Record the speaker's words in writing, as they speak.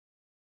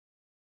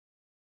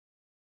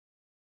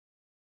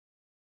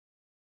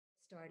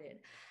Started.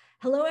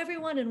 Hello,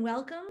 everyone, and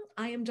welcome.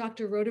 I am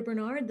Dr. Rhoda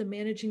Bernard, the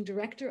Managing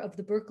Director of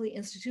the Berklee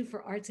Institute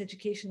for Arts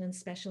Education and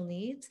Special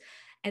Needs.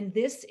 And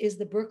this is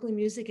the Berklee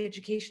Music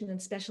Education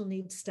and Special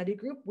Needs Study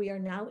Group. We are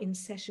now in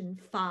session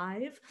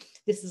 5.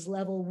 This is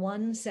level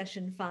 1,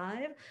 session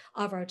 5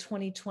 of our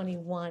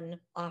 2021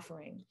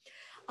 offering.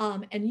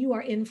 And you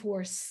are in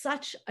for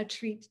such a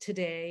treat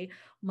today.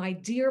 My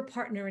dear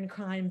partner in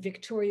crime,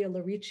 Victoria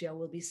LaRiccia,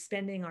 will be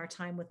spending our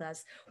time with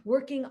us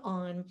working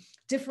on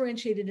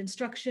differentiated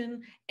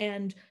instruction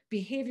and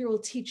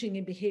behavioral teaching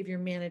and behavior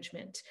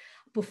management.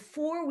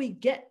 Before we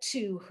get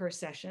to her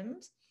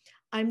sessions,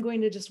 I'm going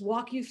to just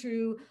walk you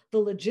through the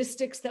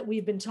logistics that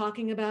we've been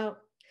talking about.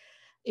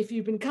 If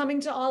you've been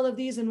coming to all of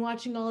these and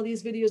watching all of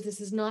these videos,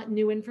 this is not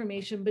new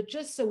information, but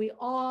just so we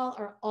all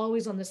are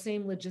always on the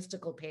same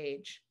logistical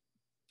page.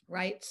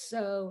 Right?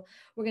 So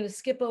we're going to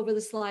skip over the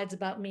slides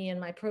about me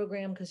and my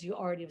program because you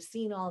already have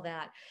seen all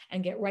that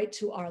and get right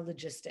to our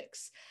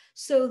logistics.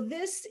 So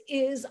this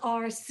is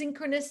our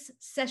synchronous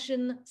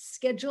session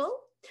schedule.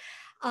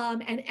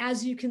 And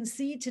as you can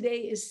see, today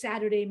is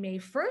Saturday, May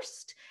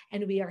 1st,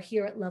 and we are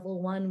here at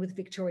level 1 with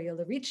Victoria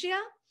LaRiccia.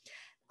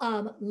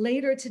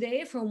 Later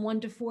today from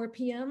 1 to 4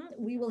 p.m.,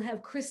 we will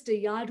have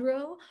Krista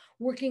Yadro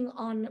working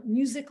on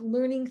music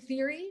learning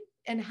theory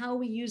and how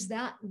we use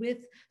that with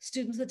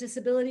students with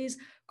disabilities.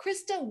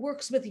 Krista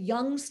works with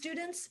young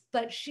students,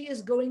 but she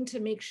is going to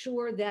make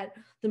sure that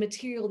the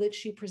material that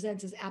she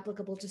presents is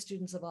applicable to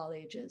students of all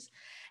ages.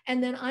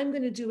 And then I'm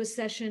going to do a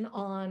session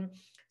on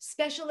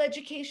special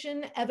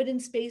education,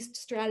 evidence-based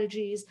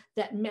strategies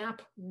that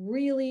map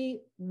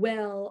really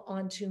well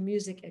onto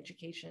music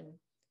education.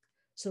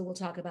 So we'll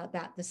talk about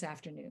that this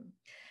afternoon.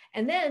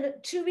 And then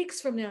 2 weeks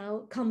from now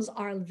comes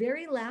our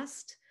very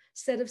last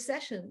set of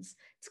sessions.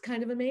 It's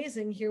kind of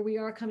amazing. Here we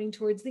are coming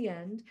towards the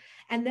end,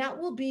 and that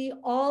will be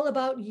all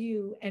about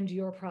you and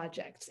your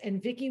projects.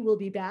 And Vicki will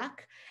be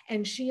back,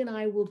 and she and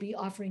I will be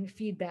offering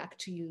feedback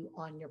to you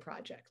on your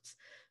projects.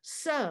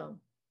 So,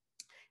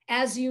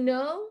 as you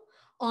know,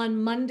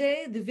 on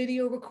Monday, the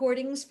video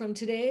recordings from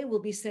today will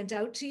be sent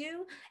out to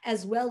you,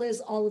 as well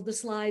as all of the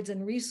slides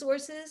and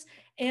resources,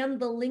 and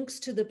the links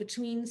to the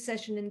between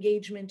session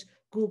engagement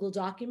Google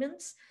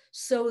documents,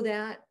 so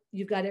that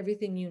you've got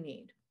everything you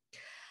need.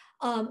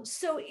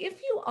 So if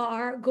you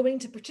are going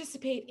to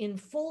participate in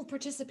full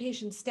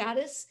participation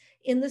status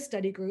in the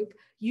study group,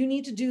 you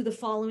need to do the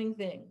following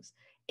things.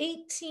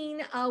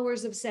 18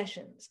 hours of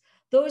sessions.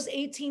 Those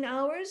 18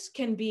 hours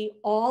can be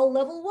all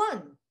level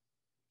 1,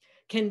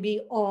 can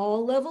be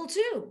all level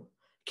 2,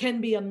 can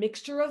be a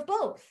mixture of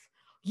both.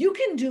 You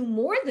can do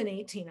more than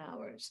 18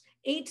 hours.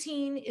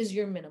 18 is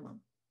your minimum.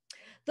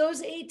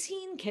 Those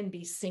 18 can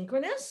be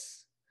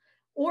synchronous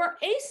or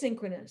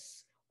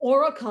asynchronous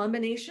or a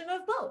combination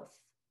of both.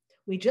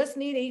 We just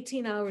need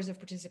 18 hours of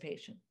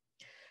participation.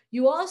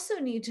 You also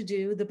need to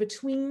do the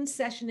between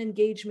session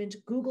engagement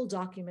Google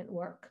document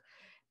work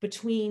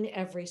between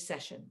every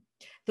session.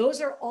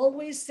 Those are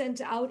always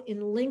sent out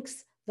in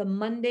links the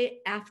Monday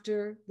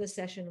after the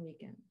session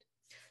weekend.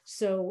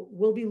 So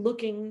we'll be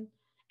looking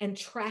and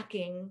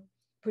tracking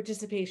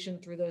participation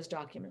through those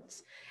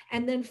documents.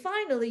 And then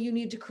finally, you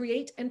need to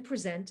create and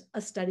present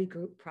a study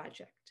group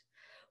project.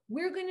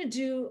 We're going to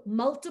do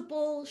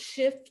multiple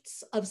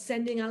shifts of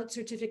sending out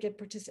certificate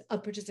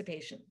of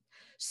participation.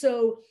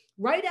 So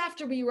right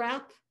after we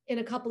wrap in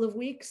a couple of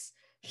weeks,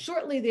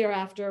 shortly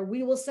thereafter,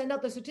 we will send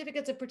out the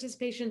certificates of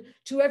participation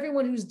to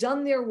everyone who's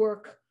done their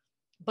work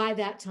by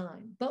that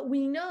time. But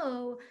we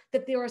know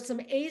that there are some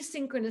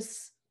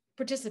asynchronous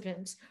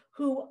participants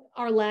who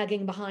are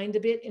lagging behind a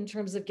bit in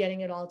terms of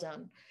getting it all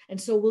done. And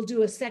so we'll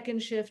do a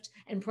second shift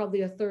and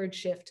probably a third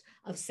shift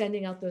of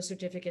sending out those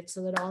certificates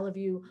so that all of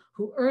you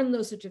who earn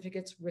those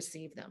certificates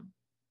receive them.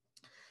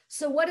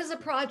 So what is a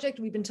project?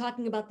 We've been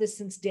talking about this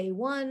since day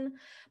 1,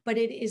 but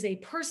it is a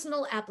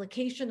personal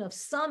application of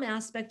some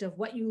aspect of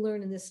what you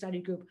learn in this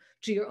study group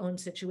to your own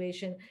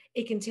situation.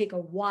 It can take a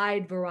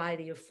wide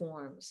variety of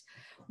forms.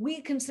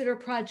 We consider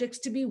projects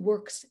to be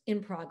works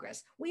in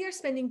progress. We are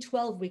spending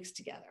 12 weeks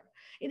together.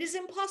 It is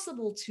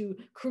impossible to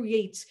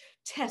create,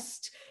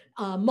 test,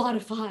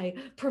 modify,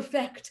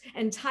 perfect,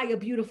 and tie a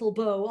beautiful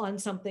bow on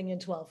something in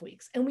 12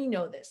 weeks. And we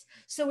know this.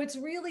 So it's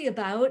really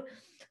about,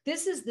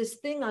 this is this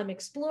thing I'm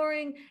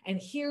exploring, and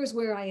here's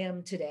where I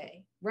am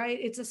today, right?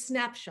 It's a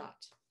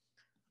snapshot.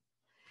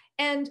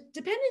 And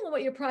depending on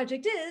what your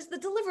project is, the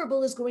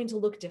deliverable is going to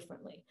look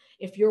differently.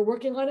 If you're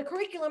working on a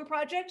curriculum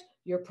project,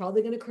 you're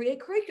probably going to create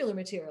curricular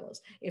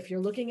materials. If you're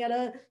looking at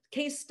a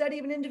case study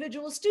of an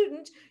individual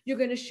student, you're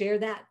going to share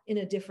that in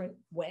a different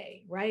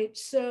way, right?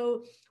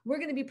 So we're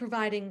going to be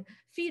providing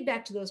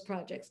feedback to those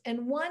projects.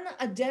 And one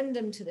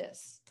addendum to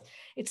this,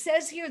 it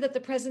says here that the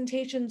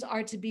presentations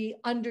are to be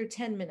under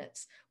 10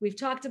 minutes. We've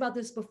talked about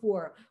this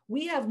before.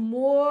 We have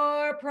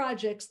more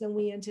projects than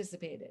we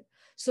anticipated.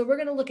 So we're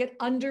going to look at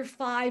under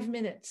 5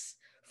 minutes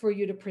for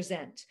you to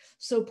present.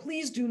 So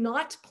please do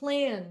not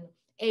plan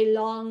a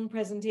long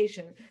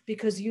presentation,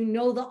 because you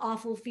know the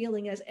awful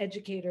feeling as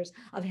educators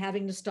of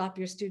having to stop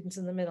your students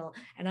in the middle.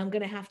 And I'm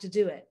going to have to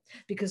do it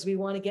because we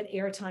want to get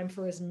airtime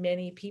for as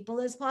many people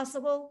as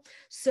possible.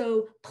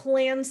 So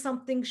plan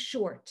something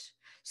short.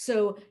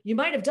 So you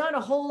might have done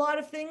a whole lot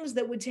of things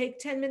that would take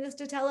 10 minutes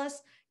to tell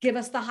us. Give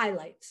us the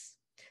highlights.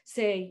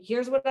 Say,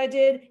 here's what I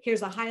did.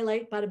 Here's a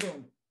highlight, bada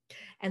boom.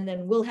 And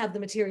then we'll have the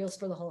materials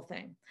for the whole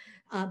thing.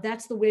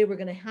 That's the way we're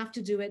going to have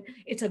to do it.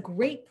 It's a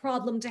great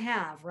problem to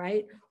have,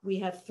 right? We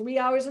have 3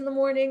 hours in the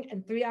morning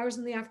and 3 hours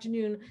in the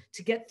afternoon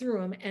to get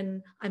through them.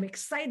 And I'm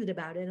excited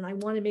about it. And I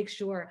want to make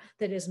sure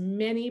that as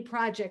many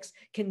projects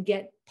can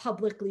get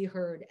publicly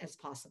heard as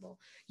possible.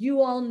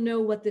 You all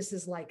know what this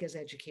is like as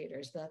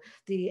educators,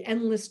 the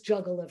endless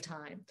juggle of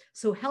time.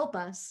 So help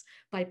us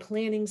by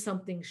planning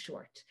something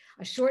short.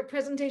 A short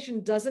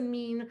presentation doesn't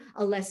mean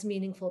a less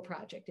meaningful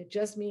project. It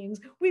just means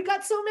we've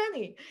got so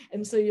many.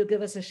 And so you'll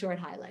give us a short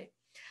highlight.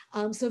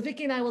 So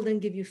Vicki and I will then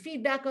give you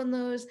feedback on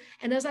those.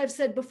 And as I've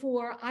said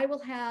before, I will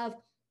have,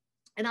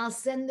 and I'll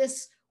send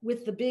this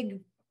with the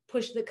big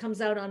push that comes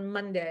out on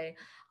Monday.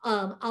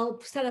 I'll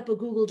set up a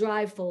Google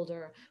Drive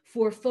folder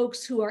for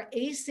folks who are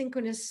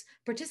asynchronous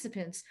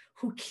participants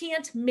who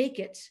can't make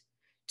it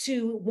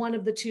to one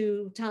of the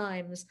 2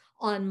 times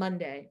on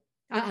May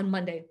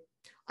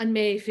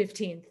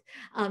 15th.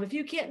 If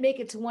you can't make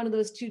it to one of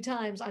those 2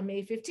 times on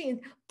May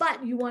 15th,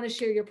 but you want to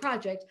share your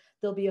project,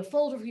 there'll be a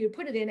folder for you to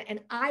put it in,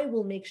 and I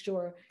will make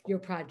sure your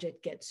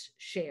project gets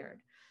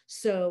shared.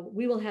 So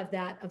we will have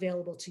that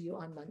available to you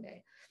on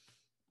Monday.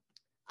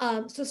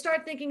 So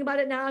start thinking about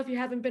it now if you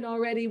haven't been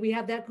already. We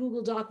have that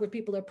Google Doc where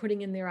people are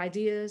putting in their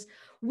ideas.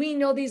 We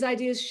know these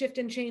ideas shift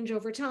and change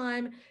over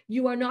time.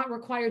 You are not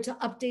required to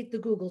update the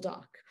Google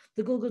Doc.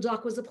 The Google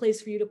Doc was a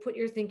place for you to put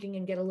your thinking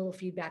and get a little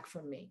feedback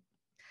from me.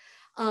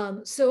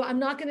 So I'm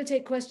not going to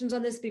take questions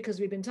on this because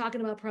we've been talking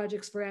about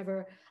projects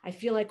forever. I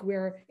feel like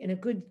we're in a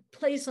good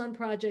place on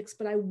projects,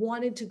 but I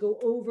wanted to go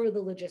over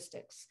the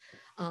logistics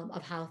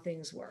of how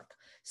things work.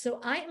 So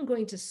I am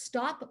going to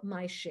stop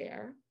my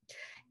share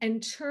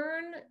and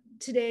turn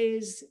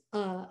today's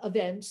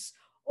events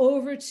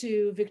over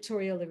to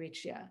Victoria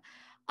LaRiccia.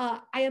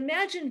 I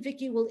imagine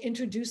Vicki will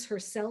introduce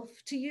herself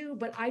to you,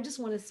 but I just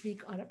want to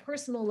speak on a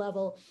personal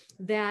level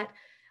that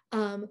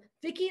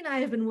Vicki and I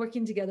have been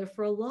working together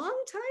for a long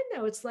time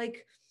now. It's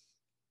like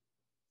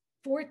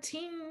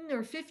 14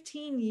 or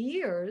 15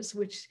 years,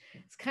 which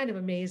is kind of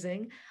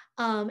amazing.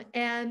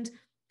 And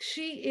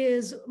she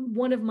is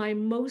one of my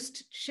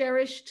most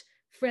cherished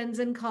friends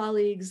and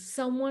colleagues,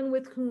 someone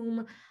with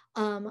whom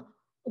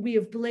we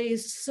have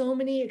blazed so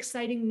many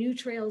exciting new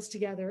trails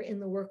together in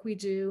the work we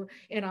do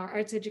in our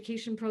arts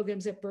education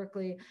programs at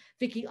Berklee.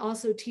 Vicki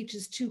also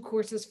teaches 2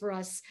 courses for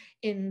us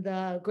in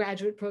the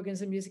graduate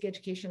programs in music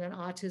education and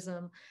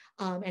autism,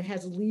 and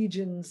has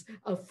legions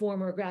of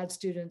former grad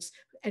students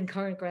and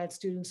current grad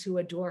students who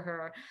adore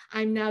her.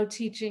 I'm now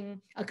teaching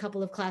a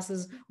couple of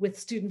classes with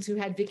students who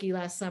had Vicki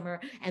last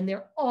summer, and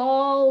they're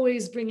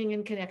always bringing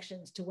in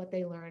connections to what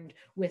they learned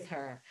with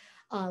her.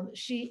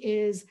 She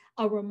is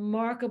a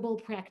remarkable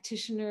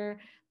practitioner,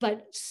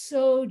 but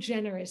so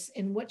generous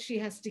in what she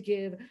has to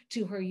give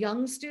to her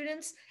young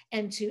students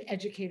and to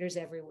educators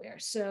everywhere.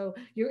 So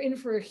you're in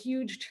for a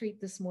huge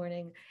treat this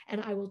morning,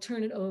 and I will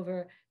turn it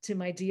over to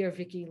my dear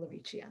Vicki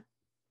LaRiccia.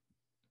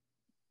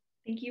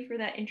 Thank you for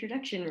that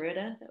introduction,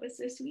 Rhoda. That was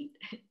so sweet.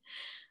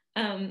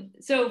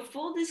 So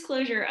full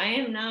disclosure, I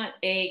am not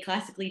a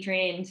classically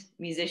trained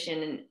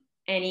musician in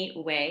any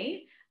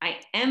way. I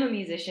am a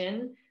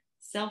musician,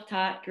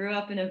 self-taught, grew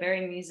up in a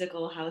very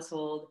musical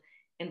household,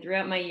 and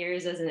throughout my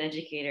years as an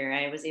educator,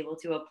 I was able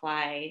to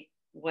apply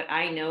what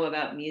I know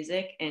about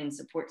music and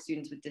support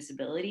students with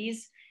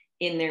disabilities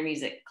in their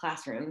music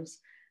classrooms.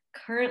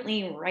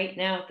 Currently, right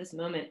now at this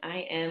moment,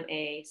 I am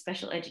a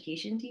special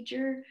education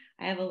teacher.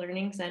 I have a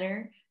learning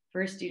center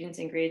for students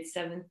in grades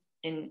 7th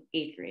and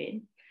 8th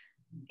grade.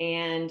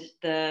 And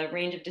the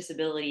range of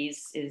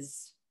disabilities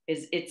is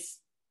it's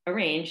a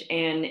range,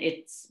 and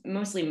it's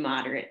mostly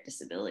moderate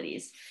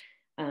disabilities.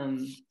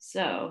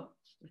 So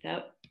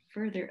without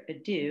further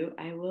ado,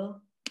 I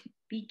will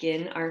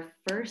begin our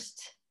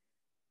first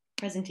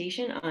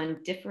presentation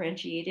on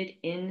differentiated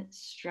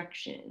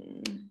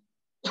instruction.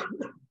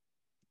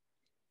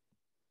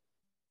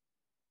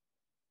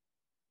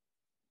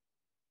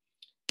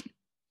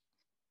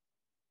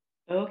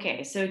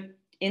 Okay, so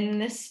in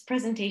this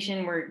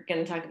presentation, we're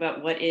going to talk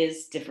about what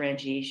is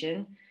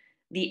differentiation,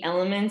 the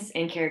elements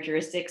and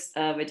characteristics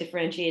of a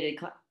differentiated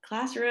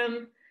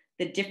classroom,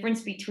 the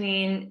difference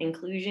between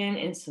inclusion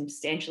and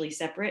substantially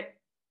separate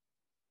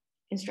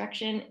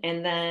instruction,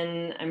 and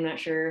then I'm not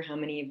sure how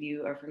many of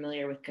you are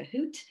familiar with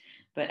Kahoot,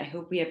 but I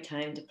hope we have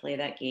time to play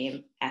that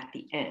game at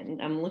the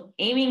end. I'm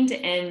aiming to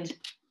end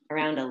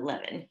around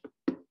 11.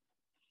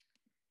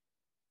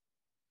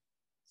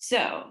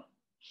 So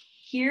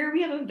here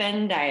we have a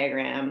Venn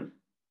diagram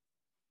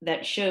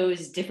that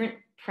shows different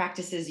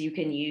practices you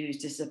can use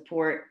to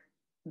support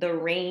the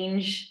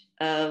range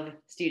of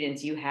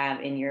students you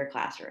have in your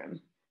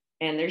classroom.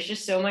 And there's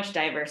just so much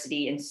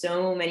diversity in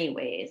so many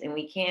ways, and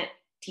we can't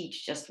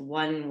teach just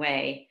one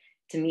way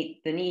to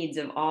meet the needs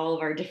of all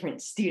of our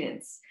different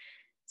students.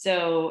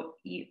 So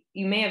you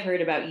may have heard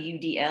about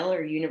UDL,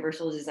 or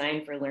Universal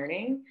Design for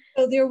Learning.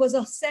 So there was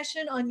a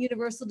session on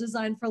Universal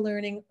Design for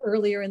Learning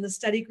earlier in the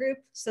study group.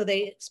 So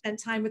they spent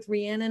time with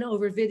Rhiannon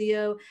over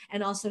video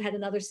and also had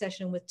another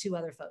session with 2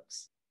 other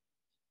folks.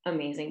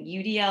 Amazing.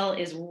 UDL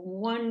is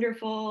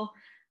wonderful.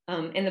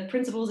 And the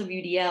principles of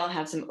UDL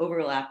have some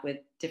overlap with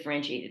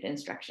differentiated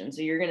instruction.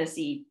 So you're going to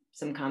see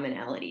some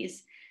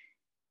commonalities.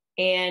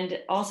 And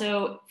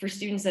also for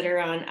students that are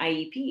on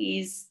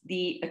IEPs,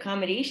 the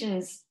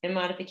accommodations and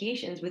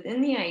modifications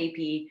within the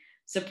IEP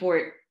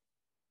support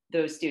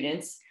those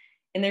students.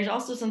 And there's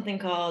also something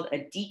called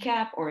a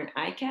DCAP or an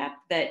ICAP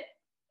that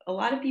a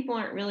lot of people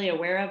aren't really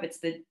aware of. It's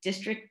the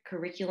District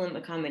Curriculum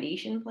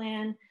Accommodation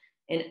Plan.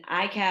 And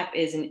ICAP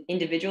is an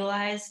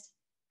individualized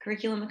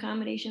curriculum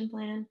accommodation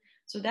plan.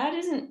 So that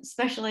isn't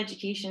special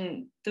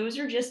education. Those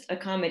are just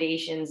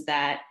accommodations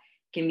that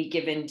can be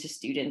given to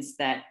students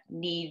that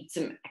need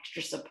some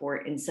extra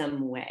support in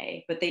some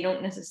way, but they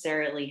don't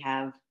necessarily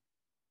have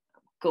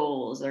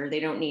goals, or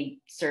they don't need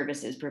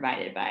services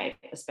provided by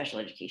a special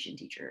education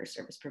teacher or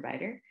service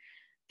provider.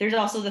 There's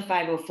also the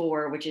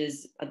 504, which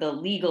is the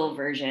legal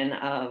version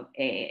of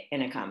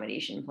an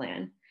accommodation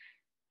plan.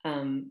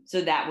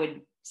 So that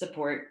would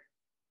support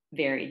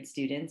varied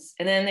students.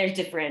 And then there's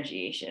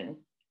differentiation,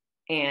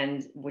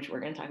 and which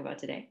we're going to talk about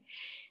today.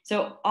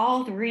 So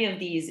all 3 of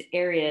these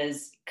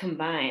areas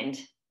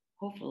combined,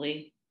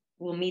 hopefully,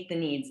 will meet the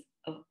needs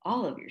of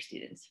all of your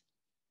students.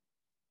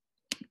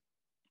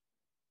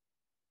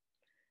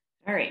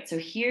 All right, so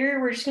here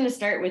we're just going to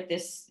start with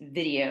this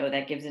video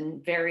that gives a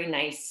very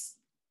nice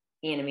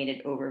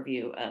animated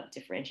overview of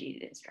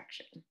differentiated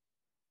instruction.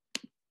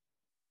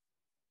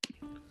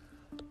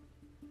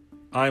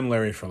 I'm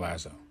Larry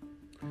Ferlazzo.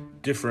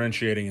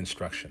 Differentiating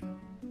instruction.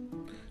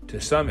 To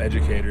some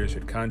educators,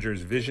 it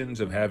conjures visions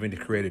of having to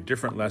create a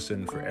different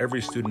lesson for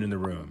every student in the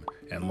room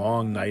and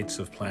long nights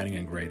of planning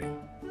and grading.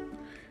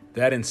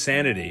 That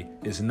insanity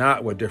is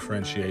not what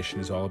differentiation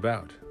is all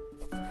about.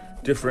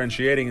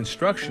 Differentiating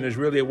instruction is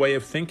really a way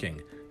of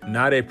thinking,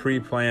 not a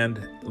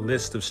pre-planned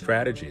list of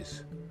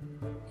strategies.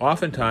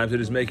 Oftentimes,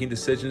 it is making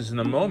decisions in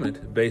the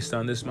moment based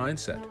on this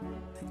mindset.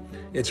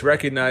 It's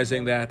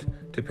recognizing that,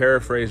 to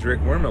paraphrase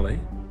Rick Wormley,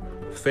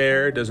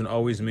 fair doesn't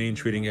always mean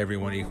treating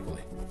everyone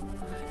equally.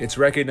 It's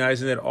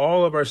recognizing that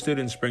all of our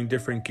students bring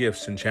different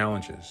gifts and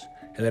challenges,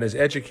 and that as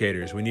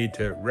educators, we need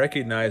to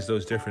recognize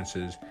those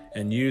differences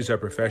and use our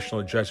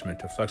professional judgment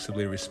to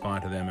flexibly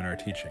respond to them in our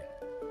teaching.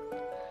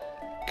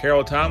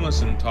 Carol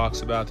Tomlinson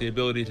talks about the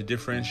ability to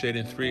differentiate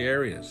in 3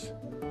 areas: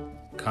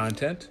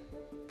 content,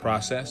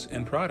 process,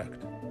 and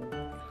product.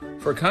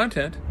 For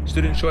content,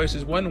 student choice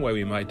is one way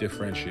we might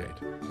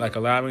differentiate, like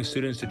allowing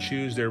students to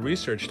choose their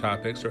research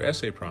topics or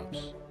essay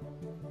prompts.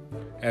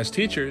 As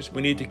teachers,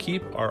 we need to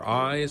keep our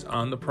eyes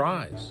on the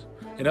prize.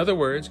 In other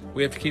words,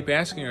 we have to keep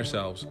asking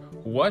ourselves,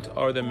 what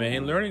are the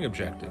main learning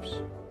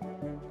objectives?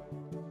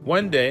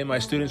 One day, my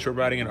students were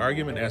writing an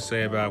argument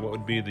essay about what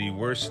would be the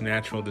worst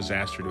natural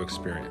disaster to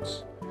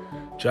experience.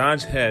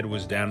 John's head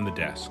was down on the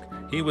desk.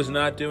 He was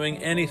not doing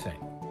anything.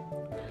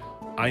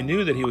 I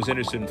knew that he was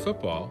interested in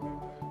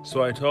football,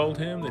 so I told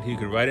him that he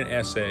could write an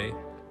essay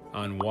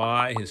on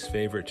why his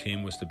favorite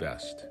team was the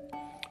best.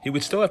 He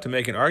would still have to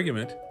make an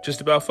argument just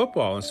about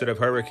football instead of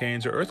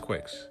hurricanes or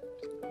earthquakes.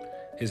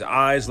 His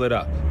eyes lit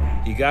up.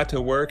 He got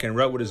to work and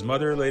wrote what his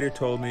mother later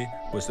told me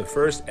was the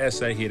first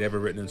essay he had ever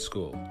written in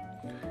school.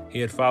 He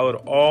had followed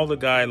all the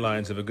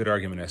guidelines of a good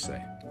argument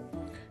essay.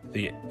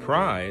 The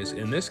prize,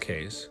 in this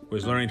case,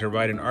 was learning to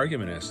write an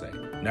argument essay,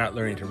 not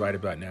learning to write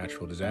about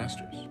natural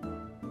disasters.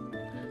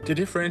 To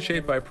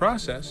differentiate by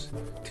process,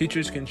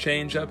 teachers can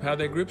change up how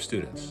they group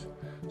students.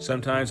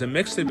 Sometimes a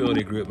mixed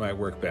ability group might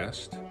work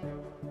best,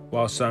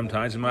 while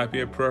sometimes it might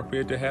be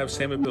appropriate to have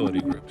same ability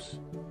groups.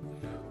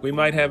 We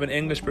might have an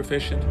English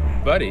proficient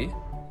buddy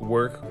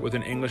work with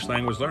an English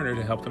language learner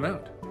to help them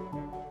out.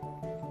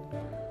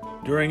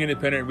 During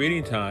independent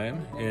reading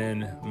time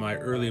in my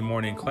early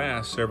morning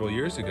class several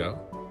years ago,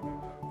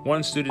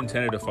 one student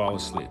tended to fall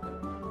asleep.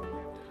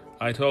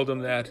 I told him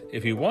that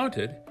if he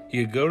wanted,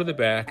 he could go to the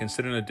back and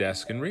sit on a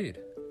desk and read.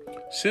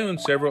 Soon,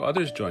 several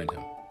others joined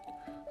him.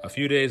 A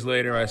few days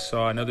later, I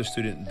saw another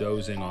student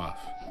dozing off.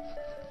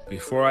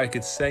 Before I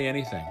could say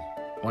anything,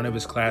 one of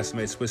his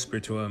classmates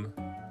whispered to him,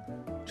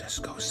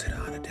 "Just go sit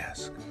on a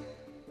desk."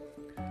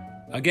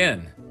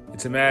 Again,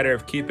 it's a matter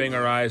of keeping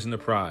our eyes on the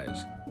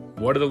prize.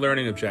 What are the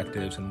learning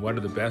objectives and what are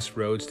the best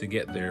roads to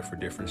get there for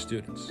different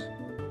students?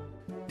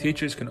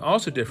 Teachers can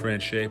also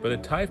differentiate by the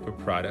type of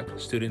product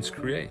students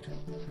create.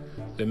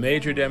 The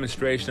major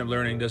demonstration of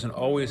learning doesn't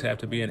always have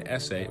to be an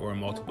essay or a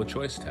multiple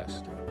choice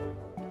test.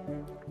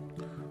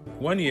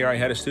 One year I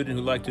had a student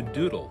who liked to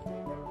doodle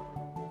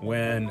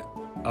when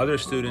other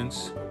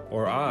students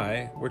or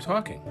I were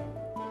talking.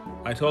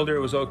 I told her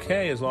it was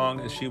okay as long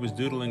as she was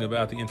doodling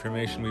about the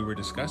information we were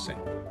discussing.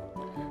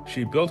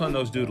 She built on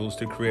those doodles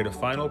to create a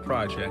final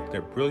project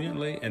that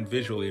brilliantly and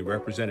visually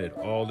represented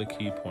all the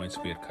key points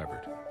we had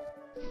covered.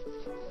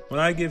 When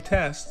I give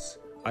tests,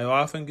 I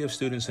often give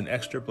students an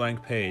extra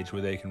blank page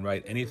where they can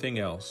write anything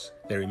else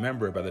they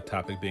remember about the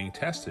topic being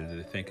tested that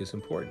they think is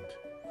important.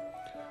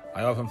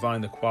 I often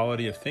find the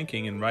quality of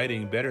thinking and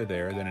writing better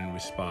there than in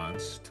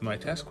response to my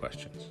test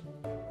questions.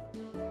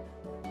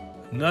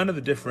 None of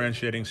the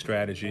differentiating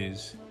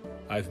strategies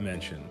I've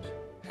mentioned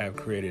have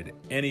created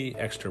any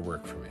extra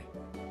work for me.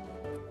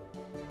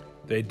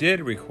 They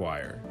did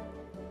require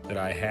that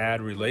I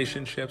had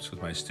relationships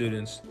with my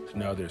students to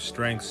know their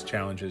strengths,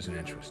 challenges, and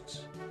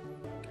interests.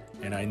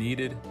 And I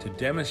needed to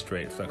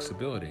demonstrate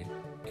flexibility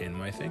in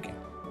my thinking.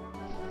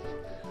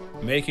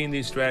 Making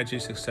these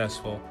strategies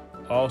successful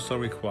also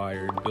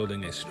required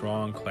building a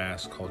strong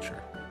class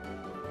culture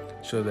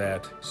so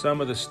that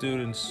some of the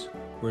students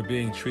were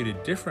being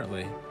treated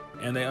differently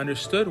and they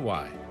understood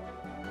why.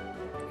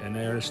 And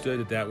they understood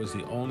that that was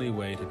the only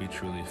way to be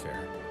truly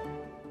fair.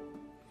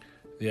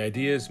 The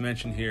ideas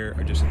mentioned here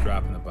are just a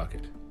drop in the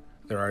bucket.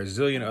 There are a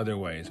zillion other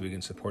ways we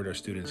can support our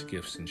students'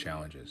 gifts and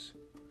challenges.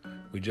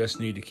 We just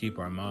need to keep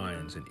our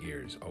minds and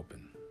ears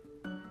open.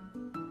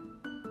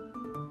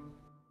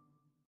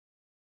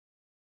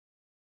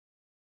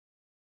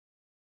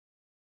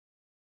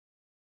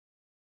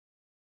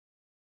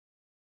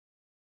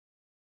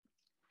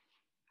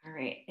 All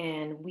right,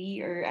 and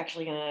we are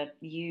actually going to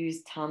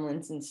use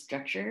Tomlinson's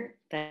structure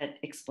that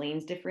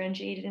explains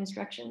differentiated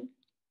instruction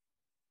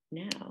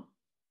now.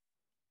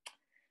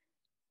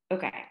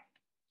 Okay,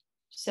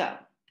 so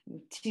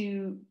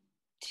two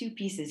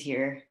pieces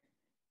here.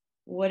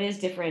 What is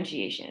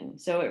differentiation?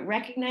 So it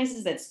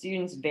recognizes that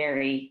students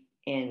vary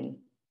in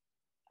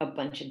a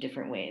bunch of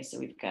different ways. So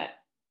we've got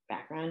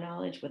background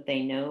knowledge, what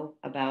they know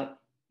about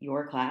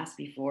your class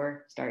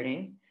before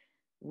starting,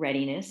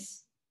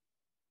 readiness,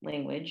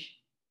 language,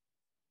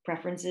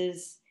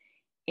 preferences,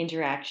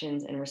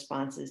 interactions, and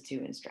responses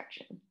to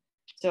instruction.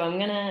 So I'm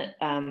gonna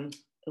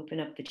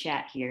open up the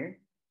chat here.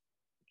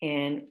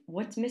 And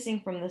what's missing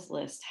from this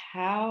list?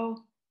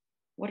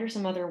 What are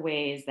some other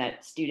ways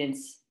that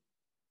students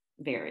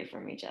vary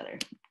from each other?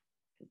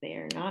 They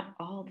are not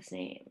all the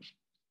same.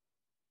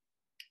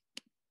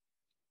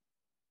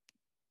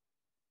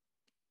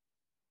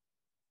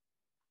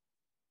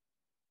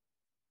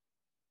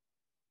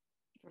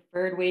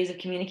 Preferred ways of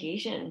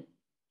communication.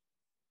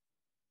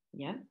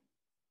 Yep.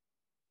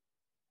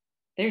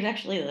 There's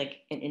actually like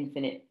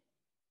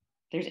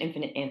there's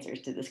infinite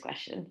answers to this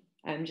question.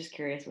 I'm just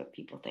curious what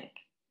people think.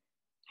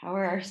 How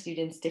are our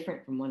students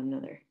different from one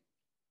another?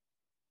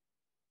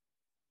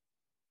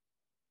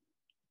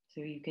 So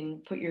you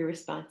can put your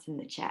response in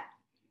the chat.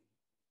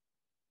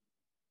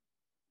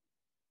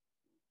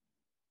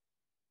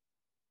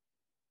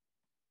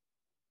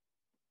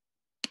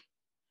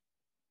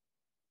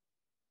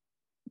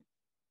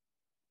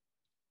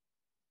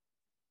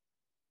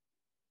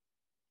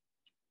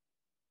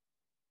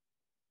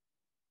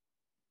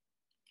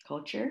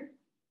 Culture,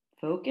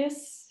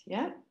 focus,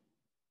 yeah,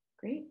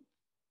 great.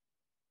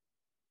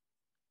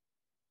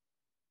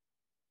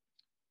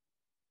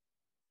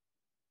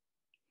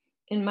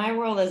 In my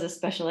world as a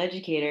special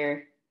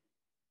educator,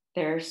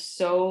 there are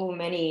so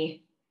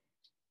many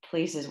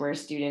places where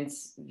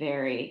students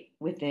vary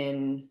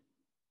within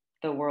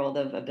the world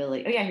of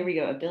ability. Oh yeah, here we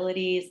go.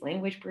 Abilities,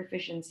 language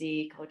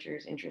proficiency,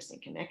 cultures, interests,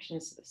 and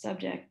connections to the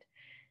subject,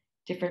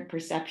 different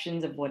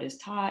perceptions of what is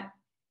taught,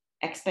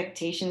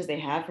 expectations they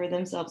have for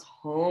themselves,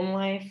 home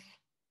life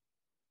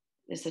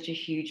is such a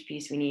huge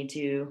piece we need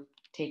to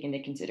take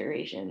into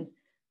consideration.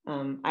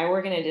 I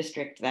work in a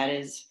district that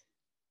is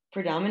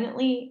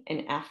predominantly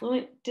an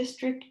affluent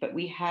district, but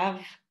we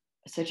have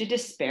such a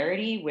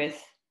disparity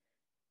with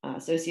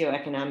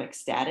socioeconomic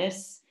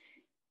status.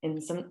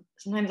 And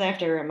sometimes I have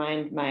to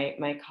remind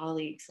my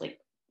colleagues, like,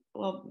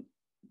 well,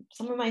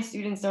 some of my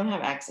students don't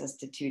have access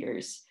to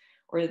tutors,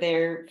 or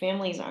their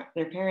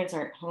parents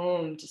aren't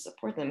home to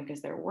support them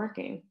because they're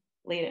working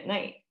late at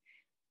night.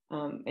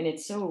 And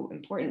it's so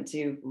important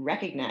to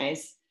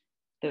recognize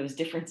those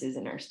differences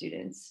in our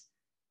students.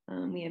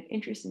 We have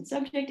interest in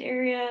subject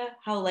area,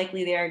 how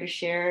likely they are to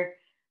share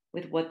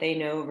with what they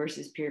know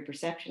versus peer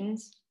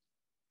perceptions.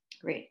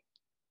 Great.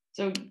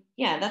 So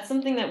yeah, that's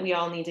something that we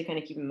all need to kind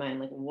of keep in mind,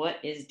 like what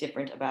is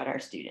different about our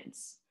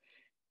students?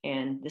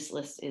 And this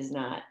list is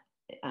not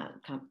a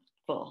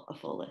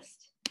full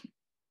list.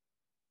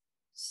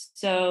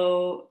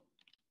 So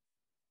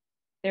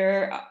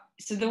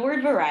the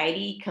word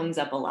variety comes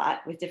up a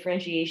lot with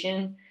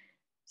differentiation.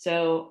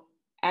 So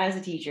as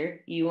a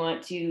teacher, you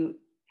want to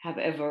have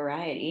a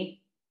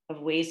variety of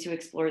ways to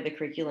explore the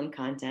curriculum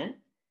content,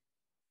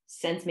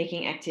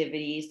 sense-making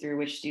activities through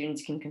which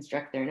students can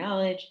construct their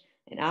knowledge,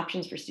 and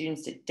options for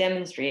students to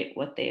demonstrate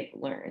what they've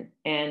learned.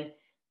 And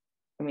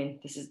I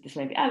mean, this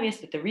might be obvious,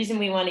 but the reason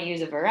we want to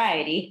use a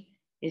variety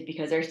is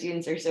because our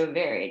students are so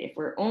varied. If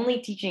we're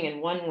only teaching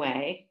in one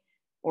way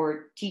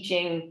or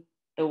teaching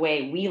the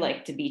way we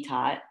like to be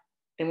taught,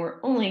 then we're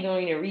only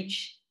going to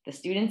reach the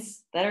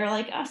students that are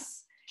like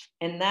us.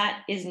 And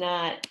that is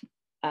not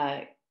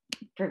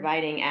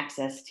providing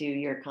access to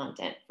your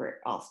content for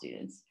all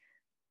students.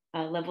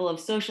 A level of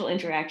social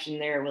interaction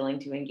they're willing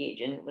to engage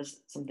in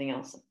was something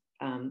else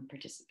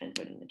participant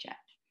put in the chat.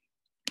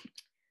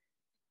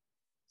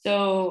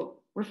 So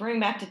referring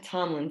back to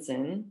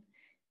Tomlinson,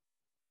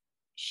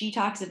 she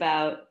talks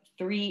about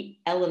 3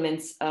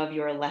 elements of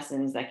your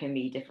lessons that can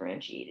be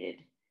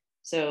differentiated.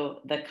 So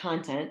the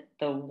content,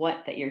 the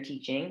what that you're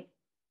teaching,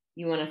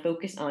 you want to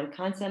focus on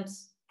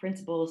concepts,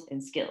 principles,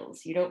 and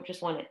skills. You don't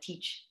just want to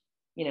teach,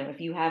 if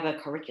you have a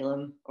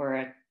curriculum or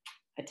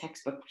a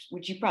textbook,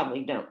 which you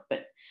probably don't,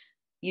 but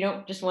you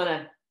don't just want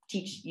to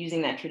teach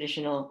using that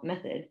traditional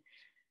method.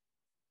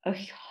 A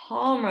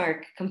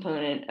hallmark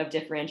component of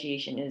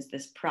differentiation is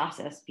this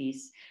process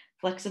piece: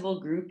 flexible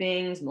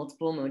groupings,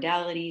 multiple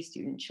modalities,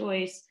 student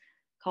choice,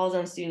 calls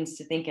on students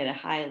to think at a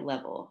high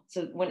level.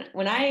 So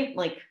when I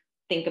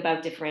think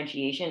about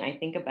differentiation, I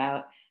think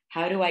about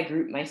how do I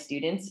group my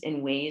students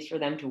in ways for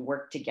them to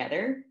work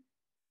together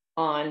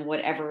on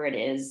whatever it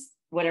is,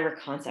 whatever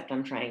concept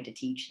I'm trying to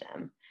teach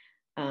them.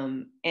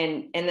 And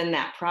then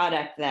that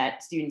product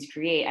that students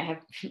create, I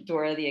have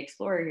Dora the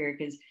Explorer here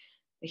because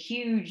a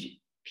huge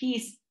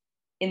piece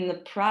in the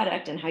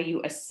product and how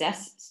you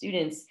assess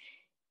students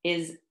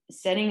is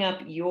setting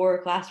up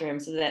your classroom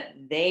so that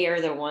they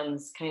are the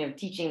ones kind of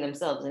teaching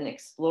themselves and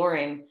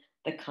exploring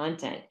the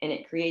content. And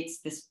it creates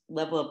this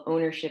level of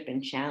ownership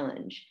and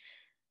challenge.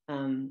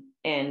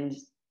 And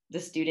the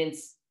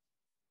students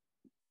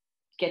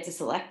get to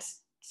select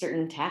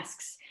certain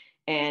tasks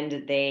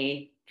and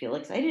they feel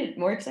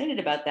more excited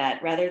about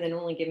that, rather than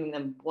only giving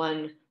them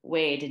one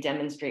way to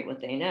demonstrate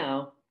what they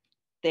know.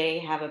 They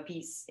have a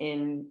piece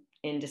in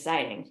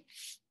deciding.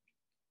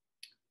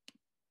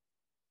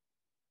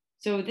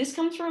 So this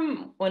comes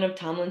from one of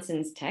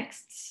Tomlinson's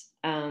texts,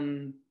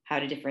 How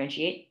to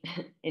Differentiate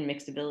in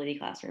Mixed Ability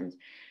Classrooms.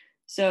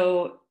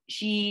 So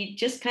she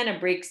just kind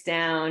of breaks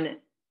down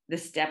the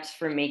steps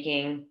for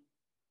making,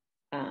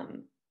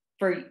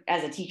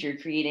 as a teacher,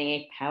 creating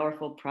a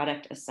powerful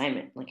product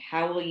assignment. Like,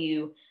 how will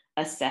you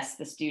assess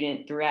the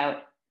student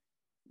throughout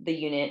the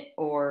unit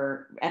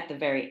or at the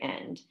very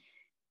end?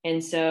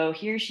 And so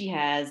here she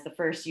has the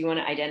first: you want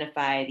to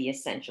identify the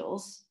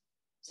essentials.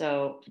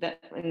 So that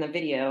in the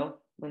video,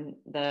 when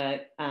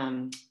the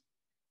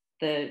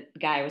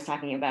guy was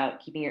talking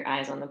about keeping your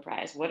eyes on the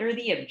prize, what are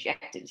the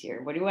objectives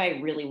here? What do I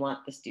really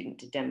want the student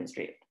to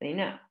demonstrate that they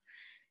know?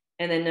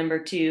 And then number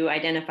 2,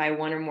 identify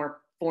one or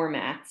more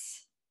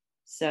formats.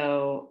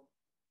 So,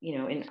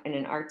 in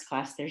an arts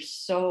class, there's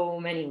so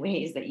many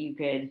ways that you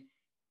could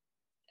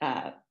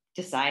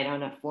decide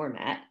on a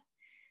format.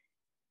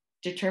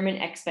 Determine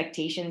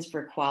expectations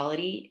for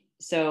quality.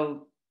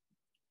 So,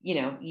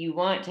 you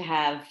want to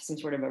have some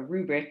sort of a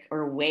rubric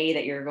or way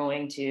that you're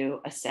going to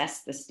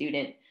assess the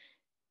student.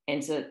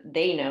 And so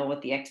they know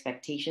what the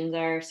expectations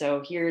are.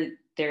 So here,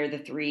 there are the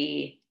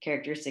 3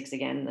 characteristics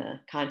again: the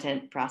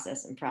content,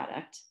 process, and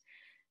product.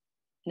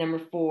 Number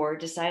 4,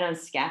 decide on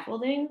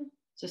scaffolding.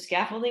 So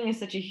scaffolding is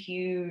such a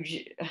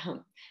huge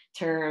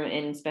term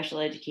in special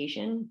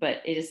education,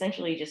 but it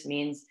essentially just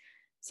means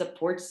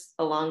supports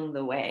along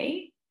the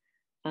way.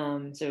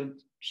 So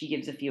she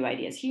gives a few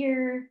ideas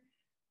here.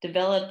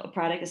 Develop a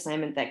product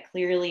assignment that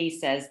clearly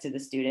says to the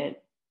student,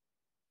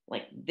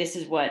 this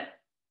is what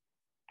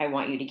I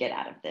want you to get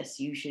out of this.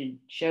 You should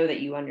show that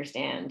you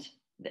understand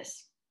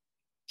this.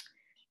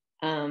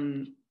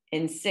 And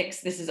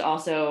 6, this is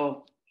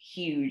also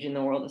huge in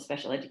the world of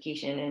special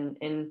education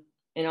and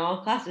in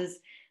all classes,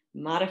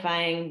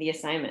 modifying the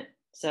assignment.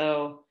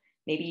 So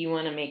maybe you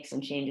want to make some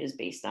changes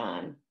based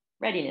on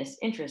readiness,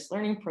 interest,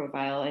 learning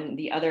profile, and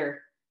the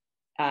other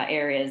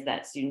areas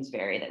that students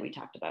vary that we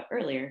talked about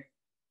earlier.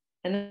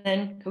 And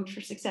then coach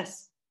for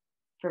success.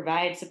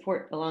 Provide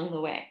support along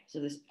the way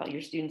so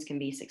your students can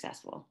be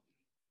successful.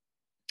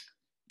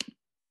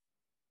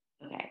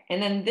 Okay,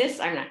 and then this,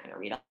 I'm not going to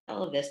read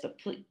all of this, but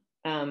please,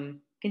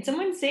 can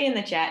someone say in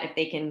the chat if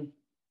they can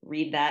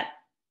read that?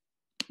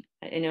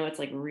 I know it's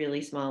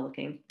really small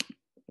looking.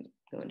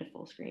 Go into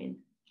full screen.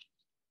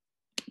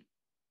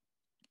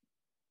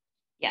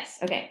 Yes,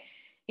 okay.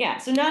 Yeah,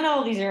 so not all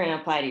of these are going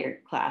to apply to your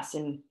class,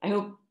 and I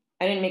hope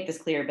I didn't make this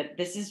clear, but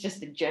this is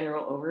just a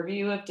general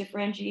overview of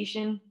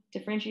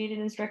differentiated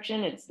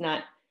instruction. It's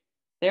not,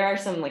 there are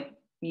some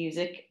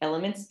music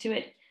elements to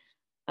it,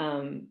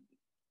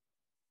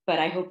 but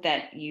I hope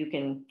that you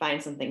can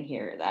find something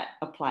here that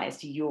applies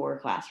to your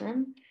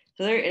classroom.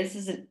 So this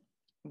is a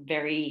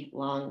very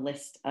long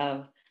list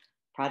of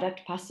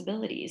product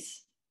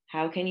possibilities.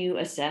 How can you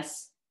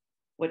assess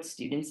what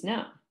students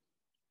know?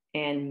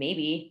 And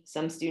maybe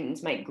some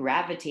students might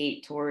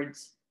gravitate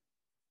towards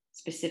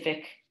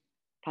specific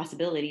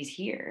possibilities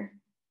here.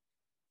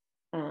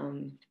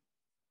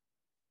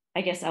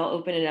 I guess I'll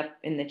open it up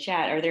in the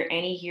chat. Are there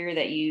any here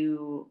that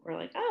you were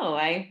like, oh,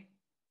 I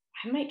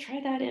might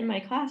try that in my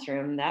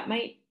classroom. That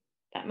might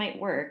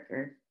work,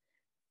 or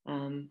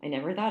I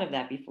never thought of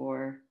that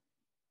before.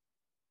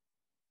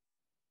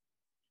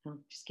 I'll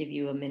just give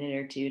you a minute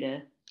or two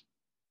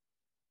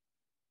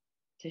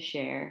to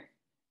share.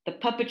 The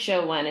puppet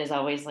show one is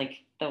always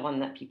the one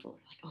that people are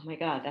like, oh my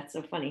God, that's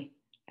so funny.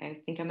 I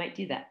think I might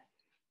do that.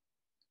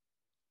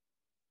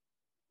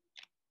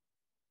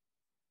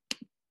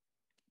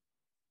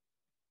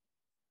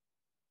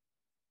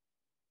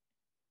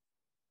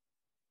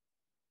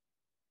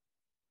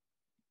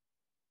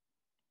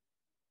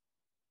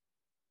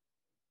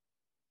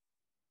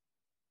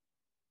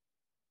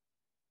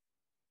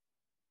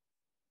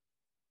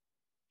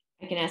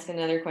 can ask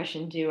another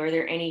question too. Are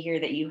there any here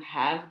that you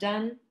have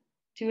done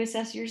to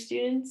assess your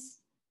students?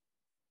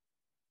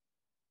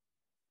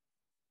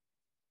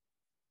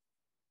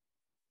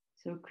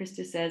 So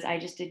Krista says, I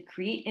just did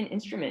create an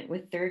instrument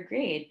with 3rd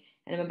grade,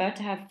 and I'm about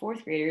to have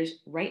 4th graders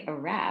write a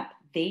rap.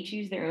 They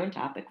choose their own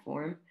topic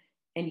form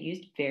and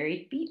used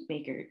varied beat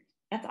makers.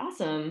 That's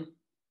awesome.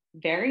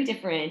 Very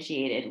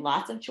differentiated,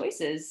 lots of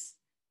choices.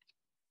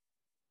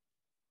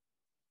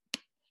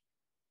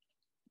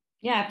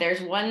 Yeah, if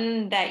there's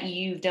one that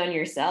you've done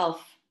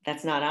yourself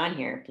that's not on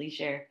here, please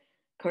share.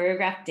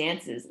 Choreographed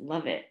dances,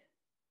 love it.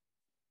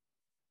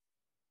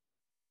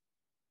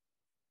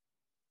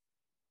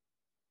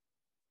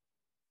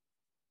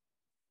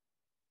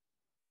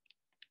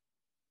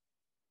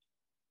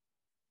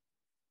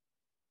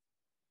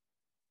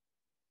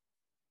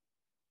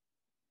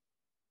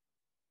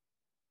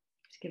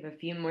 Just give a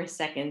few more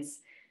seconds.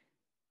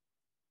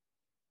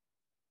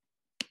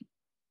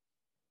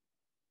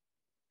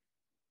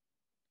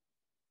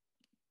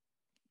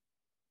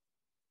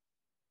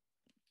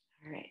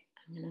 All right,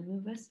 I'm gonna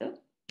move us,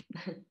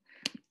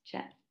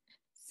 chat.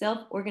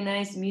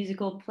 Self-organized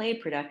musical play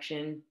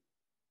production.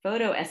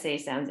 Photo essay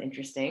sounds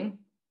interesting.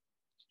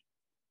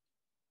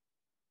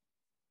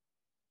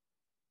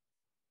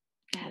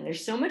 Yeah,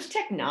 there's so much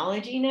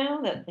technology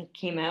now that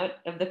came out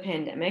of the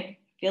pandemic. I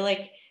feel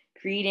like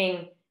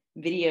creating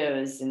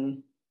videos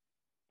and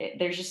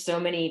there's just so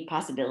many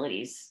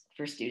possibilities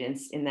for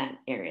students in that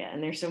area.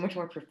 And they're so much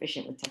more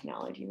proficient with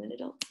technology than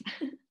adults.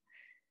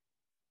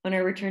 When I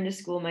returned to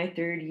school, my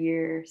 3rd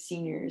year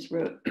seniors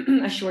wrote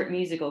a short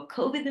musical,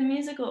 COVID the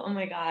Musical. Oh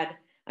my God,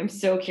 I'm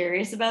so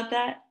curious about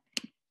that.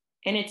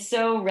 And it's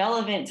so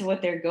relevant to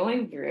what they're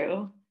going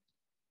through.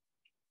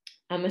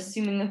 I'm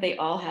assuming that they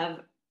all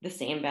have the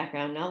same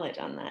background knowledge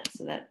on that,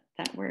 so that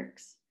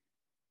works.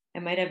 I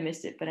might have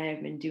missed it, but I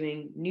have been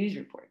doing news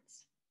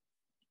reports.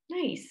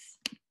 Nice.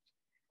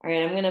 All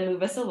right, I'm gonna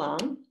move us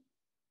along.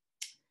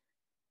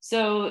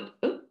 So,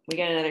 we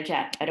got another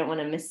chat. I don't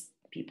wanna miss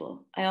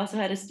people. I also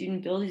had a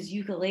student build his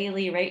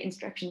ukulele, write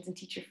instructions, and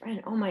teach a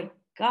friend. Oh my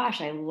gosh,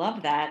 I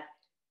love that.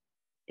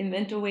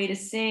 Invent a way to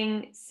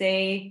sing,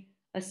 say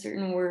a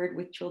certain word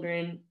with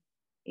children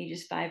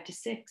ages 5 to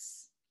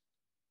 6.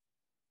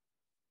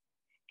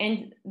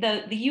 And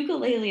the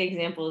ukulele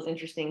example is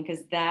interesting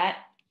because that,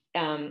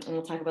 and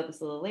we'll talk about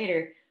this a little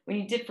later, when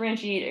you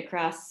differentiate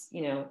across,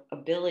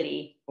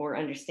 ability or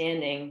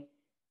understanding,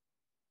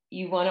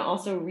 you want to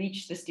also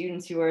reach the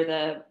students who are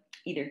the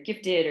either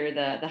gifted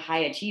or the high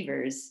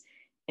achievers.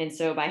 And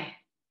so by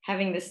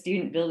having the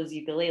student build his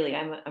ukulele,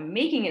 I'm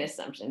making an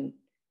assumption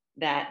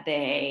that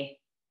they,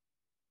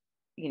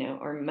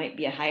 or might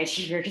be a high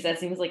achiever because that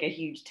seems like a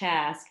huge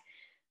task.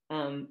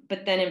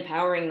 But then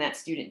empowering that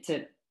student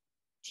to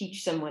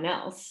teach someone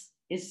else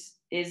is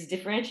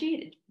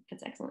differentiated.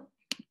 That's excellent.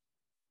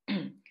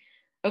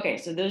 Okay,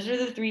 so those are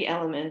the 3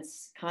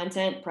 elements: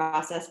 content,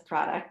 process,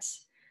 product.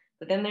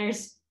 But then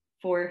there's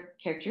 4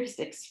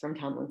 characteristics from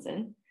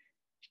Tomlinson.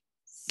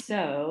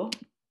 So,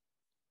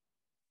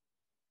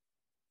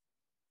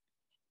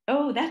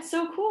 oh, that's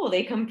so cool.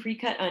 They come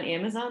pre-cut on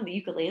Amazon, the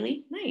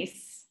ukulele.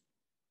 Nice.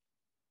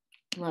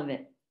 Love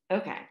it.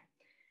 Okay.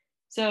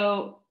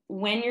 So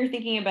when you're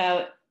thinking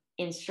about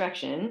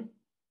instruction,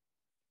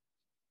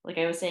 like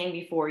I was saying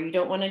before, you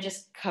don't want to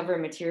just cover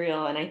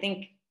material. And I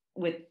think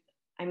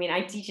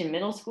I teach in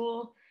middle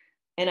school,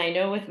 and I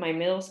know with my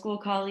middle school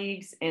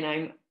colleagues, and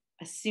I'm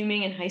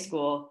assuming in high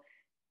school,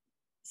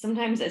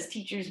 sometimes as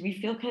teachers, we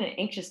feel kind of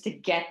anxious to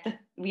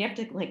we have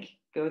to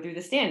go through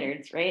the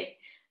standards, right?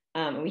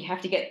 And we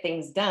have to get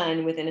things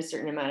done within a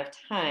certain amount of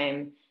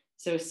time.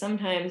 So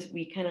sometimes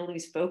we kind of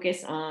lose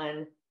focus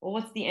on, well,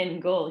 what's the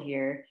end goal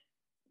here?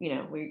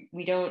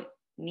 We don't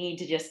need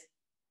to just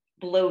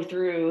blow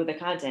through the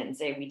content and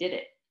say we did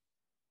it.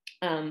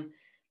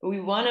 But we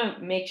want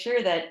to make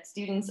sure that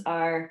students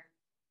are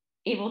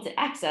able to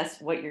access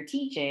what you're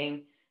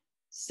teaching.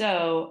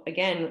 So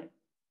again,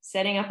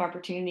 setting up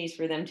opportunities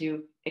for them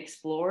to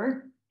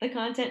explore the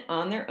content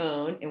on their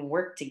own and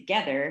work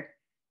together,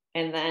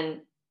 and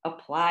then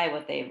apply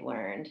what they've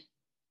learned,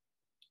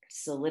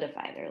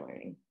 solidify their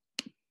learning.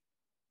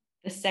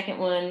 The second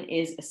one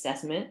is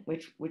assessment,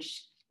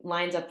 which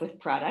lines up with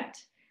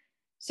product.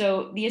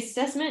 So the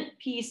assessment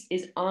piece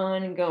is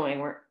ongoing.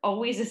 We're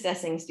always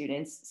assessing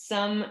students.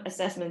 Some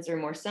assessments are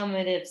more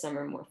summative, some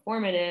are more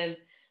formative,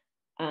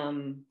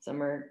 some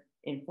are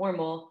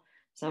informal,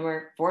 some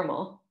are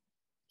formal.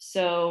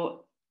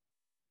 So,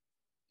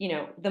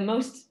 the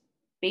most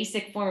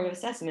basic form of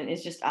assessment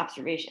is just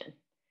observation.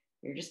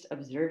 You're just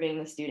observing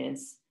the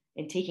students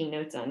and taking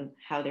notes on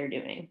how they're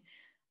doing.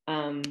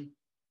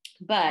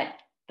 But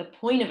the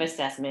point of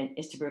assessment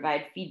is to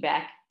provide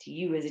feedback to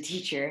you as a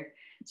teacher,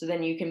 so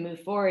then you can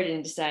move forward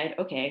and decide,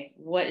 okay,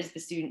 what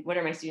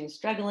are my students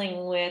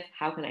struggling with?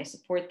 How can I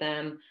support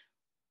them?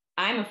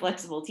 I'm a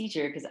flexible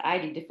teacher because I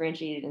do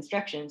differentiated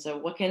instruction. So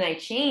what can I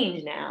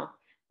change now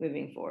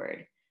moving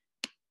forward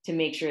to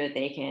make sure that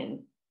they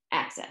can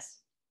access?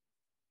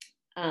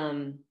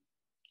 And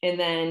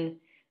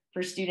then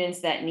for students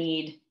that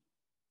need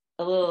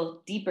a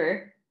little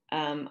deeper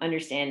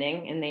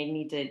understanding and they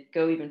need to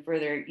go even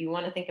further, you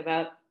want to think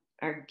about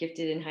our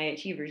gifted and high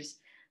achievers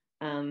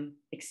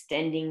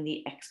extending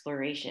the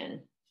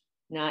exploration,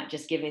 not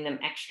just giving them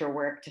extra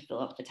work to fill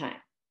up the time.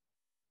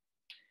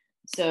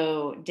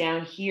 So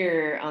down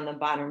here on the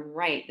bottom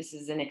right, this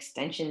is an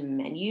extension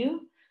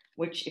menu,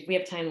 which if we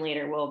have time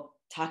later, we'll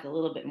talk a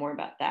little bit more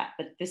about that.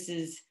 But this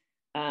is,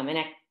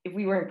 if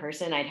we were in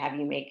person, I'd have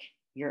you make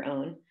your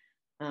own.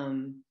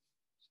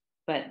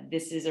 But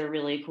this is a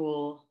really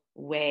cool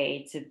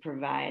way to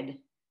provide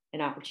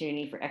an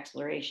opportunity for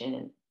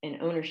exploration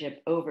and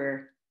ownership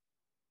over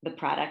the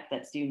product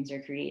that students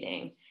are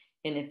creating.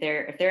 And if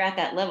they're at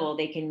that level,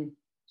 they can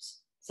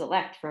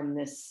select from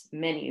this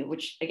menu,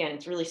 which again,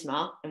 it's really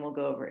small, and we'll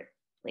go over it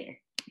later.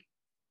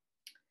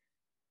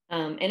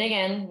 And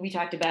again, we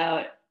talked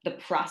about the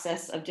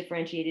process of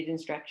differentiated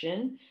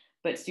instruction,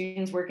 but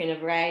students work in a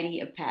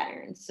variety of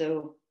patterns.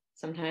 So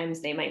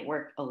sometimes they might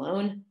work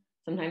alone,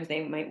 sometimes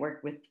they might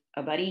work with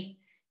a buddy,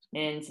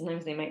 and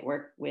sometimes they might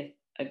work with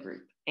a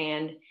group.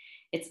 And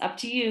it's up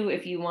to you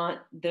if you want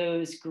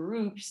those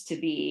groups to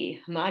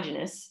be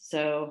homogeneous,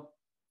 so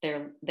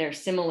they're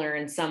similar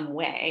in some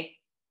way,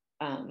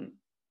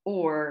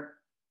 or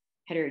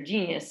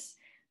heterogeneous,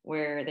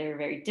 where they're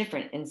very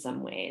different in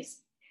some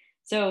ways.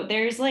 So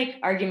there's like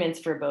arguments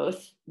for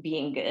both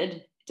being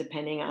good,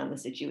 depending on the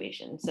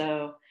situation.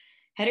 So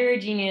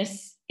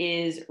heterogeneous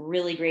is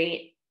really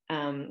great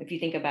if you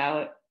think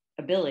about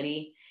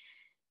ability,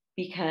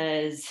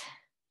 because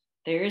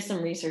there is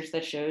some research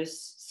that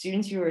shows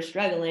students who are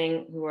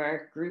struggling, who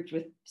are grouped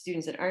with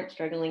students that aren't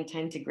struggling,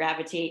 tend to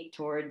gravitate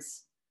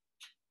towards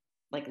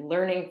like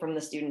learning from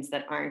the students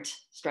that aren't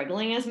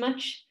struggling as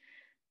much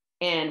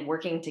and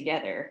working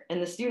together.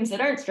 And the students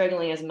that aren't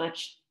struggling as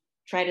much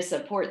try to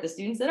support the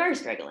students that are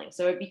struggling.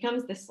 So it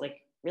becomes this like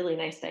really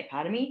nice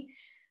dichotomy.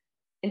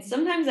 And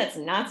sometimes that's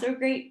not so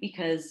great,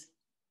 because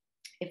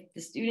if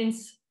the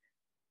students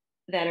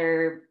that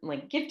are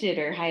like gifted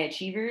or high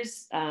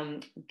achievers,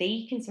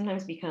 they can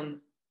sometimes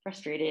become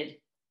frustrated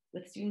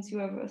with students who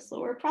have a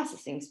slower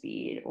processing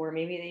speed, or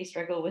maybe they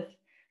struggle with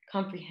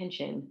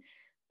comprehension.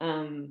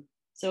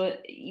 So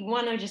you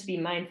want to just be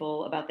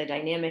mindful about the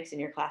dynamics in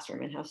your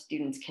classroom and how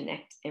students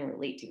connect and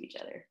relate to each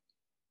other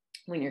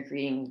when you're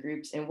creating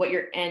groups, and what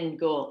your end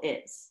goal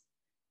is.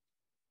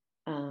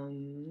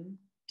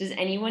 Does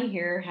anyone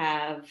here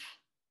have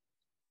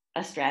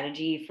a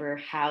strategy for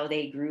how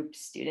they group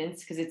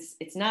students? Because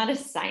it's not a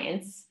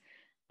science.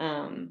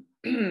 And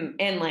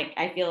like,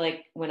 I feel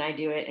like when I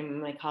do it and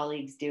when my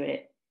colleagues do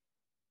it,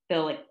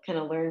 they'll like kind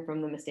of learn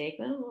from the mistake.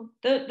 Oh,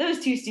 those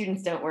two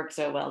students don't work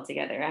so well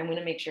together. I'm going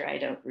to make sure I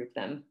don't group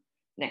them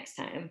next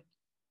time.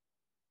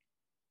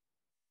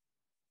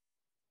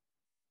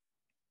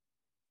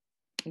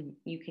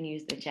 You can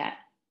use the chat.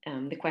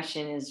 The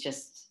question is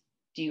just,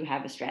 do you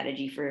have a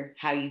strategy for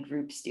how you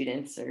group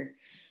students, or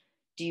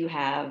do you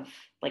have,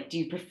 like, do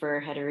you prefer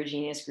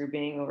heterogeneous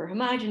grouping over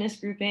homogeneous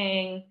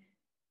grouping?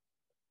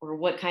 Or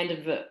what kind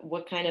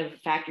of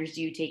factors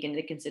do you take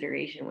into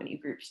consideration when you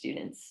group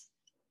students?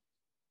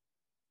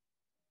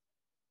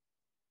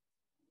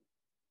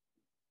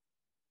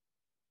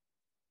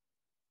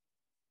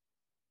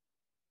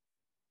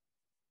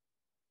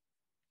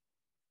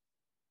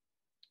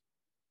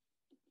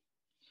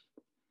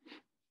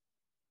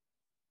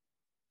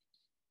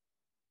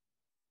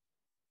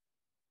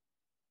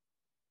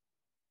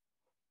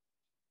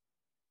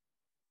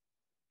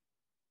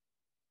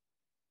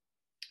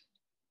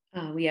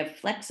 We have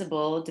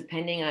flexible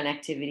depending on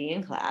activity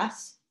in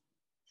class.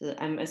 So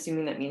I'm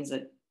assuming that means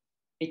that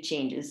it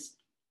changes,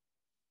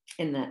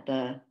 and that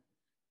the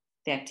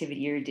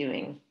activity you're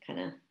doing kind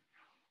of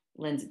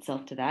lends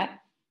itself to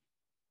that.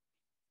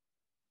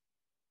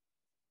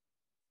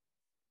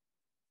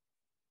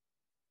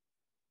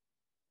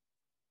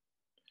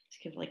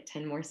 Just give like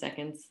 10 more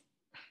seconds.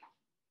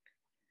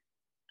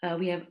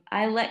 We have,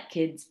 I let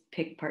kids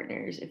pick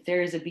partners. If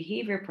there is a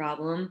behavior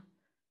problem,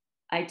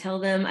 I tell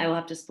them I will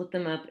have to split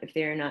them up if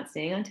they are not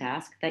staying on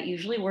task. That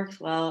usually works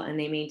well, and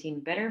they maintain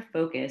better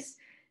focus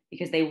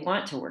because they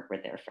want to work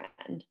with their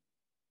friend.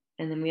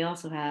 And then we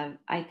also have,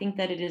 I think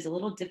that it is a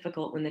little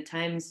difficult when the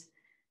times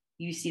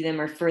you see them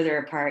are further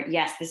apart.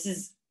 Yes, this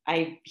is,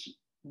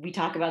 we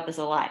talk about this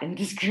a lot in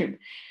this group.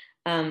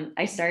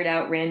 I start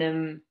out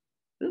random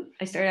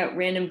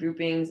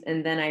groupings,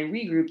 and then I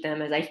regroup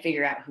them as I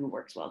figure out who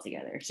works well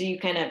together. So you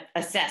kind of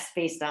assess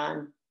based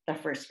on the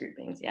first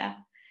groupings, yeah.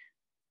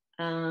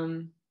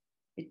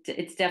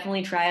 It's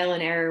definitely trial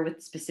and error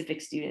with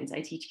specific students.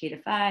 I teach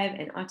K-5,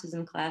 and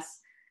autism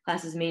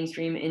classes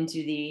mainstream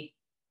into the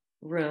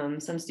room.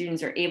 Some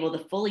students are able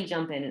to fully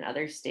jump in, and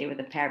others stay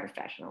with a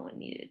paraprofessional when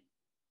needed.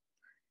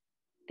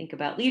 Think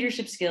about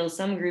leadership skills.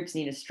 Some groups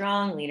need a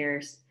strong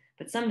leaders,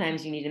 but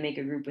sometimes you need to make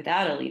a group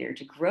without a leader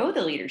to grow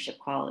the leadership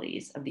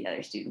qualities of the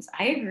other students.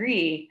 I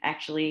agree,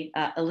 actually.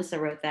 Alyssa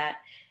wrote that.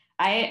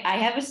 I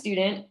have a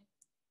student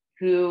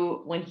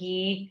who, when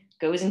he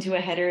goes into a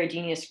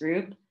heterogeneous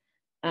group,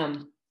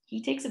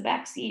 he takes a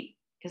back seat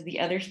because the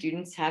other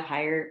students have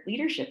higher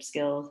leadership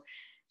skills.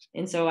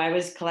 And so I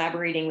was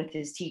collaborating with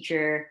his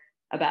teacher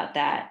about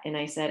that. And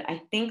I said,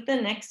 I think the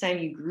next time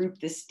you group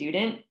this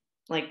student,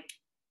 like,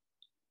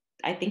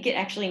 I think it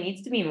actually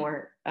needs to be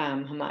more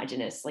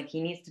homogenous. Like,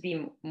 he needs to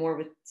be more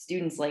with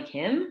students like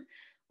him,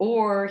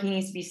 or he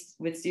needs to be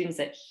with students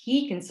that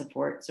he can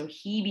support. So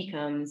he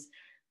becomes,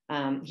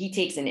 he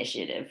takes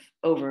initiative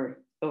over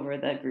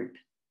the group.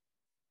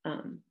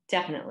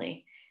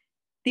 Definitely.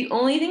 The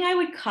only thing I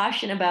would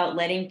caution about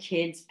letting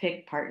kids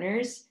pick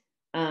partners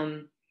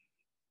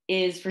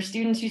is for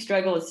students who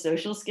struggle with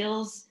social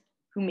skills,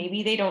 who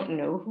maybe they don't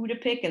know who to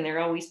pick and they're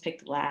always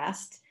picked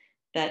last,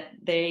 that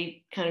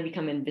they kind of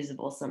become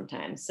invisible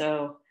sometimes.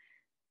 So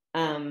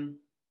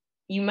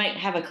you might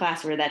have a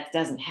class where that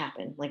doesn't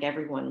happen. Like,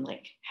 everyone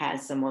like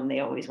has someone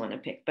they always want to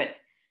pick, but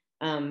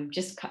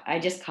I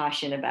just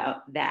caution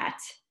about that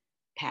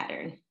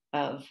pattern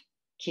of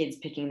kids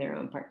picking their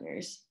own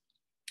partners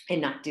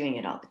and not doing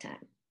it all the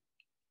time.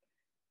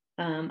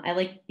 I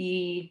like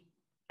the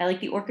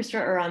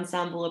orchestra or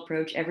ensemble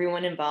approach,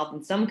 everyone involved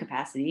in some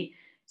capacity.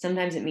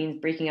 Sometimes it means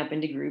breaking up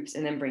into groups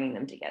and then bringing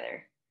them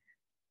together.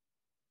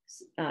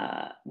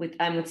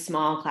 I'm with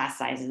small class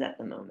sizes at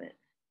the moment.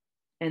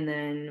 And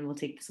then we'll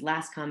take this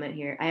last comment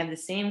here. I have the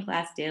same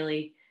class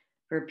daily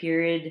for a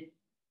period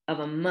of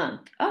a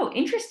month. Oh,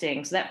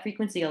 interesting. So that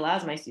frequency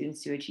allows my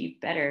students to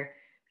achieve better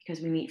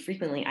because we meet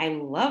frequently. I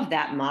love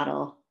that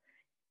model.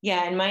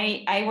 Yeah, and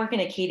I work in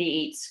a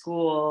K-8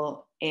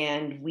 school,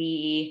 and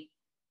we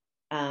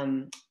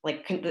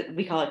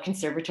we call it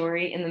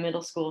conservatory in the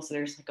middle school. So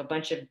there's like a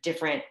bunch of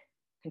different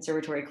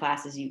conservatory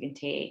classes you can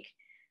take,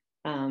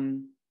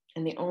 and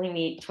they only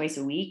meet twice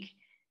a week.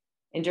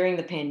 And during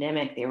the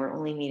pandemic, we're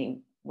only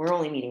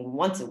meeting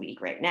once a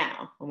week right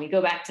now. When we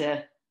go back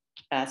to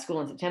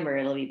school in September,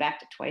 it'll be back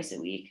to twice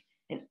a week.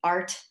 And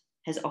art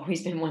has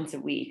always been once a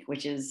week,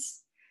 which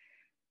is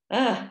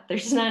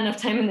there's just not enough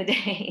time in the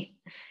day.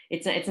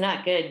 It's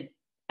not good.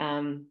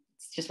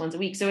 It's just once a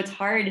week, so it's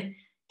hard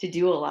to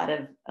do a lot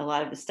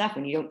of the stuff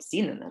when you don't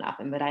see them that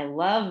often. But I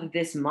love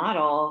this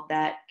model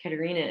that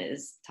Katerina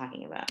is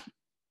talking about.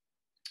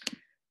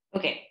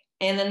 Okay,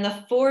 and then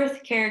the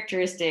fourth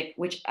characteristic,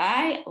 which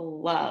I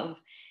love,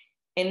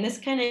 and this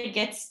kind of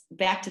gets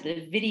back to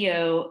the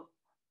video.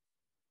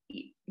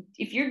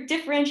 If you're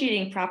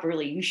differentiating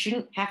properly, you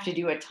shouldn't have to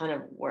do a ton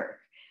of work.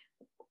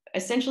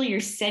 Essentially, you're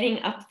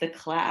setting up the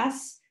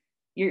class,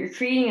 you're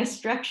creating a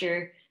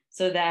structure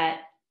so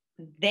that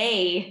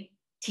they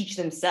teach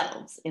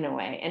themselves in a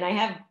way. And I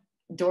have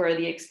Dora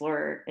the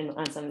Explorer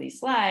on some of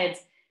these slides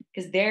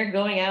because they're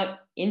going out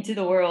into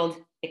the world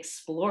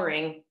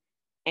exploring,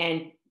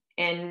 and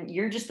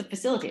you're just the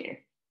facilitator.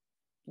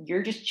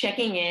 You're just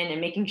checking in and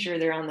making sure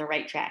they're on the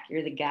right track.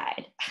 You're the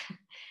guide.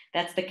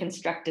 That's the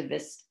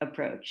constructivist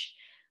approach.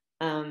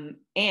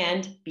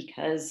 And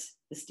because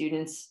the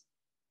students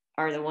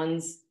are the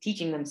ones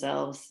teaching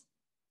themselves,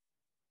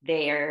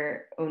 they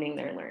are owning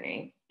their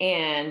learning.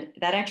 And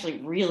that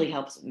actually really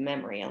helps with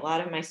memory. A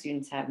lot of my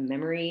students have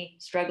memory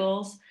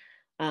struggles.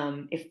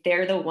 If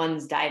they're the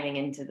ones diving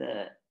into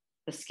the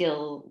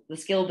skill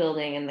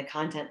building and the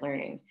content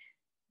learning,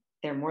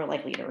 they're more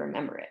likely to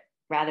remember it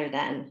rather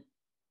than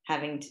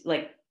having to,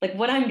 like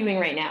what I'm doing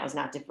right now is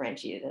not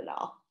differentiated at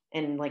all.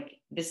 And like,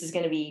 this is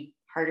going to be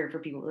harder for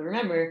people to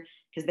remember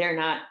because they're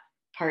not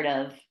part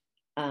of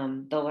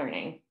the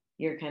learning.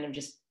 You're kind of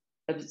just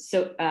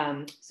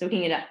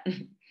soaking it up.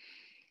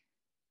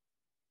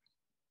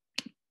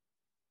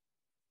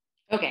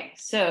 Okay,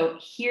 so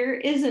here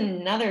is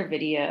another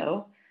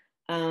video.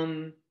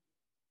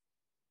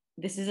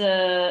 This is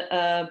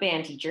a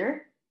band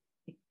teacher.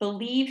 I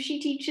believe she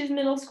teaches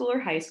middle school or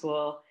high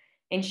school,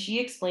 and she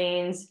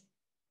explains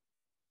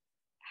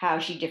how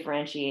she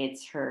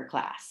differentiates her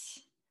class.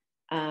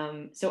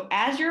 So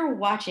as you're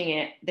watching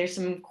it, there's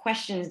some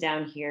questions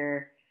down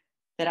here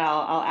that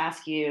I'll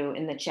ask you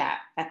in the chat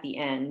at the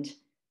end.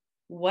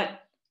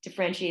 What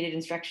differentiated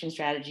instruction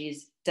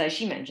strategies does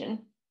she mention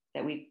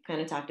that we kind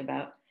of talked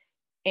about?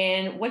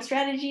 And what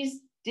strategies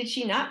did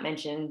she not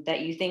mention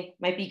that you think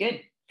might be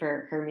good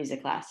for her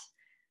music class?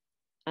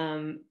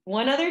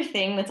 One other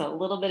thing that's a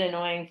little bit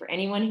annoying for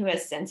anyone who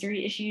has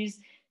sensory issues,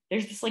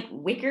 there's this like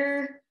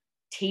wicker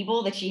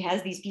table that she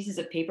has these pieces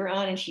of paper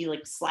on, and she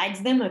like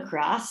slides them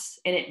across,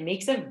 and it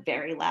makes a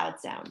very loud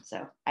sound.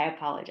 So I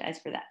apologize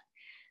for that.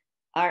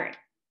 All right.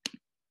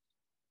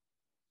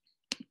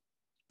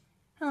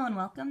 Hello and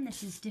welcome.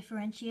 This is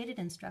Differentiated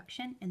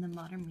Instruction in the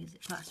Modern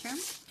Music Classroom.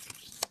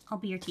 I'll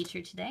be your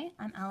teacher today.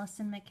 I'm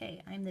Allison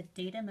McKay. I'm the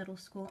Data Middle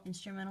School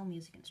Instrumental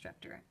Music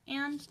Instructor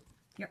and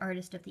your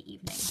artist of the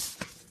evening.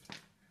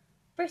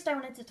 First, I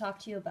wanted to talk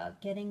to you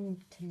about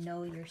getting to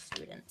know your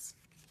students.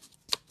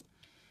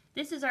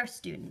 This is our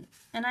student,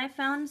 and I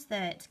found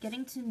that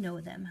getting to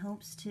know them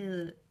helps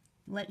to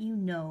let you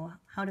know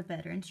how to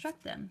better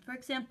instruct them. For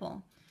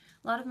example,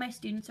 a lot of my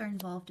students are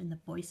involved in the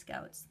Boy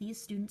Scouts.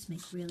 These students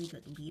make really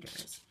good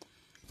leaders.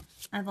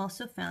 I've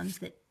also found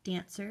that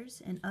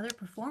dancers and other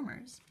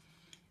performers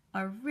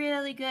are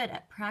really good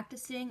at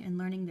practicing and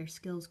learning their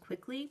skills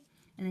quickly,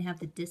 and they have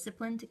the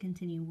discipline to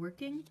continue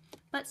working,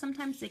 but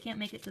sometimes they can't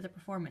make it to the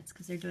performance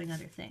because they're doing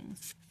other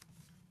things.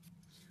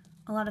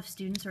 a lot of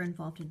students are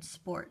involved in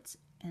sports,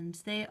 and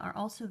they are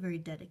also very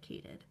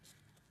dedicated.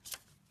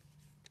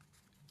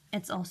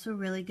 It's also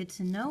really good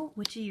to know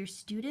which of your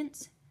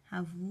students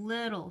have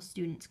little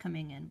students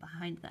coming in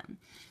behind them.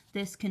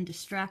 This can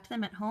distract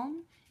them at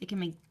home. It can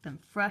make them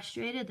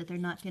frustrated that they're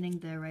not getting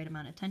the right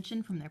amount of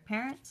attention from their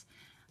parents,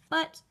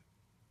 but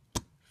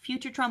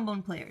future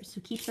trombone players,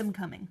 so keep them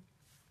coming.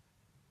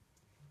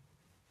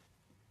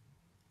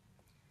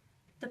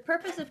 The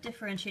purpose of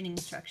differentiating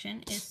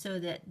instruction is so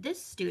that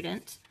this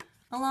student,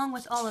 along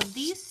with all of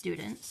these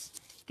students,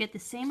 get the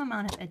same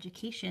amount of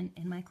education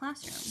in my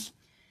classroom.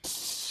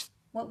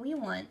 What we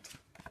want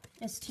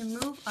is to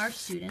move our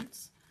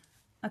students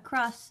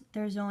across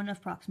their zone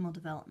of proximal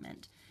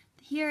development.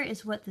 Here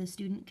is what the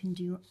student can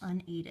do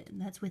unaided.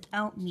 That's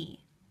without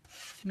me,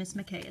 Miss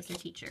McKay, as their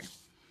teacher.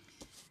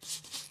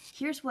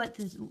 Here's what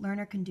the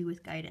learner can do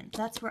with guidance.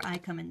 That's where I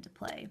come into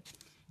play.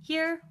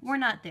 Here, we're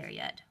not there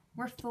yet.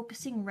 We're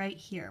focusing right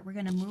here. We're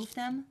going to move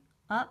them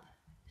up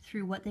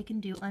through what they can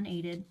do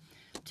unaided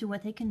to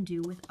what they can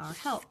do with our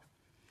help.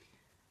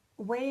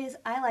 Ways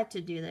I like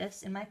to do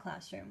this in my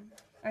classroom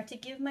are to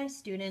give my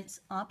students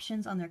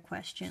options on their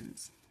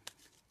questions.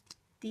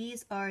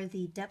 These are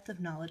the depth of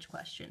knowledge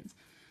questions.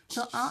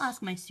 So I'll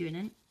ask my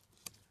student,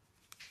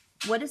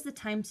 what is the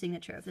time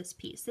signature of this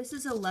piece? This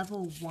is a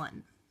level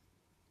 1.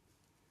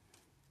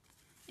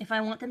 If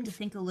I want them to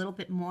think a little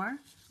bit more,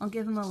 I'll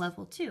give them a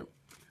level 2.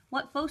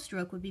 What bow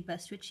stroke would be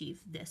best to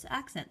achieve this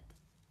accent?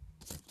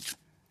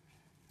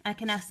 I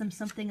can ask them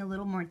something a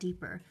little more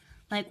deeper,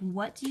 like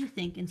what do you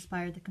think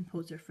inspired the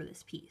composer for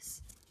this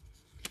piece?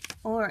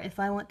 Or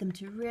if I want them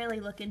to really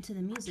look into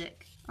the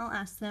music, I'll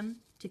ask them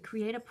to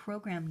create a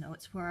program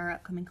notes for our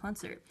upcoming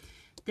concert.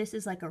 This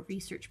is like a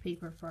research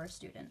paper for our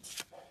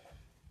students.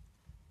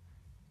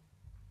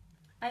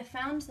 I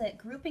found that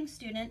grouping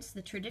students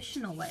the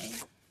traditional way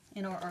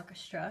in our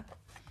orchestra,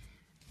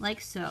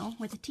 like so,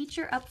 with the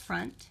teacher up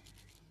front,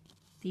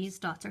 these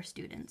dots are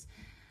students,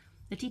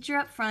 the teacher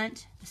up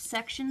front, the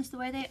sections the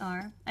way they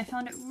are, I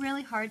found it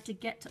really hard to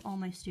get to all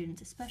my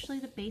students, especially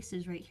the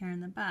basses right here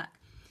in the back.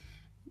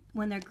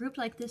 When they're grouped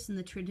like this in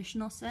the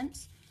traditional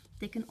sense,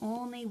 they can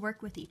only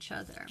work with each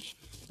other.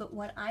 But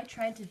what I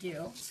tried to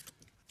do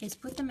is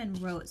put them in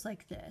rows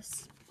like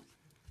this.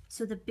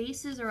 So the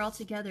basses are all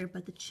together,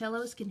 but the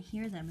cellos can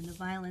hear them and the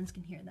violins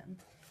can hear them.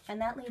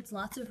 And that leaves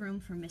lots of room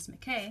for Miss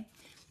McKay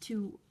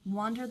to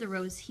wander the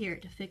rows here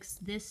to fix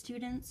this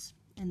student's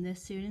and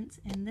this student's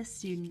and this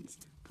student's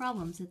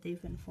problems that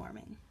they've been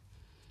forming.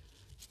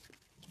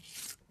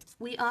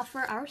 We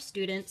offer our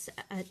students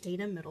at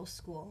Data Middle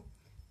School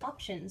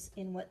options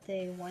in what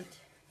they want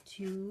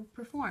to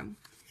perform.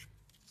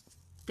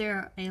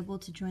 They're able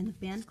to join the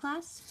band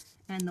class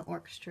and the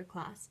orchestra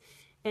class.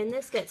 And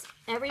this gets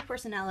every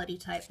personality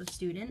type of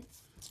student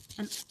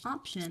an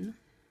option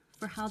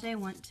for how they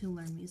want to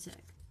learn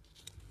music.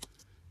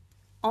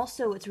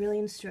 Also, what's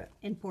really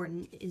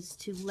important is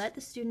to let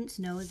the students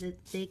know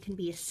that they can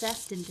be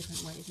assessed in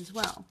different ways as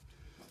well.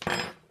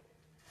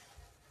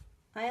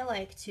 I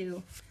like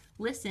to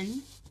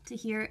listen to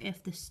hear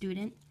if the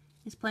student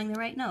is playing the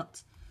right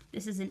notes.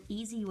 This is an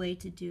easy way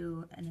to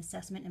do an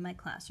assessment in my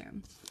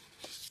classroom.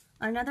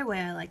 Another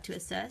way I like to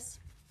assess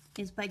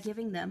is by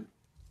giving them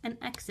an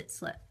exit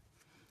slip.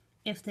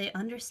 If they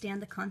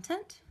understand the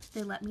content,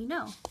 they let me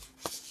know.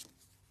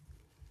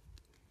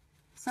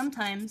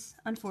 Sometimes,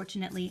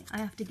 unfortunately, I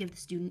have to give the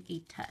student a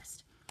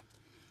test.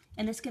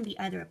 And this can be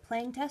either a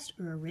playing test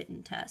or a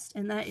written test.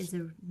 And that is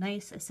a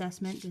nice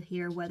assessment to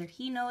hear whether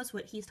he knows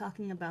what he's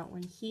talking about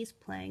when he's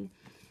playing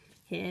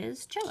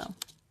his cello.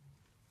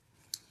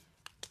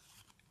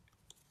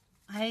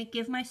 I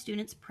give my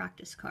students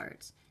practice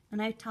cards,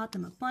 and I taught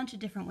them a bunch of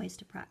different ways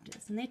to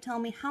practice. And they tell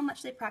me how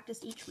much they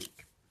practice each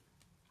week.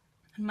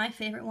 And my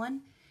favorite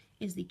one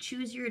is the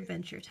choose your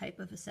adventure type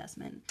of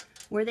assessment,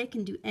 where they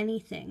can do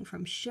anything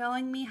from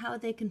showing me how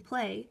they can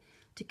play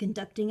to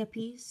conducting a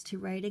piece to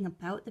writing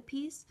about the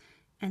piece,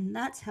 and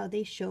that's how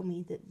they show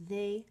me that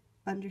they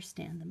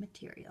understand the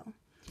material.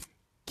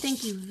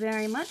 Thank you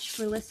very much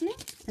for listening,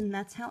 and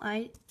that's how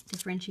I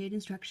differentiate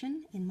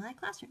instruction in my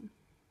classroom.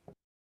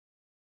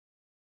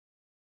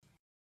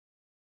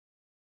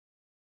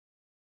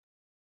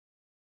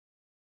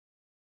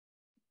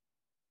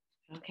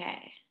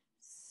 Okay,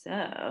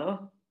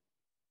 so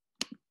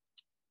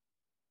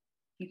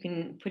you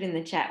can put in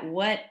the chat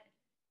what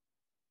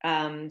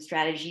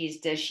strategies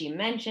does she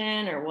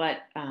mention, or what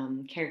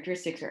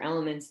characteristics or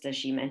elements does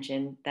she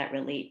mention that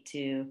relate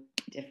to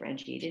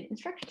differentiated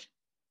instruction?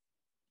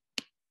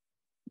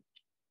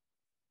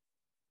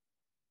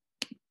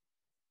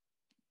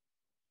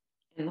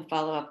 And the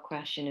follow-up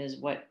question is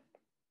what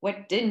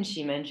didn't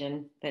she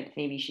mention that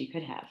maybe she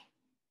could have?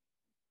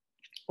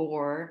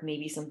 Or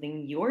maybe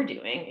something you're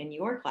doing in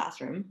your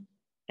classroom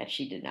that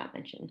she did not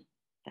mention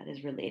that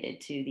is related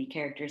to the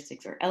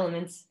characteristics or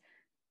elements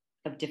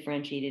of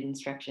differentiated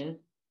instruction.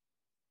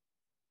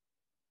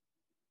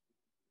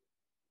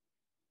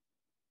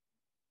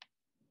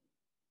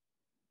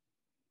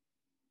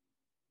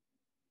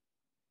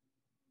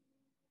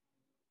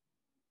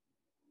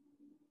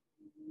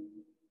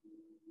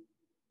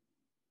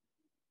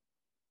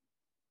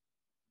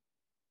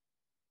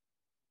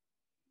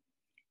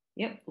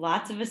 Yep,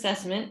 lots of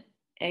assessment,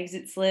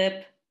 exit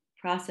slip,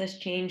 process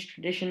change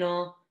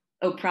traditional,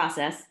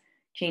 process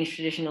change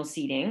traditional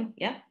seating.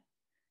 Yep.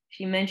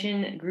 She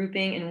mentioned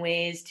grouping in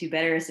ways to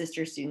better assist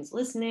her students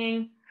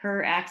listening,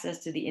 her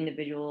access to the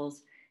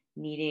individuals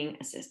needing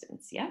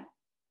assistance. Yep.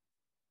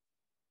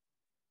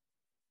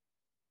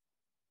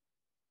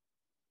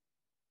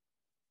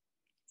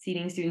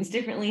 Seating students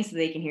differently so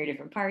they can hear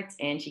different parts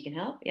and she can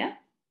help. Yep.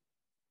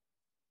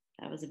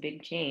 That was a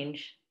big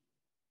change.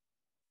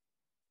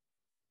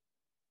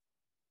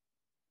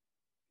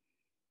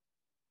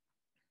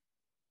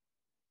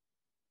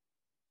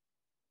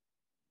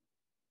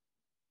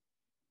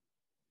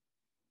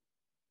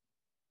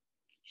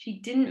 She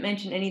didn't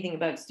mention anything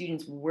about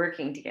students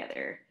working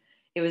together.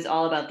 It was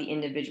all about the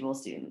individual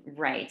student.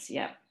 Right.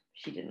 Yep.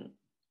 She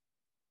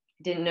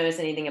didn't notice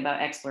anything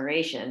about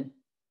exploration.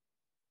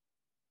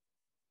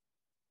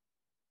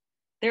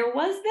 There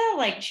was the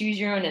like choose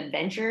your own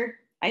adventure.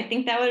 I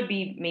think that would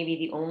be maybe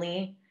the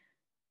only,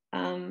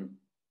 and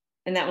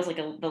that was like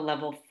the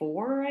level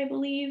 4, I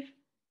believe.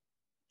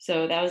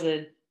 So that was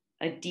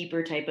a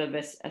deeper type of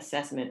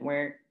assessment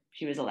where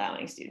she was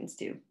allowing students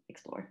to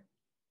explore.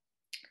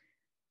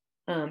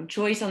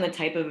 Choice on the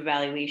type of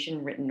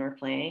evaluation, written or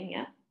playing.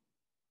 Yeah.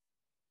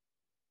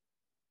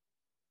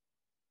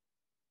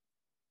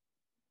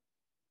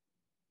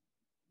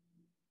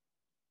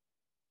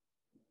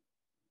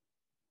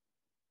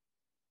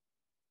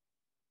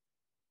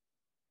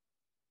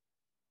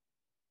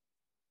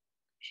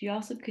 She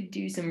also could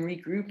do some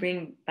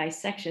regrouping by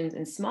sections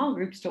in small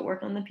groups to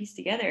work on the piece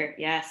together.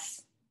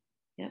 Yes.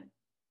 Yep.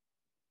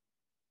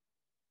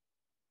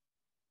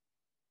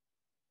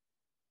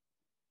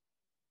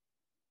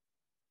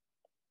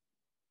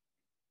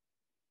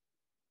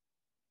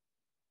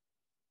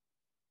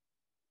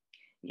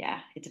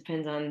 Yeah, it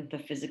depends on the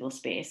physical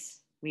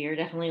space. We are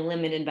definitely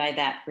limited by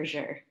that for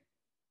sure.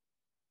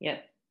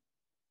 Yep.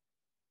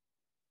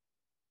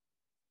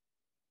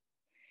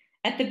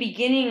 At the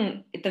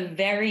beginning, at the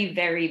very,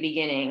 very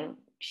beginning,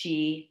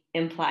 she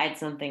implied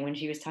something when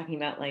she was talking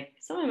about like,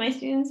 some of my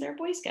students are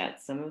Boy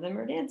Scouts, some of them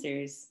are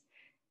dancers.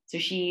 So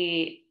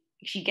she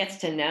gets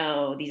to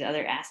know these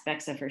other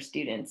aspects of her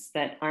students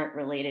that aren't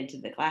related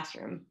to the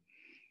classroom,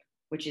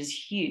 which is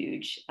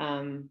huge,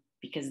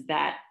 because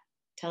that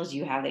tells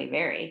you how they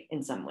vary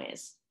in some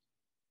ways.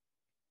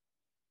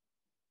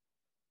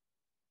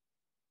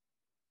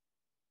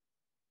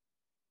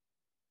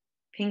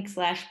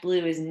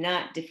 Pink/blue is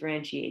not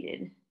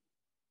differentiated.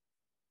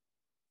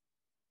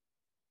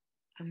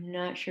 I'm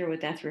not sure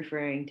what that's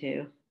referring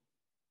to.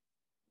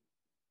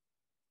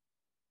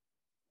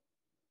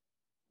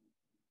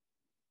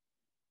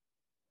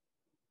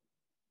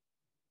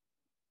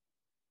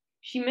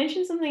 She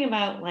mentioned something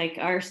about like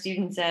our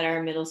students at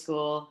our middle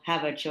school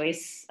have a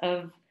choice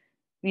of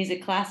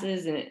music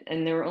classes,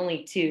 and there were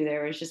only 2.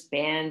 There was just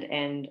band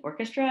and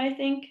orchestra, I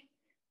think.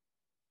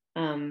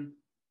 And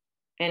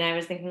I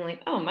was thinking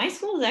like, oh, my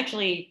school is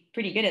actually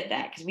pretty good at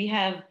that because we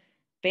have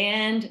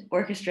band,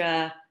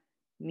 orchestra,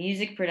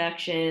 music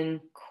production,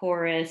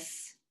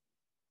 chorus,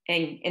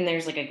 and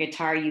there's like a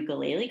guitar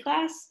ukulele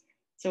class.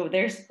 So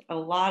there's a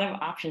lot of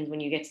options when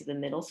you get to the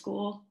middle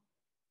school,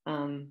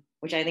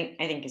 which I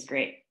think is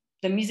great.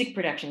 The music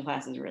production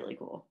class is really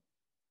cool.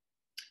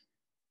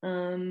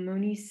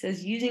 Monique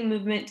says using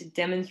movement to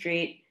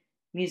demonstrate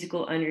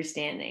musical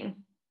understanding.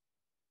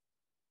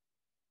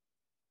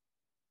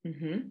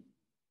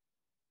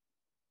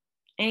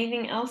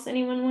 Anything else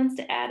anyone wants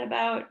to add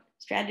about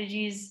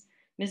strategies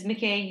Ms.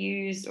 McKay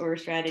used or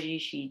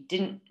strategies she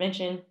didn't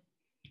mention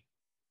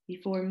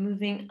before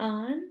moving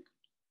on?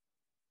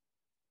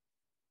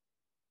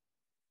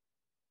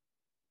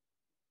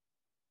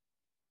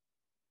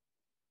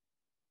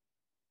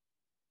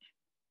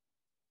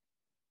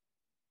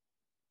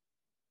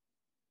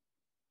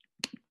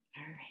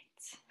 All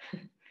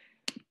right.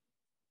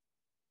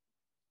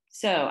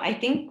 So I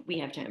think we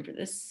have time for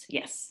this.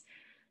 Yes.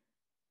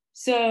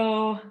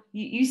 So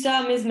you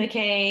saw Ms.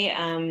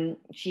 McKay,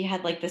 she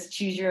had like this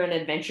choose your own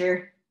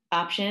adventure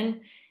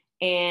option.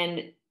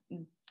 And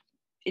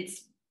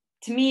it's,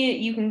 to me,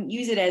 you can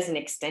use it as an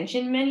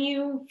extension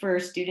menu for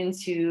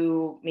students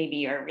who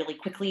maybe are really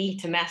quick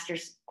to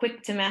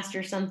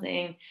master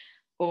something,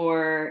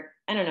 or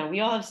I don't know, we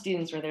all have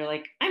students where they're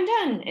like, I'm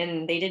done.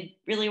 And they did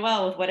really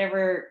well with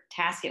whatever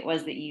task it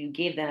was that you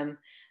gave them.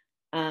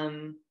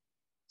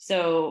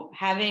 So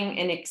having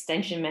an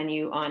extension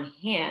menu on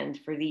hand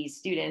for these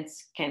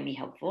students can be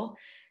helpful.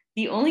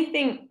 The only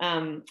thing,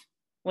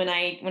 when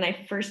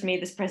I first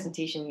made this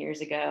presentation years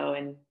ago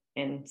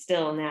and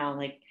still now,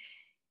 like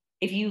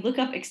if you look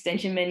up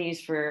extension menus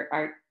for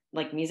art,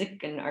 like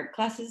music and art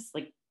classes,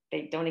 like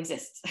they don't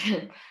exist.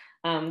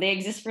 They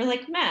exist for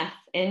like math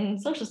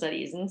and social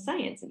studies and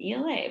science and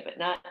ELA, but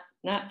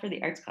not for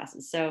the arts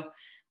classes. So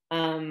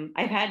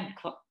I've had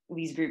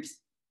these groups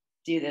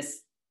do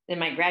this, and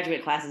my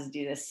graduate classes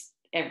do this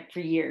for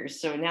years.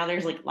 So now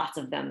there's like lots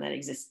of them that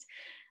exist.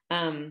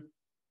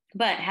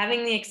 But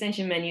having the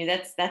extension menu,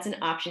 that's an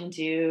option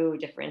to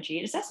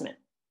differentiate assessment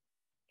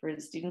for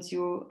the students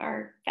who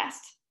are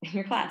fast in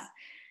your class.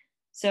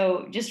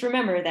 So just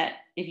remember that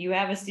if you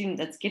have a student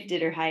that's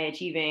gifted or high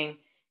achieving,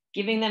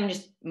 giving them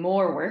just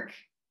more work,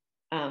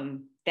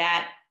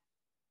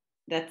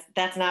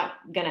 that's not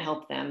going to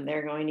help them.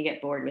 They're going to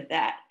get bored with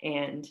that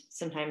and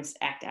sometimes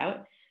act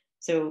out.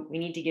 So we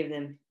need to give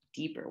them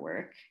deeper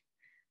work.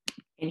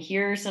 And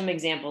here are some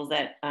examples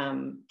that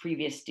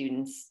previous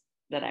students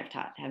that I've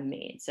taught have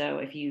made. So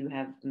if you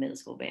have a middle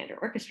school band or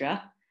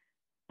orchestra,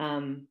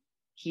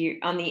 here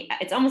on the,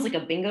 it's almost like a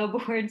bingo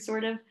board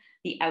sort of.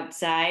 The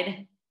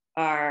outside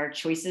are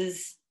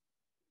choices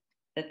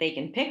that they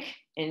can pick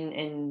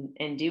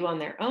and do on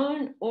their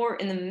own, or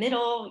in the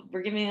middle,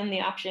 we're giving them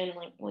the option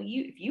like, well,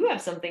 if you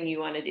have something you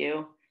want to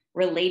do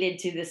related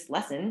to this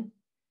lesson,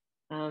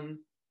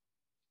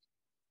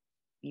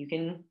 you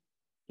can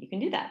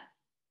do that.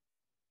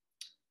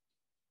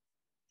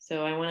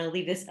 So I want to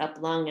leave this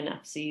up long enough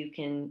so you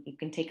can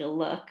take a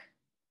look.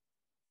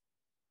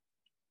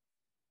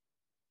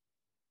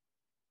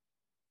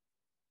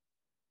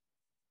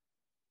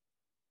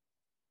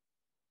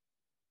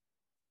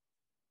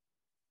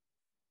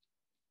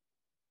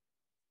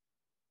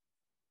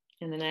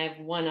 And then I have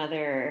one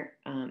other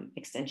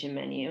extension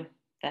menu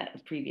that a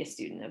previous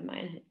student of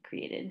mine had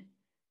created.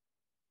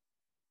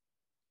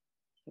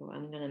 So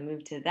I'm going to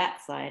move to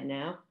that slide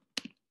now.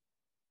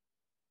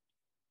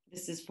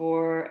 This is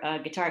for a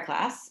guitar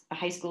class, a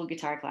high school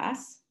guitar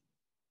class.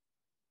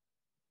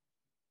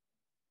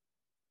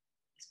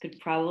 This could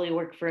probably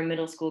work for a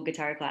middle school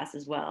guitar class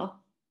as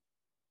well.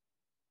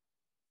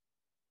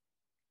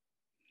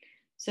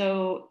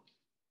 So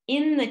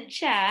in the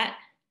chat,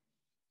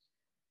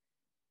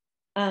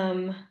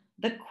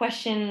 the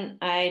question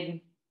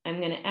I'm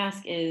going to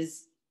ask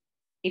is,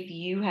 if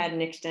you had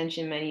an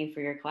extension menu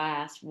for your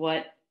class,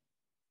 what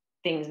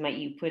things might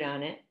you put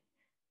on it?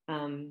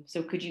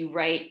 So could you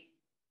write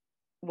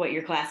what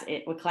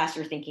class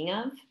you're thinking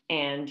of,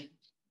 and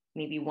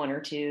maybe 1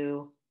 or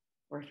 2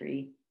 or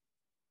 3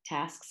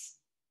 tasks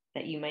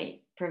that you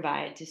might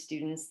provide to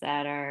students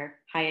that are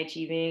high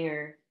achieving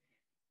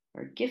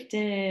or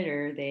gifted,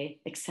 or they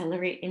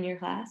accelerate in your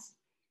class.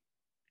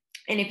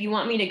 And if you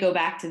want me to go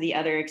back to the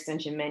other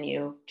extension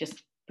menu,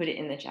 just put it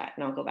in the chat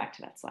and I'll go back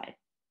to that slide.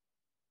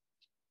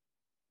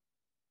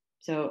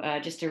 So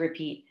just to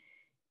repeat,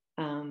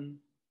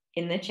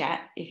 in the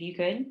chat, if you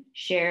could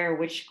share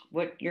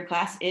what your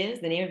class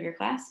is, the name of your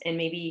class, and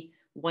maybe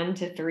 1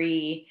 to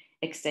 3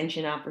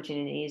 extension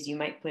opportunities you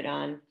might put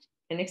on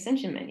an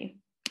extension menu.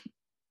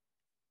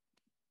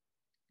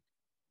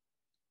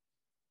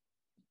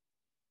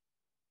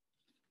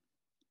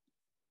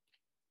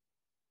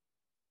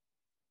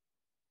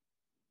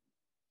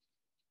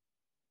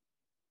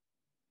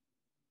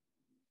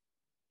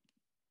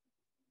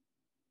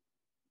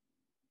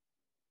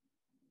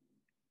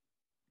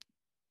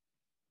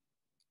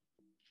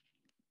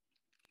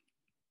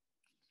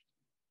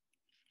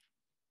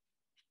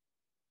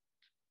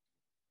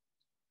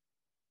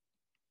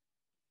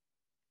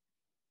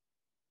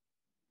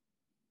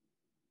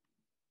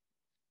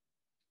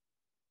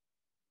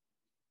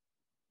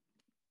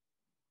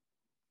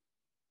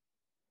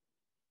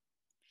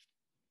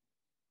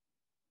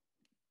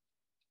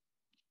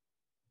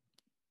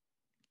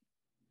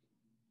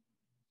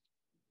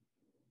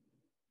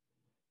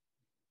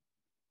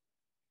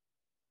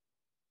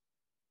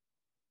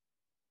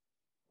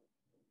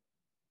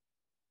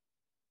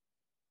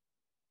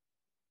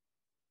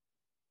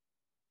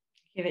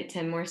 Give it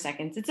 10 more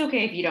seconds. It's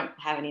okay if you don't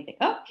have anything.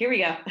 Oh, here we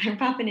go. I'm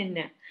popping in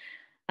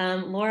now.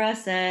 Laura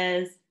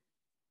says,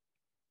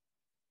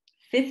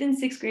 5th and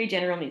 6th grade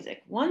general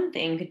music. One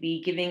thing could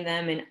be giving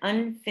them an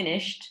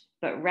unfinished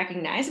but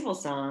recognizable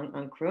song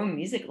on Chrome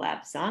Music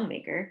Lab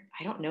Songmaker.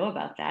 I don't know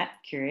about that.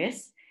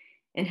 Curious.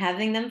 And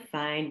having them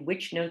find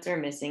which notes are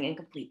missing and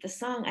complete the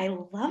song. I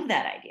love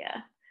that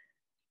idea.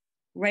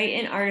 Write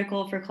an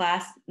article for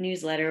class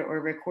newsletter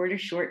or record a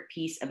short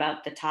piece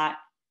about the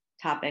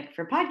topic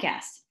for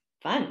podcast.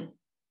 Fun.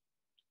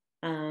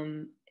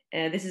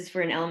 This is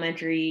for an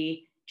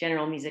elementary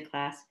general music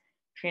class.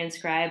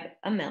 Transcribe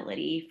a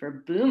melody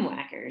for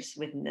boomwhackers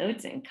with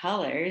notes and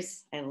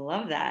colors. I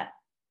love that.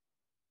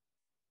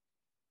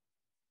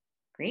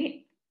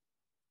 Great.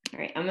 All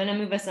right, I'm gonna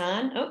move us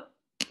on. Oh,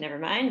 never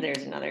mind.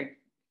 There's another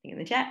thing in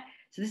the chat.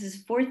 So this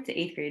is 4th to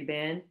 8th grade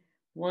band.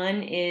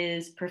 1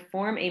 is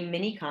perform a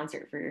mini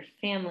concert for your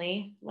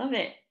family. Love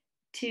it.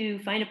 2,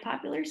 find a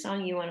popular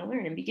song you want to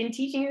learn and begin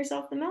teaching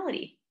yourself the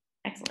melody.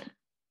 Excellent.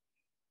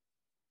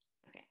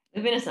 Okay,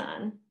 moving us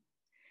on.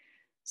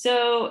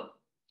 So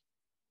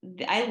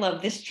I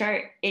love this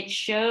chart. It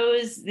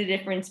shows the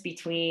difference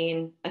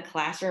between a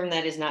classroom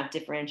that is not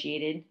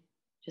differentiated,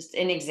 just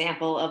an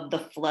example of the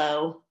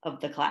flow of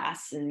the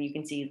class. And you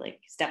can see like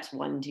steps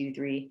 1, 2,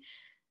 3,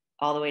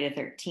 all the way to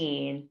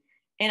 13.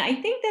 And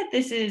I think that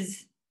this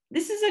is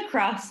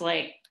across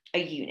like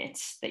a unit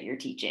that you're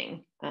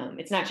teaching.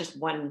 It's not just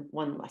one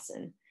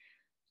lesson.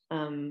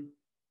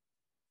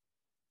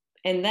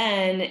 And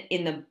then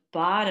in the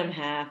bottom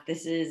half,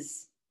 this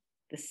is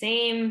the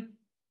same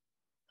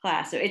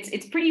class. So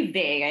it's pretty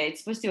vague. It's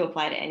supposed to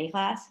apply to any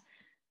class.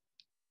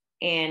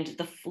 And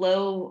the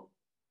flow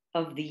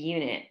of the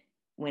unit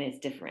when it's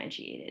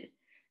differentiated.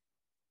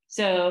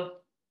 So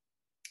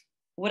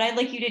what I'd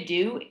like you to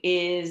do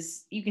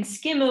is you can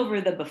skim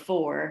over the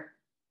before,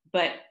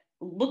 but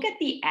look at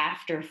the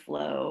after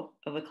flow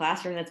of a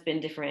classroom that's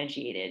been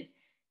differentiated.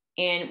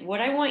 And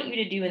what I want you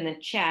to do in the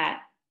chat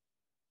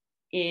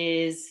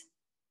is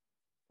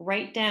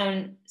write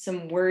down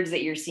some words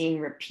that you're seeing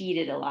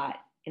repeated a lot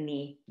in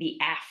the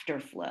after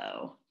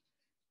flow,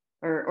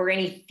 or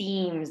any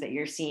themes that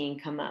you're seeing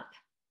come up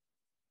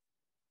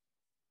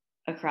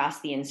across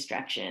the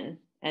instruction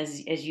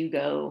as you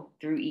go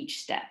through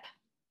each step.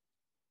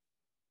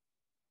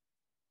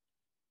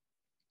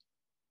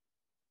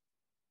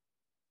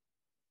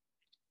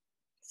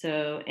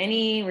 So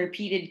any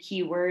repeated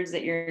keywords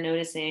that you're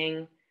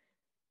noticing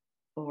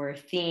or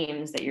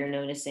themes that you're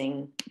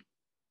noticing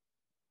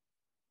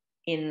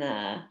in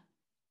the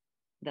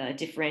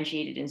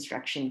differentiated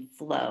instruction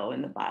flow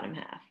in the bottom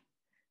half.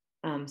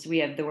 So we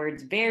have the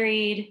words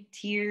varied,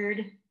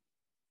 tiered.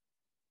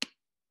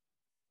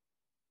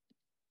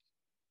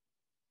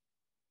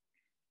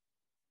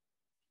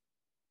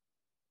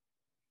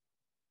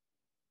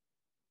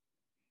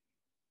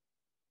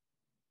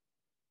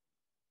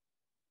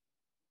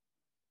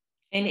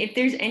 And if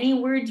there's any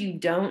words you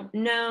don't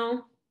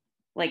know,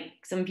 like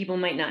some people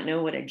might not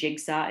know what a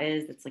jigsaw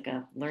is, that's like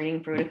a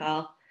learning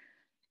protocol,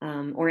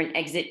 or an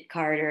exit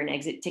card or an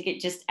exit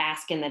ticket, just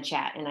ask in the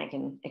chat and I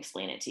can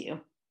explain it to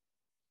you.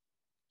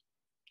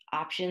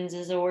 Options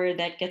is a word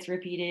that gets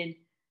repeated.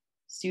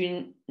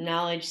 Student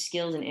knowledge,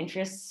 skills, and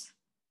interests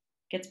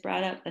gets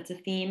brought up. That's a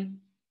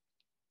theme.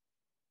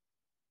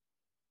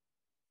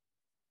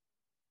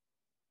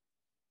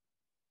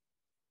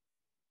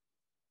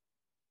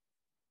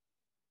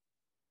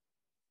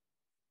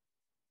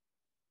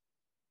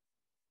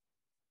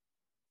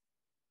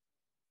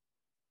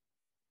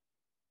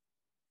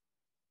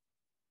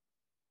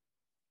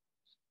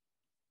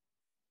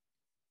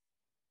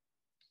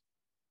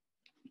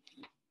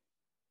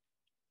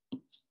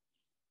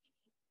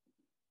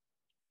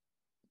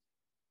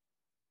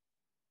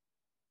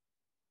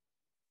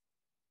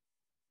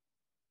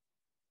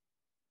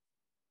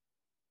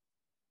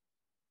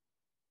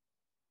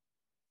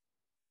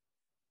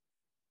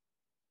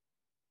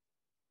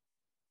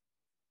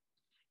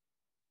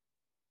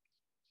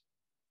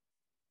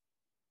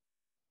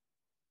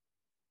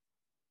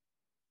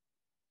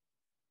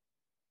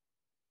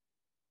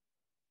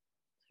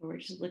 So we're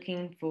just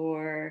looking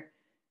for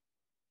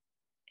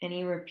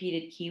any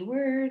repeated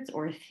keywords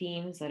or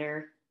themes that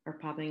are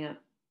popping up.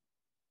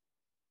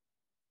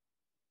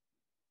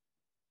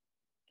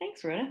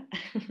 Thanks, Rhoda.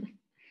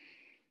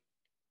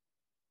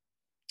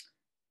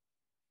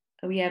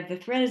 We have the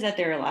thread is that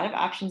there are a lot of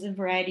options and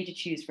variety to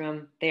choose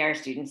from. They are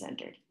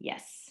student-centered.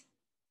 Yes.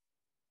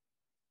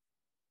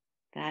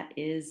 That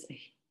is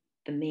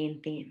the main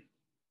theme.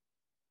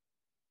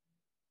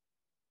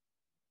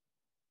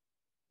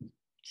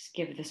 Just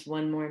give this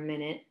one more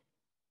minute.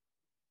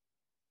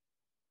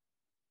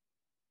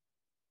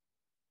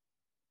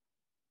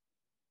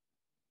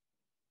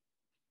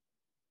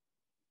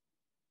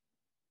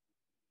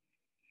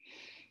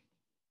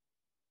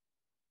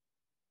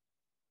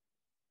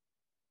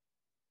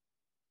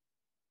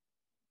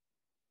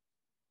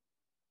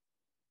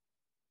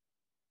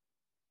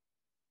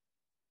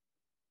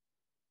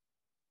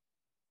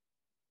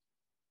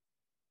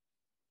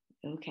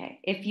 Okay,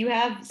 if you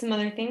have some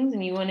other things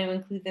and you want to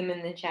include them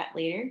in the chat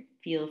later,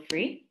 feel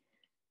free.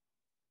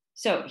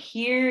 So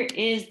here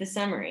is the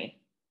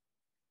summary.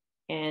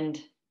 And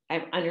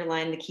I've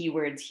underlined the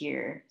keywords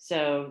here.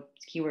 So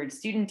keywords,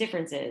 student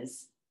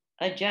differences,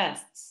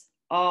 adjusts,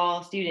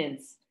 all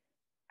students,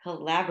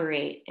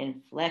 collaborate,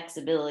 and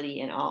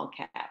flexibility in all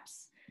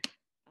caps.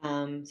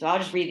 So I'll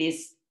just read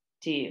these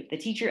to you. The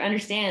teacher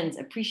understands,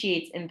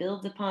 appreciates, and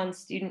builds upon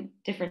student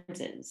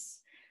differences.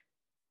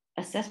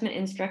 Assessment,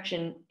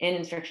 instruction, and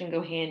instruction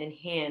go hand in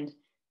hand.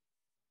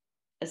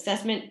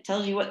 Assessment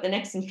tells you what the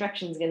next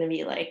instruction is going to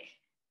be like,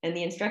 and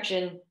the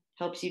instruction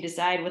helps you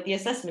decide what the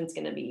assessment's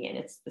going to be, and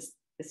it's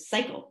this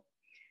cycle.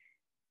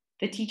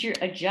 The teacher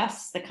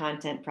adjusts the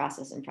content,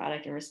 process, and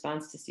product in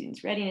response to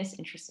students' readiness,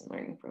 interest, and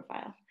learning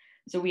profile.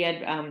 So we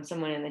had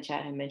someone in the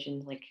chat who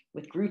mentioned, like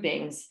with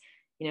groupings,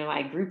 you know,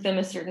 I group them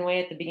a certain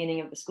way at the beginning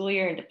of the school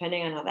year, and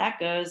depending on how that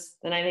goes,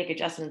 then I make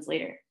adjustments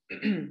later.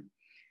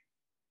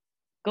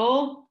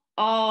 Goal,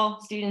 all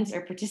students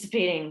are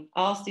participating.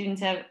 All students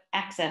have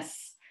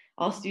access.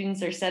 All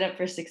students are set up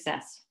for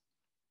success.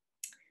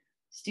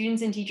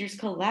 Students and teachers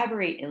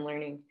collaborate in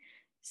learning.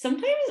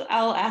 Sometimes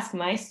I'll ask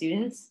my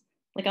students,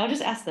 like I'll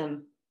just ask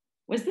them,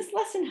 was this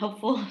lesson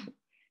helpful?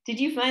 Did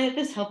you find that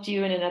this helped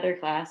you in another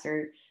class?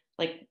 Or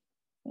like,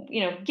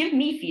 you know, give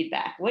me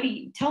feedback.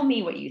 Tell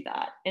me what you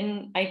thought.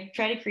 And I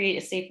try to create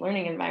a safe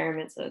learning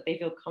environment so that they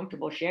feel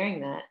comfortable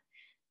sharing that.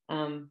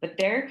 But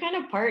they're kind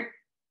of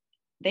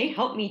they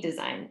help me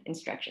design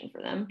instruction for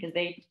them because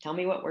they tell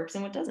me what works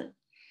and what doesn't.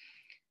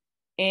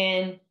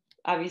 And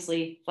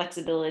obviously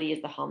flexibility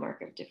is the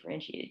hallmark of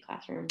differentiated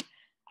classroom.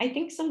 I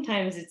think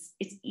sometimes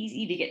it's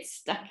easy to get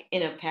stuck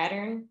in a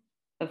pattern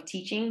of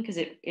teaching because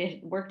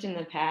it worked in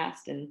the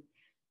past. And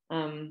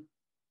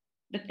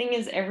the thing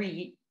is,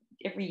 every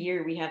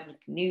year we have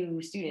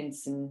new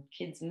students and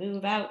kids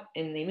move out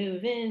and they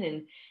move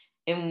in,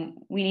 and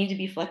we need to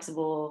be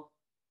flexible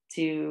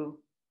to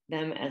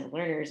them as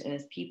learners and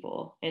as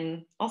people.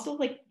 And also,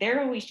 like,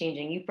 they're always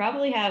changing. You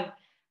probably have,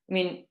 I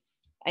mean,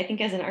 I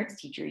think as an arts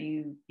teacher,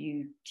 you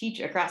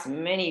teach across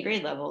many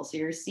grade levels. So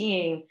you're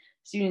seeing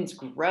students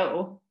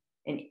grow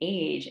and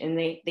age, and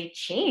they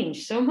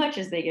change so much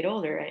as they get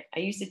older. I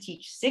used to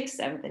teach 6th,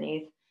 7th, and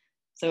 8th.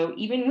 So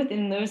even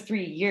within those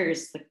 3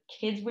 years, the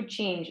kids would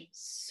change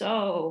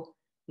so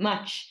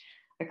much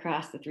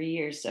across the 3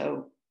 years.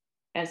 So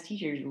as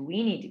teachers,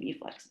 we need to be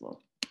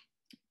flexible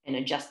and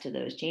adjust to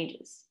those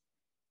changes.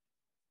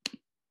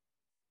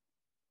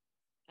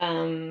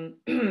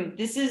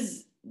 This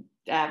is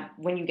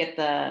when you get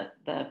the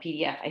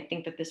PDF. I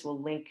think that this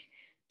will link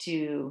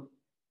to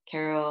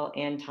Carol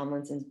Ann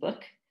Tomlinson's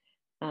book.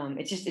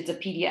 It's a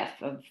PDF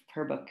of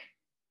her book.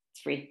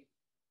 It's free,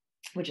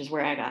 which is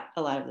where I got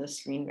a lot of those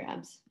screen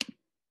grabs.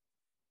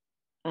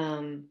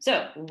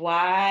 So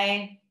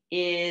why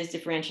is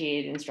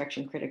differentiated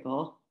instruction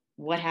critical?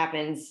 What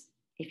happens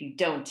if you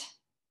don't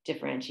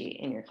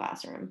differentiate in your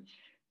classroom?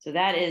 So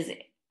that is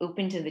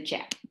open to the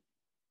chat.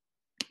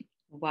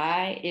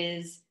 Why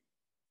is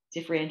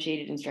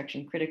differentiated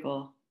instruction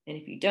critical? And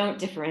if you don't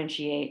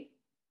differentiate,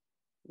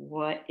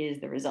 what is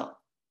the result?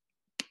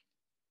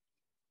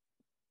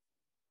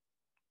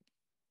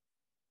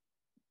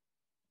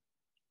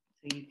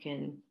 So you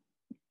can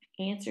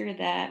answer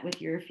that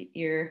with your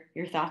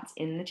thoughts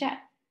in the chat.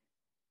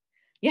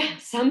 Yeah,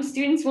 some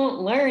students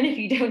won't learn if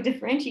you don't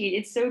differentiate.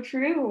 It's so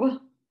true.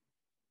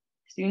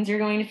 Students are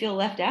going to feel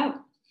left out.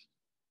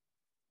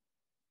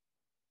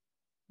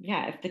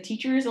 Yeah, if the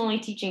teacher is only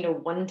teaching to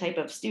one type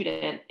of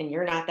student and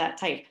you're not that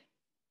type,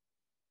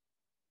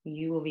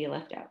 you will be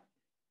left out.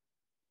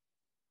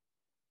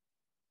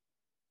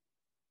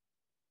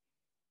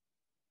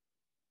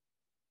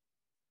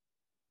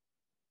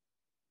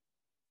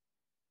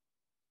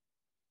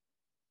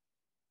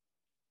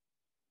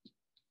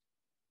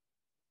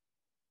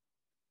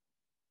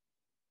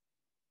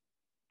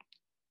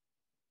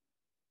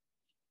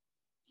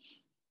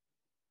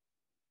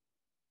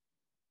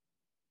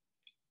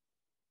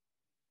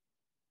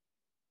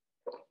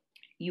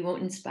 You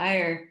won't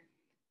inspire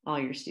all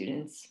your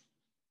students.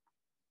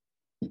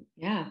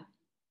 Yeah,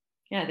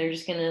 they're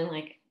just gonna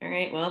like, all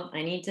right, well,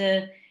 I need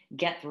to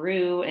get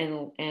through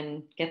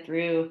and get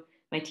through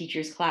my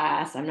teacher's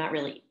class. I'm not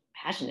really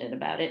passionate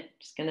about it.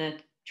 Just gonna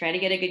try to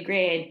get a good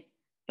grade,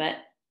 but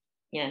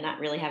yeah, not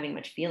really having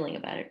much feeling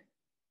about it.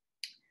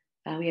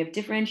 We have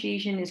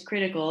differentiation is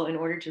critical in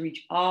order to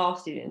reach all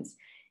students.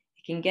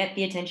 It can get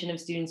the attention of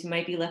students who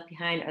might be left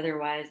behind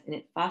otherwise, and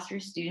it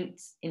fosters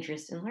students'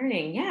 interest in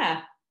learning.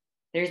 Yeah,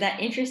 there's that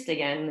interest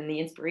again, and the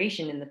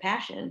inspiration and the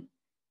passion.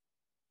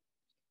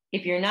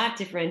 If you're not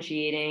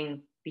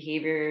differentiating,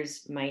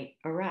 behaviors might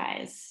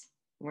arise.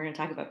 We're going to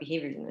talk about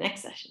behaviors in the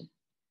next session.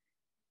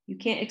 You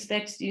can't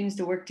expect students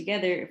to work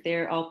together if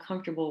they're all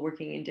comfortable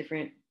working in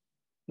different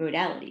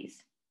modalities.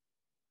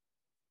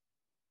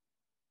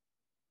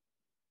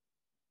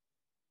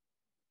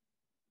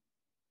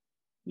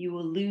 You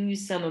will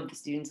lose some of the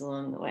students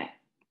along the way.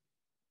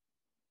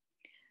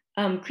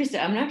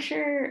 Krista, I'm not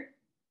sure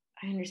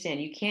I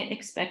understand. You can't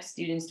expect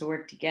students to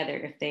work together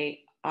if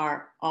they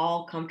are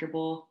all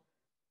comfortable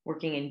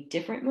working in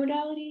different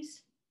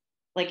modalities.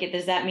 Like,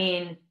 does that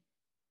mean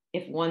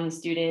if one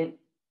student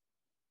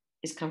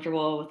is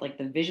comfortable with like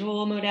the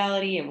visual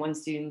modality and one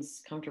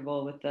student's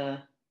comfortable with the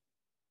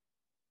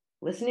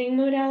listening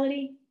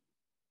modality,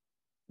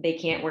 they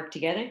can't work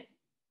together?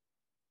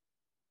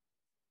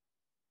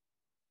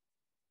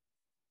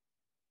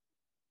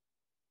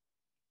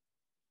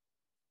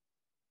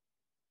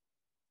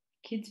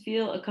 Kids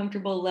feel a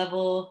comfort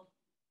level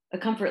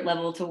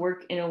to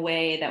work in a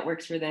way that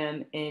works for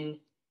them, and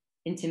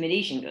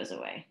intimidation goes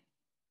away.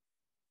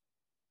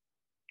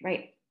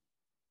 Right.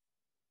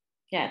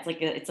 Yeah,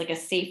 it's like a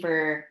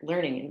safer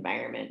learning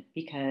environment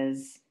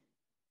because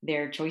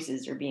their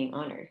choices are being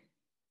honored.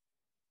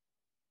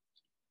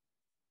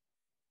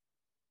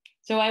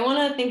 So I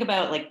want to think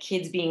about like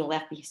students being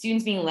left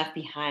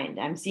behind.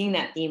 I'm seeing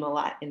that theme a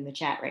lot in the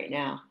chat right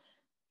now.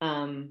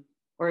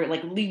 Or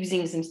like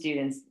losing some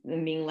students,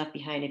 them being left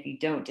behind if you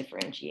don't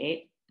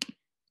differentiate.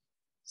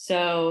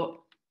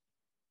 So,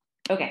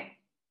 okay.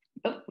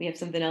 Oh, we have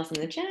something else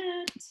in the chat.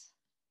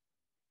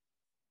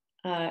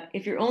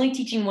 If you're only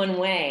teaching one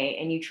way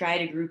and you try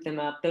to group them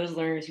up, those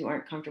learners who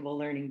aren't comfortable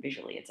learning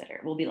visually, et cetera,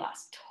 will be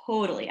lost.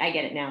 Totally, I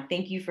get it now.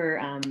 Thank you for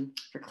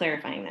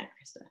clarifying that,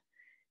 Krista.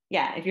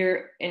 Yeah, if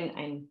you're,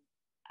 and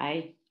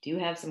I do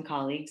have some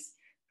colleagues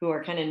who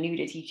are kind of new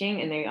to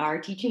teaching and they are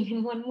teaching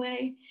in one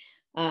way.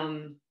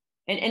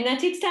 And that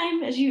takes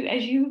time as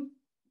you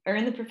are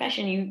in the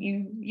profession,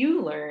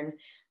 you learn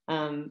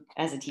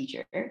as a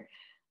teacher.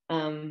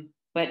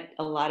 But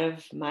a lot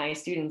of my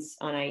students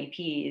on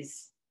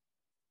IEPs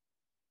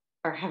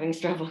are having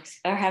struggles,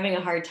 are having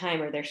a hard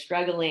time, or they're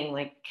struggling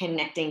like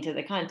connecting to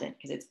the content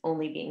because it's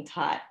only being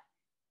taught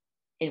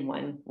in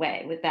one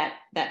way. With that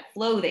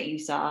flow that you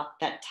saw,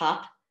 that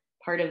top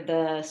part of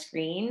the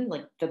screen,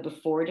 like the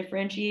before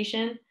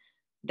differentiation,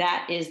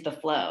 that is the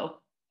flow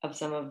of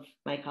some of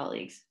my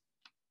colleagues'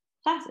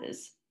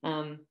 classes.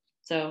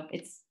 So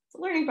it's a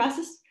learning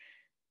process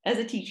as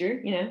a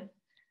teacher,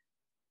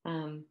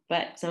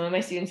 but some of my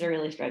students are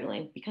really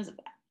struggling because of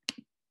that.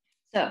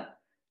 So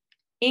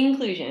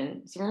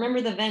inclusion. So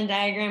remember the Venn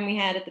diagram we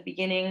had at the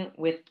beginning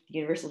with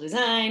universal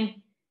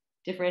design,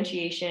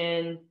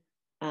 differentiation,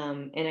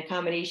 and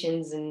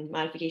accommodations and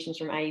modifications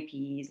from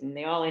IEPs, and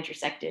they all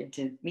intersected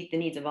to meet the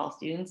needs of all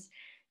students.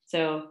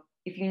 So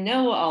if you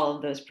know all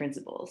of those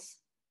principles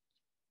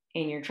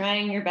and you're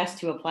trying your best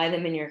to apply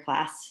them in your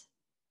class,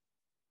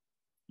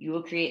 you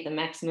will create the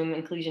maximum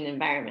inclusion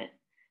environment.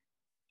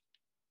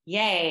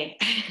 Yay.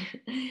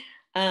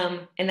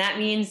 And that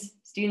means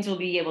students will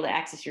be able to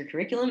access your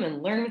curriculum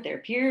and learn with their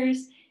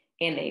peers,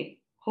 and they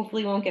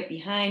hopefully won't get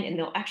behind, and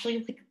they'll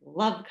actually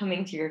love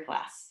coming to your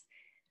class.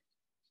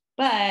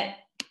 But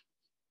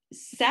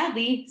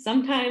sadly,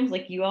 sometimes,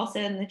 like you all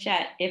said in the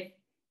chat, if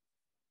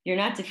you're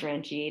not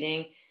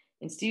differentiating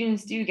and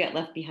students do get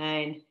left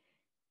behind,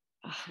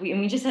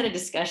 we just had a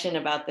discussion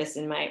about this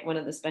in one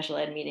of the special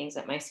ed meetings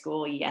at my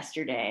school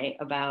yesterday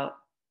about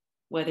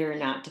whether or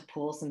not to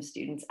pull some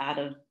students out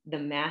of the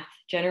math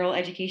general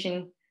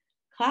education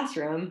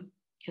classroom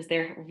because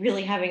they're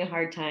really having a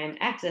hard time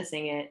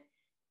accessing it.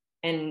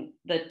 And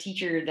the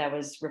teacher that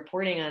was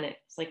reporting on it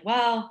was like,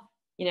 well,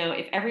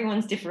 if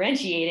everyone's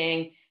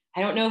differentiating,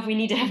 I don't know if we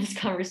need to have this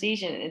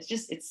conversation. And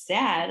it's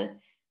sad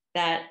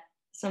that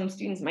some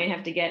students might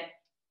have to get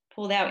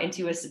pulled out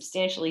into a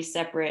substantially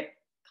separate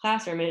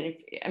classroom.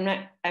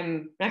 And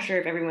I'm not sure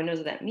if everyone knows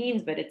what that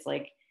means, but it's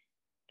like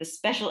the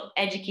special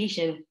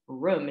education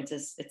room.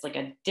 It's like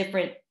a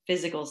different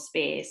physical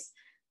space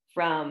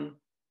from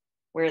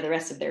where the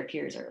rest of their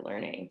peers are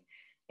learning.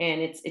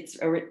 And it's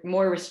a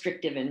more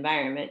restrictive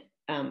environment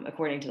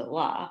according to the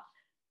law.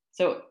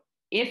 So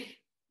if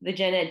the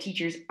gen ed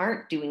teachers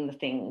aren't doing the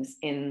things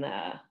in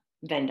the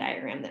Venn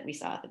diagram that we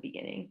saw at the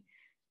beginning,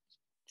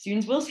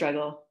 students will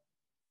struggle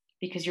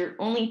because you're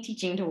only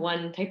teaching to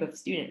one type of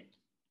student.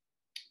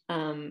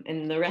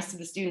 And the rest of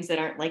the students that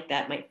aren't like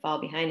that might fall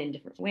behind in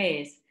different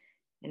ways.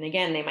 And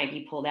again, they might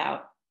be pulled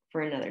out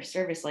for another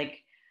service.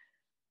 Like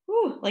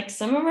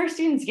some of our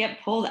students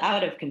get pulled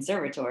out of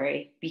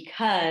conservatory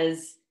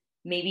because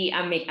maybe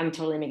I'm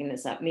totally making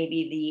this up.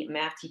 Maybe the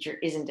math teacher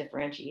isn't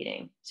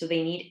differentiating. So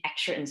they need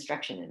extra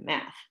instruction in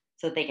math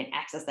so that they can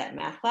access that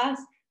math class.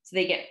 So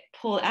they get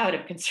pulled out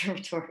of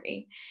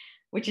conservatory,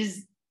 which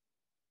is,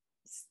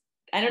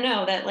 I don't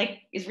know, that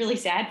is really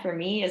sad for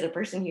me as a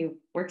person who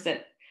works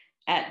at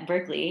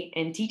Berklee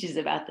and teaches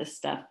about this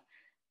stuff.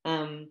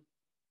 And,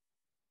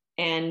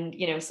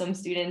 some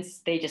students,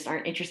 they just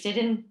aren't interested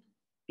in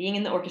being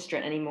in the orchestra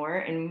anymore.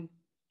 And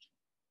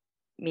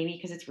maybe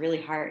because it's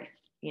really hard,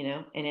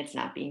 and it's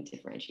not being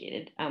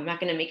differentiated. I'm not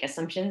going to make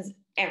assumptions.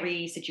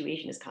 Every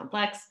situation is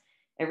complex.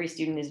 Every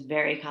student is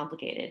very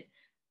complicated.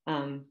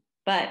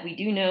 But we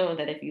do know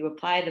that if you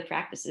apply the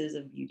practices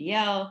of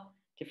UDL,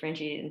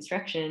 differentiated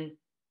instruction,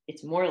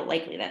 it's more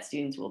likely that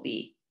students will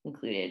be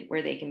included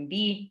where they can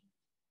be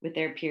with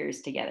their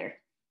peers together.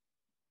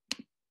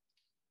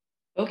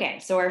 Okay,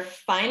 so our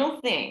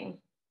final thing,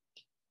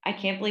 I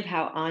can't believe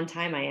how on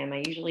time I am.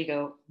 I usually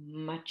go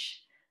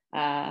much,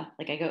 I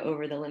go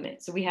over the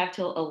limit. So we have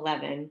till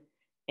 11.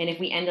 And if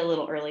we end a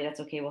little early, that's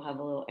okay. We'll have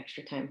a little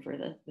extra time for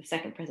the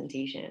second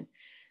presentation.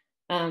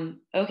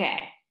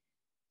 Okay,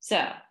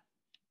 so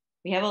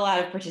we have a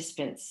lot of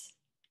participants.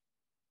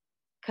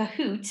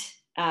 Kahoot,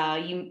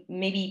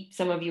 maybe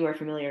some of you are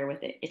familiar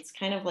with it. It's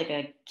kind of like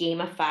a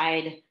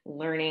gamified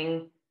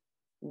learning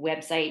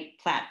website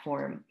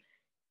platform.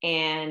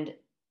 And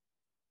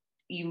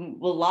you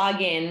will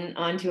log in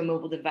onto a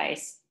mobile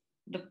device.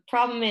 The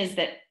problem is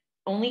that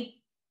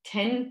only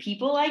 10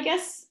 people, I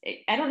guess,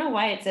 I don't know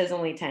why it says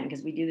only 10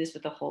 because we do this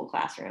with the whole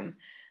classroom.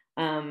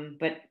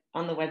 But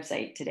on the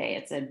website today,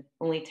 it said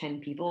only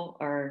 10 people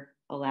are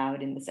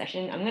allowed in the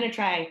session.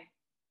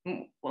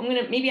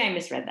 Maybe I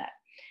misread that.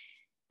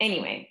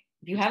 Anyway,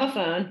 if you have a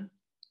phone,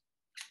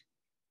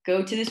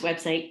 go to this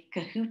website,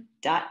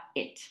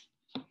 kahoot.it.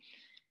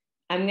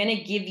 I'm going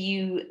to give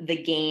you the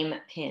game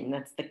pin,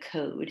 that's the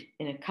code,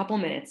 in a couple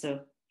minutes, so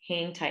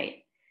hang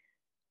tight.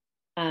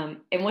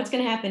 And what's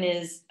going to happen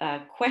is a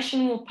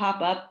question will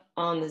pop up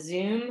on the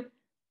Zoom.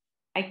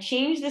 I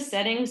changed the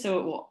settings so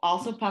it will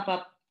also pop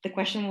up. The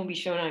question will be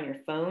shown on your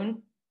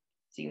phone,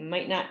 so you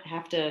might not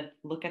have to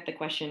look at the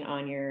question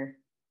on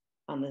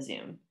the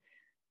Zoom.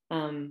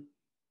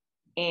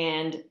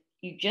 And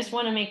you just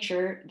want to make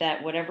sure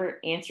that whatever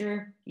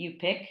answer you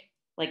pick,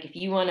 like if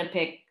you want to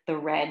pick the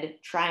red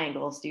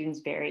triangle, students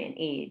vary in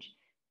age,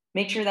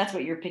 make sure that's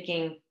what you're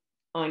picking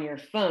on your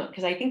phone,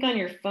 because I think on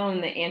your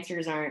phone the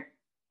answers aren't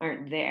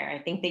there. I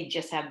think they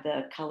just have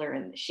the color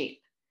and the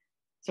shape.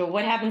 So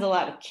what happens a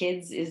lot with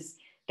kids is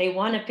they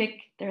want to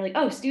pick, they're like,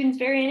 oh, students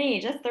vary in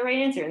age, that's the right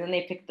answer. And then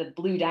they pick the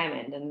blue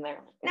diamond and they're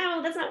like,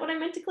 no, that's not what I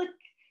meant to click.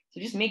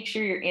 So just make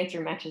sure your answer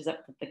matches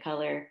up with the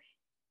color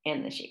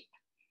and the shape.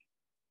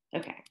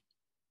 Okay,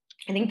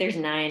 I think there's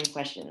 9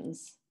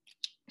 questions.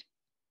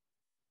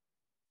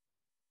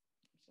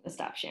 I'm gonna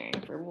stop sharing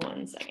for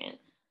 1 second.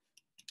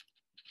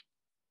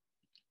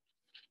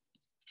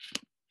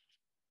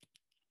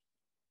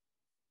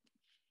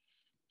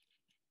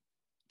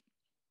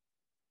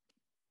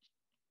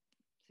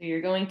 So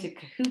you're going to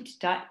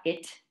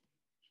kahoot.it.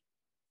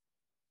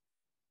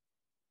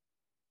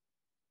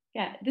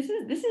 Yeah, this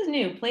is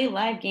new. Play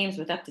live games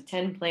with up to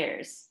 10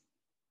 players.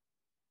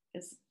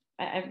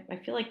 I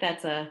feel like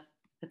that's an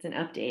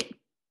update.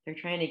 They're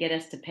trying to get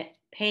us to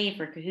pay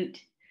for Kahoot.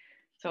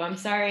 So I'm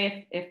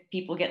sorry if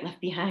people get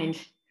left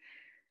behind.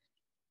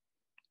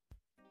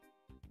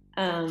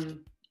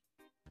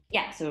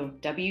 Yeah, so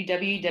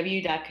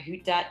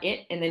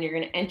www.kahoot.it, and then you're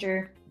going to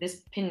enter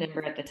this PIN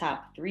number at the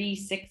top,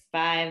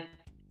 3657495.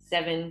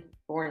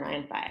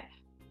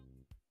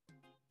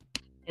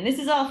 And this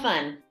is all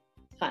fun.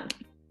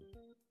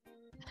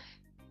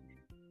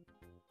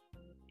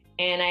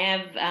 And I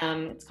have,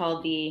 it's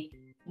called the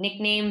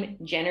nickname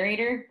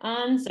generator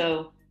on.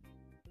 So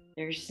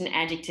there's just an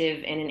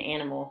adjective and an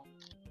animal.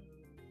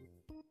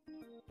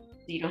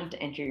 So you don't have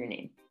to enter your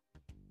name.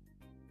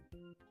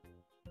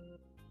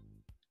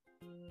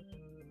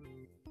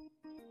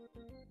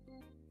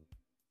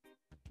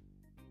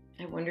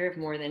 I wonder if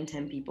more than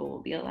 10 people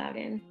will be allowed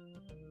in.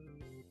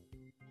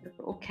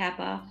 We'll cap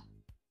off.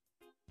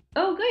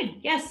 Oh, good.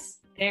 Yes,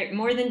 there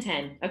more than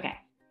 10. Okay.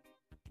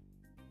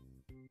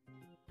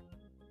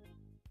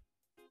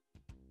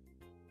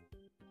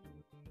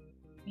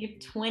 We have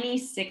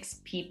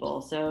 26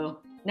 people,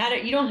 so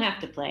you don't have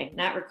to play,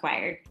 not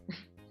required.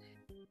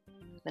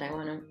 But I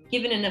want to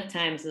give it enough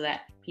time so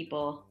that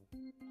people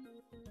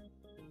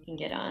can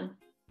get on.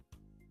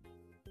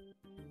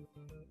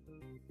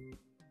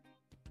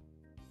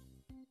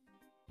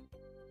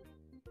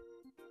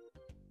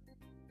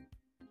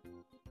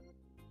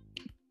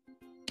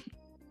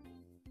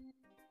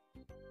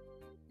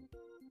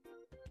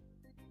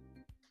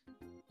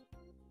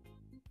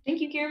 Thank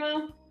you,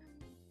 Guillermo.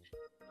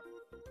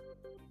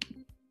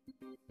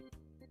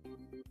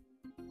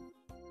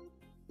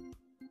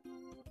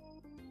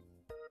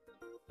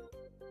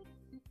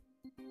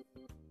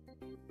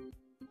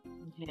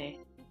 Okay,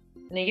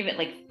 I'm gonna give it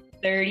like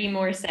 30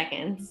 more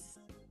seconds.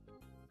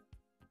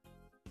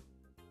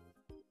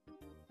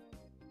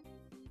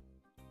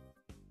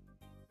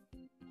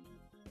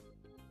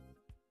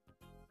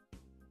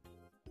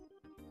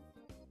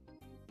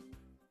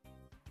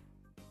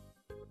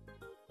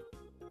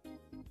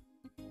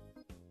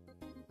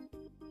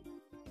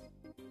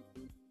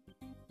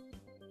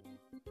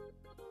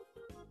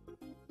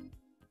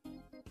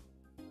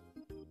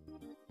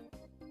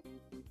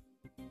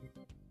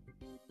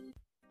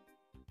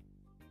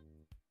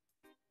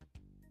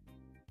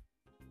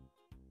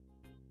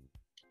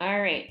 All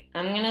right,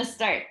 I'm gonna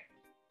start.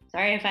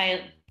 Sorry if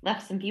I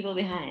left some people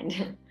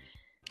behind.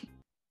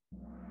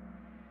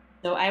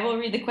 So I will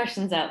read the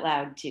questions out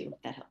loud too,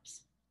 if that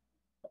helps.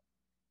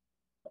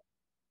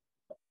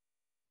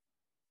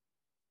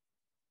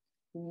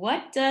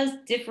 What does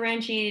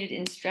differentiated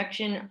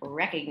instruction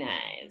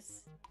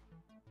recognize?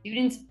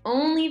 Students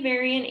only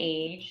vary in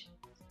age.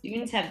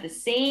 Students have the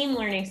same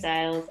learning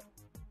styles.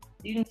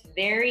 Students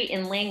vary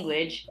in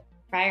language,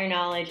 prior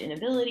knowledge, and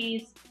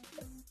abilities.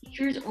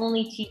 Teachers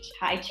only teach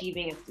high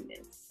achieving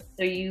students.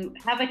 So you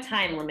have a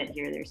time limit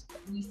here. There's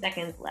 3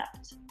 seconds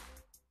left.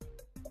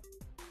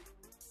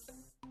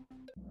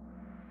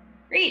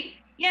 Great.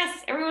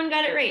 Yes, everyone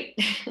got it right.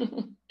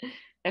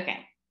 Okay.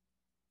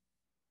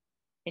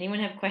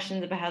 Anyone have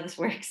questions about how this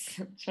works?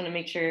 Just want to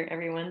make sure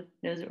everyone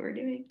knows what we're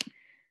doing.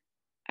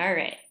 All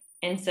right.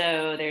 And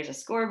so there's a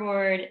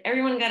scoreboard.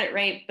 Everyone got it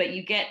right, but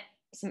you get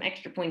some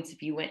extra points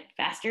if you went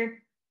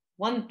faster.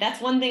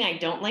 That's one thing I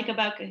don't like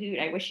about Kahoot.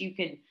 I wish you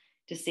could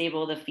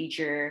disable the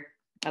feature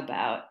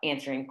about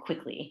answering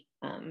quickly,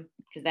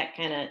 because that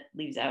kind of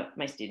leaves out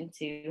my students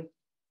who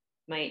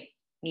might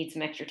need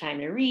some extra time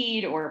to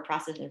read or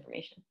process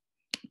information.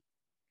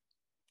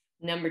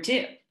 Number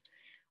 2,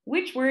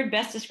 which word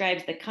best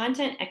describes the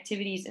content,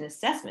 activities, and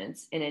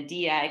assessments in a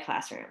DI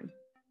classroom?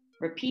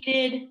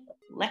 Repeated,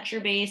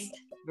 lecture-based,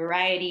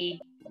 variety,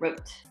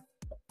 rote.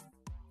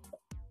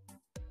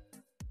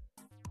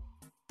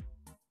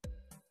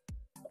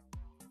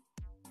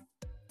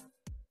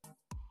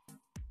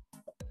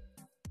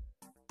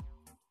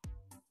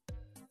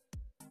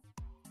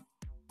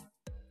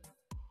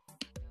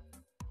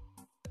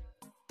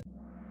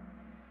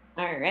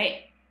 All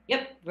right.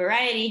 Yep,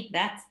 variety,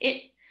 that's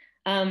it.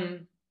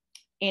 And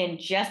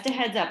just a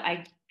heads up,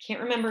 I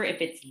can't remember if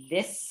it's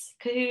this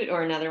Kahoot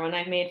or another one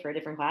I've made for a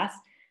different class,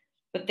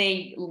 but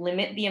they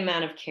limit the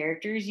amount of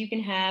characters you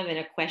can have in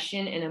a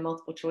question and a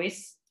multiple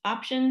choice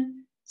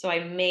option. So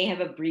I may have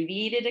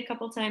abbreviated a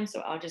couple times, so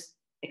I'll just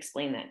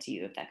explain that to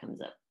you if that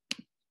comes up.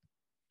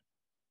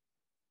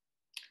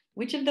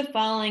 Which of the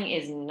following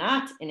is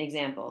not an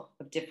example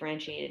of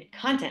differentiated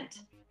content?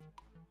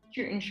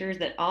 Teacher ensures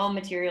that all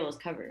material is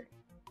covered.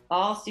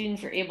 All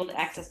students are able to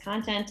access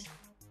content.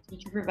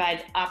 Teacher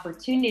provides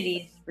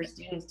opportunities for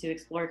students to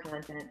explore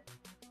content.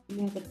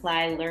 Students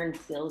apply learned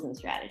skills and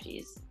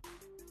strategies.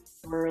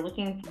 We're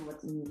looking for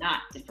what's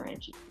not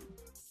differentiated.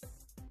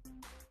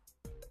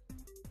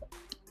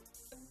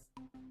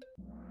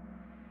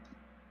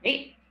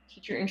 Great.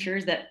 Teacher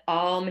ensures that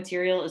all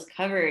material is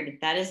covered.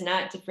 That is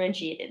not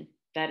differentiated.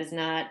 That is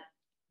not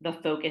the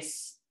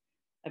focus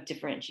of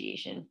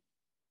differentiation.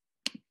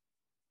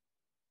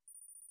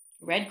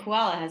 Red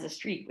koala has a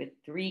streak with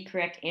 3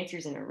 correct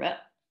answers in a row.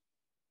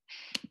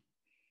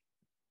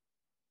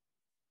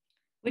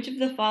 Which of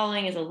the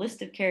following is a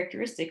list of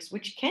characteristics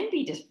which can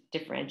be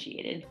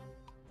differentiated?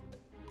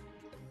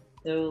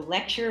 So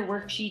lecture,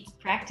 worksheets,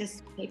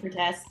 practice, paper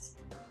tests,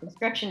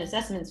 instruction,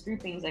 assessments,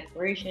 groupings,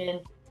 exploration,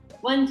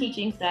 one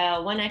teaching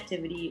style, one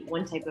activity,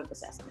 one type of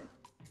assessment.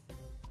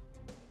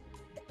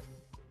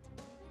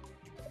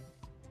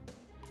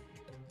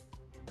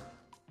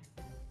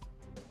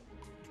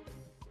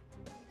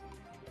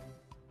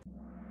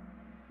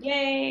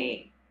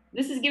 Yay!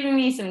 This is giving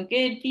me some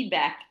good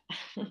feedback.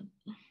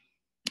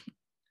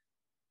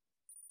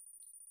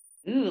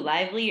 Ooh,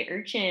 lively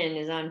urchin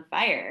is on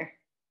fire.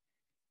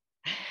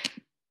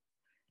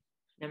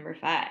 Number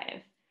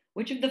 5.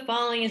 Which of the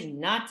following is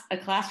not a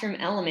classroom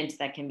element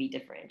that can be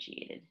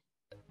differentiated?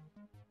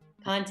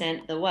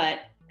 Content, the what,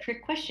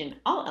 trick question,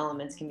 all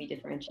elements can be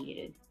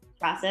differentiated.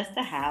 Process,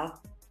 the how,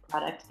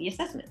 product, the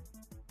assessment.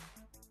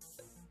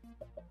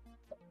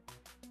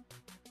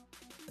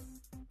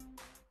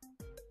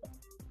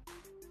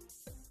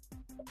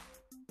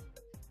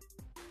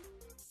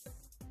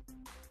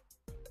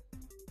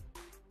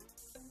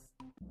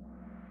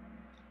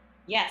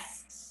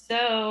 Yes,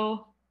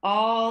 so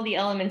all the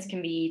elements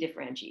can be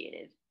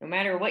differentiated. No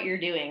matter what you're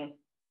doing,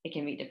 it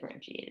can be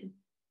differentiated.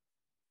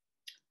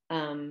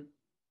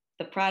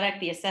 The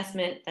product, the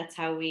assessment, that's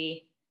how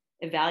we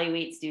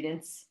evaluate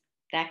students.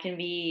 That can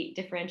be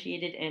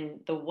differentiated, and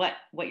the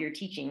what you're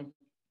teaching,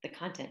 the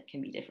content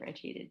can be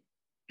differentiated.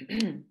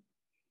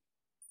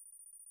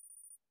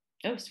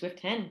 Oh, Swift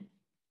Hen,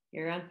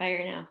 you're on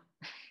fire now.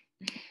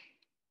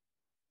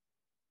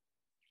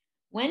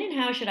 When and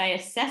how should I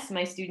assess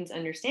my students'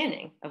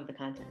 understanding of the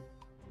content?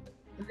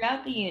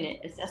 Throughout the unit,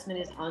 assessment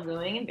is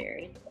ongoing and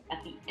varied.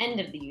 At the end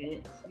of the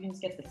unit, students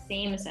get the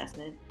same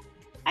assessment.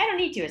 I don't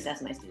need to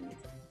assess my students.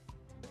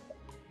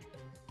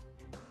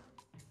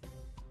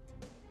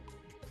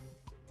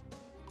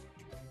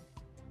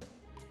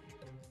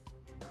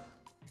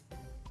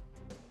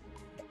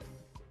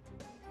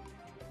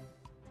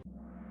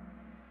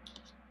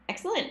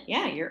 Excellent.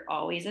 Yeah, you're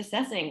always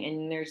assessing,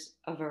 and there's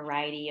a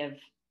variety of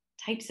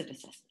types of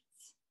assessments.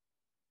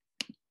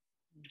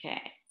 Okay.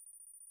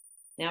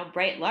 Now,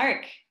 Bright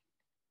Lark,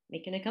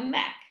 making a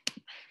comeback.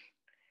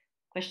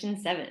 Question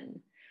 7.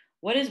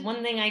 What is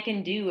one thing I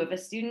can do if a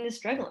student is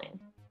struggling?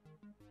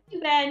 Too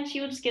bad,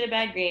 she will just get a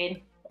bad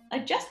grade.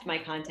 Adjust my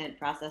content,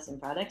 process, and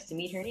products to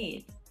meet her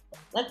needs.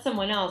 Let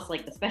someone else,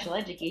 like the special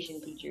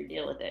education teacher,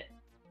 deal with it.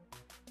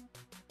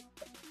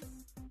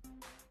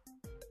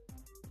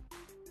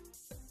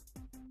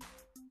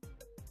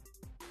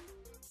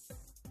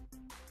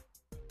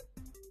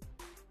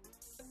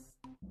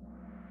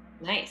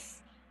 Nice.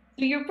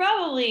 So you're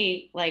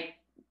probably like,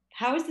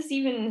 how is this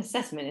even an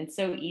assessment? It's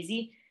so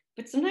easy.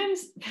 But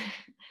sometimes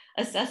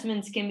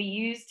assessments can be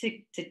used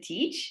to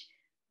teach.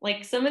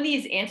 Like some of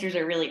these answers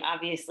are really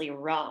obviously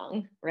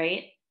wrong,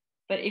 right?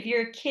 But if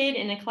you're a kid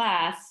in a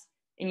class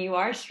and you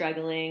are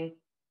struggling,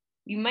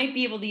 you might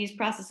be able to use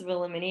process of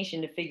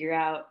elimination to figure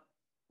out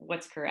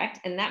what's correct.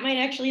 And that might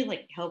actually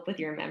like help with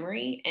your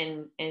memory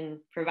and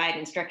provide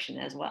instruction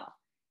as well.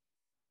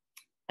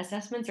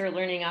 Assessments are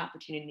learning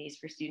opportunities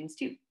for students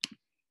too.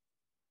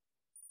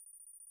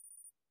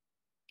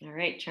 All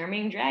right,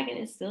 Charming Dragon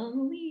is still in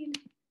the lead.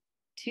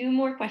 2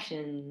 more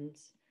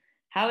questions.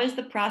 How is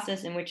the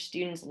process in which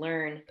students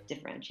learn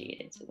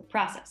differentiated? So the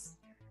process.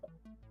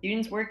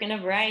 Students work in a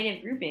variety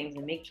of groupings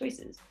and make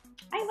choices.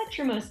 I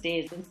lecture most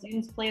days and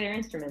students play their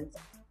instruments.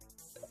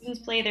 Students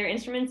play their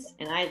instruments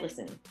and I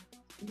listen.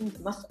 Students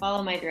must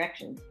follow my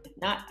directions. If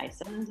not, I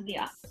send them to the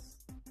office.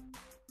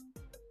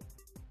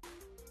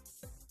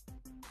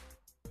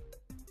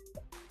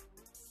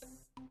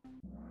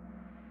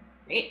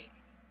 Great.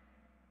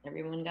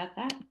 Everyone got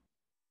that?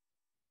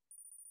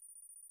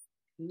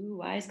 Ooh,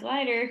 Wise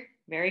Glider.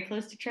 Very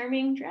close to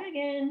Charming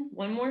Dragon.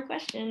 1 more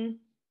question.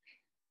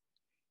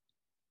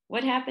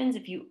 What happens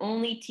if you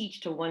only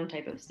teach to one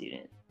type of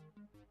student?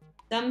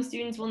 Some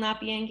students will not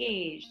be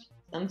engaged.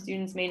 Some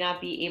students may not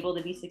be able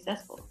to be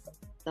successful.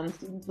 Some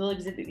students will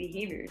exhibit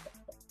behaviors.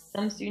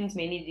 Some students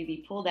may need to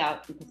be pulled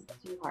out because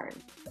it's too hard.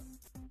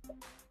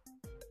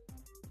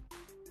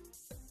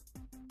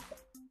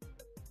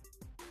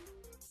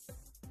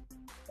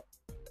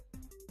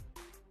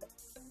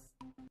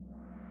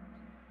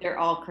 They're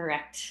all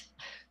correct.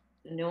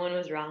 No one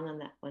was wrong on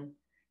that one.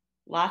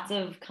 Lots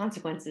of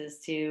consequences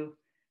to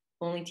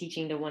only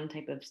teaching to one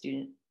type of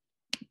student.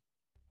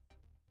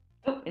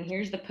 Oh, and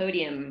here's the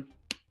podium.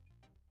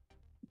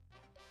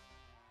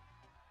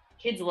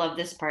 Kids love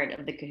this part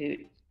of the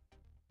Kahoot.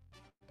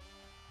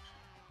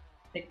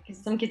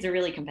 Because some kids are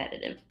really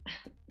competitive.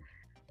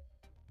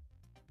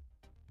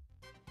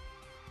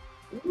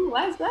 Ooh,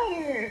 Wise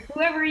Glider.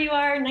 Whoever you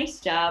are, nice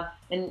job.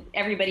 And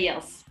everybody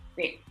else,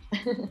 great.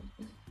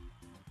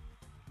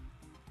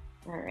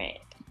 All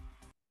right.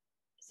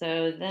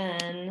 So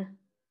then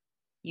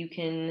you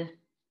can,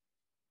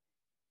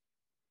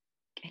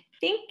 I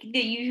think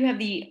that you have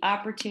the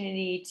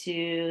opportunity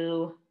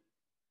to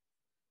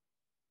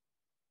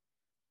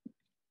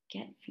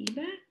get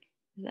feedback.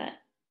 Is that,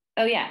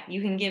 oh yeah,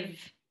 you can give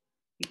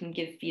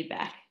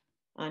feedback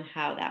on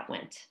how that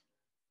went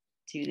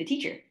to the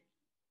teacher.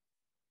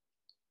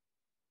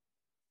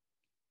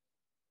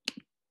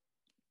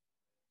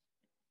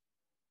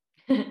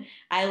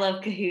 I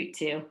love Kahoot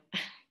too.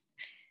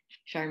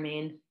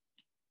 Charmaine.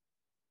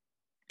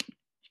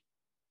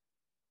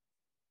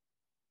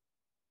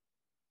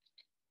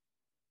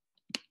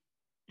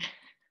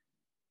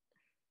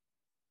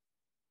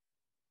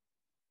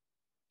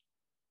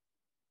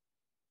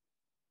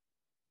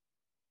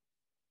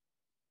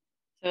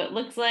 So it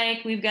looks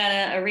like we've got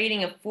a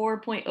rating of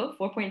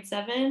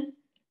 4.7.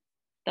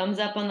 Thumbs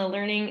up on the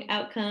learning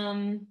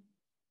outcome.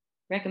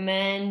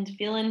 Recommend.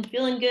 Feeling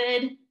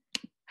good.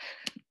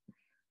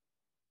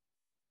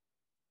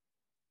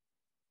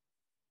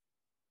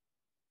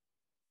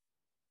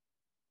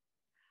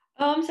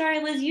 Oh, I'm sorry,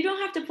 Liz. You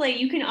don't have to play.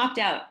 You can opt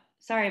out.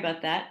 Sorry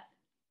about that.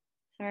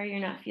 Sorry you're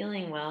not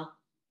feeling well.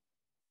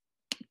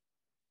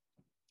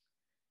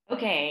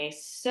 Okay,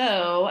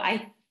 so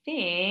I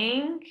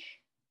think,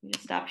 let me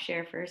just stop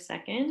share for a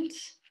second.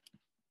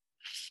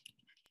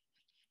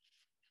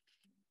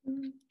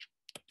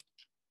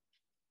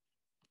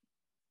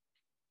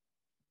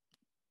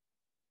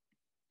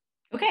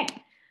 Okay,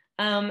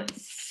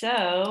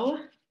 so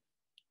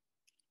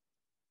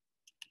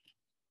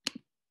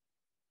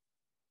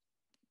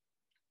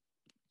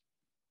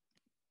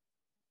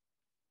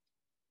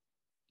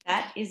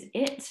that is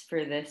it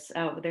for this.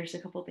 Oh, there's a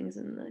couple things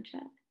in the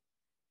chat.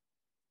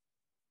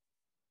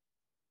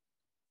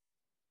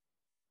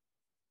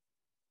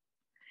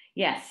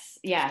 Yes,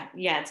 yeah,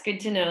 it's good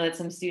to know that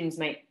some students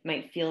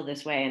might feel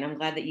this way, and I'm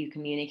glad that you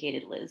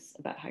communicated, Liz,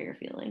 about how you're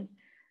feeling.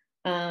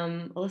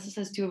 Alyssa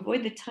says, to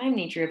avoid the time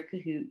nature of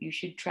Kahoot, you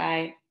should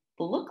try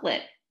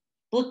Booklet,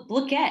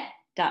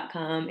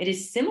 Booklet.com. It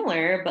is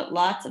similar, but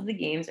lots of the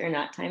games are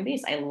not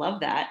time-based. I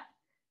love that.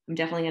 I'm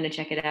definitely going to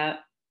check it out.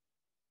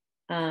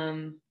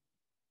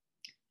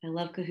 I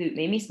love Kahoot.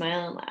 Made me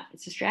smile and laugh.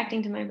 It's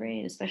distracting to my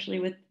brain, especially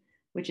with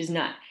which is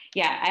not.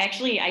 Yeah,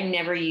 I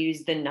never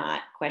use the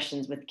not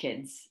questions with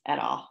kids at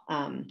all,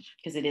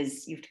 because it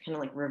is, you have to kind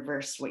of like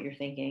reverse what you're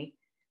thinking.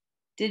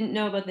 Didn't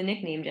know about the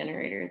nickname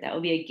generator. That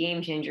will be a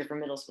game changer for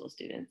middle school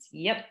students.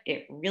 Yep,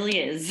 it really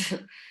is.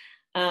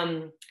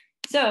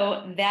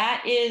 So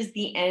that is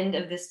the end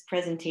of this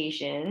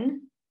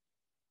presentation.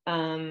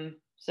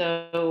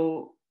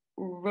 So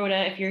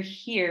Rhoda, if you're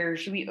here,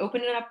 should we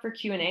open it up for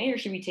Q&A, or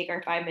should we take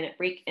our 5-minute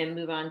break and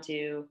move on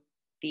to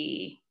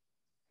the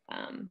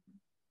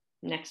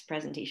next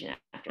presentation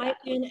after that?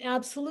 I am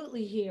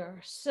absolutely here.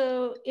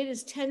 So it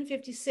is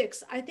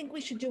 10:56. I think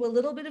we should do a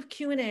little bit of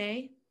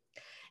Q&A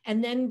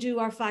and then do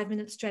our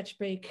 5-minute stretch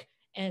break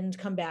and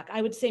come back.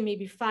 I would say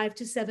maybe 5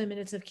 to 7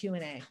 minutes of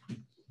Q&A.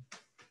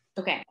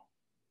 Okay.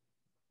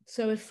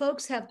 So if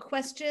folks have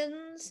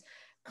questions,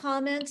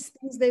 comments,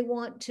 things they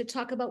want to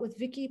talk about with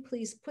Vicki,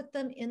 please put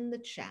them in the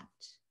chat.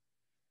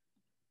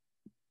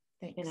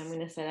 Thanks. And I'm going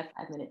to set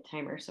a 5-minute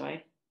timer so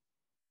I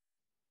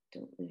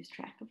don't lose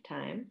track of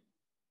time.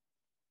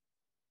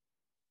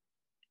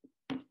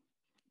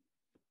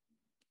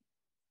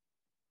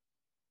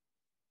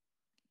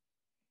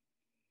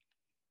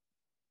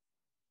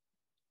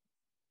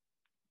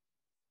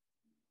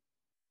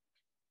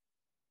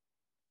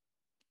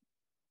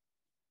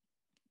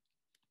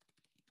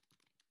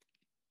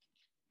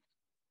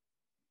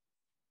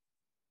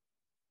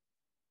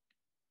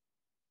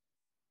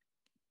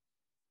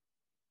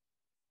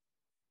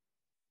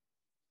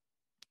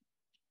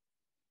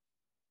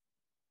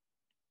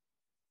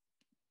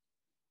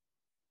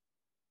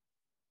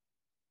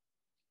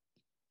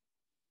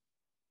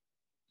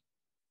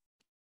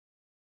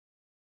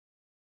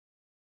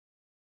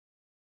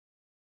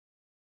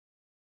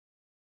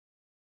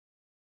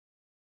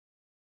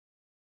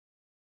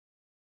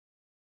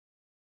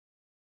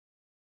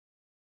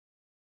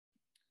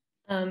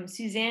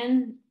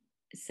 Suzanne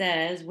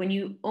says, when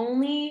you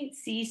only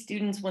see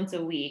students once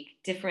a week,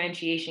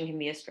 differentiation can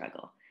be a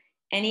struggle.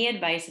 Any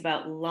advice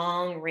about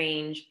long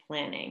range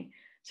planning?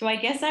 So I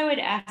guess I would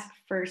ask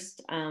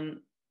first,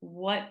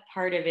 what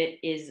part of it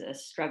is a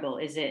struggle?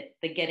 Is it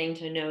the getting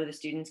to know the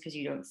students because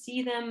you don't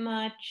see them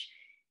much?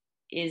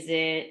 Is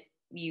it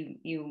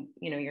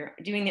you're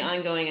doing the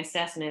ongoing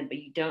assessment, but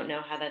you don't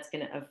know how that's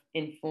going to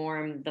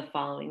inform the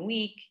following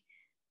week?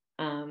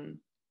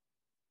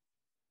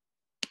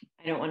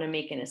 I don't want to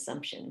make an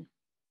assumption.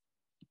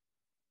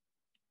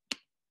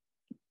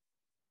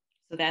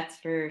 So that's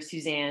for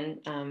Suzanne,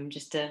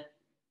 just to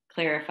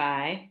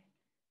clarify.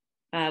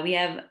 We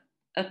have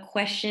a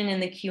question in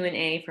the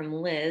Q&A from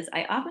Liz.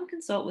 I often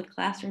consult with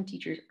classroom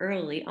teachers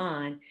early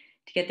on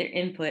to get their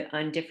input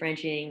on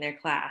differentiating their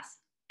class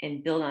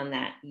and build on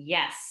that.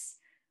 Yes.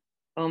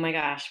 Oh my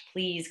gosh,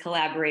 please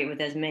collaborate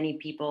with as many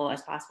people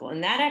as possible.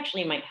 And that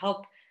actually might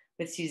help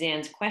with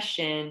Suzanne's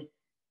question,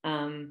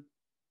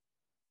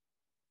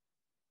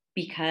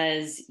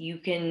 because you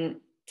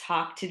can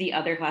talk to the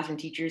other classroom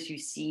teachers who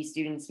see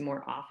students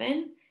more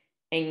often.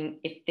 And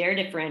if they're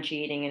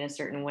differentiating in a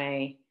certain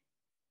way,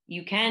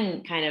 you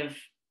can kind of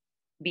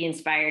be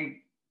inspired.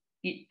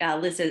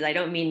 Liz says, I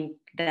don't mean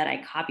that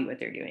I copy what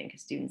they're doing,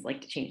 because students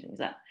like to change things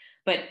up.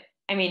 But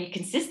I mean,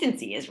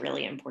 consistency is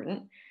really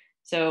important.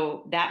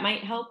 So that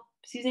might help,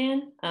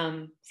 Suzanne,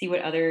 see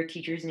what other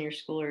teachers in your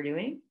school are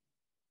doing.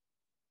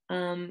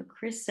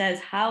 Chris says,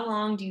 how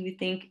long do you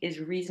think is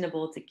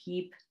reasonable to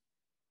keep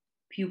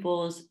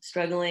pupils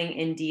struggling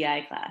in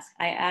DI class?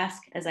 I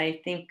ask as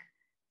I think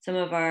some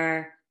of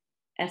our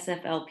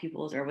SFL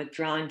pupils are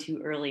withdrawn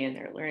too early in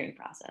their learning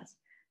process.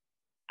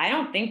 I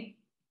don't think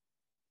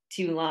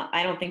too long.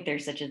 I don't think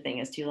there's such a thing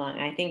as too long.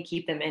 I think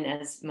keep them in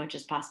as much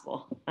as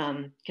possible.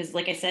 Because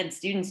like I said,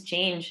 students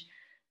change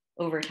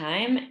over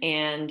time,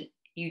 and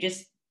you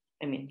just,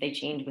 I mean, they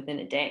change within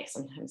a day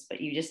sometimes,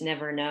 but you just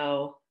never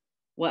know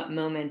what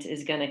moment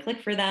is going to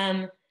click for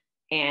them.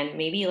 And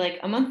maybe like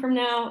a month from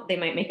now, they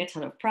might make a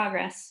ton of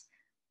progress.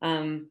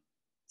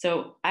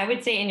 So I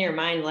would say in your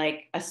mind,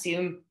 like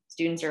assume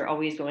students are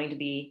always going to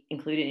be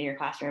included in your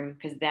classroom,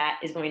 because that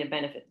is going to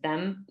benefit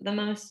them the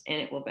most,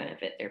 and it will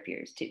benefit their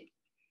peers too.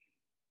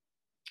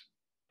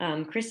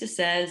 Krista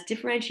says,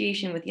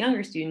 differentiation with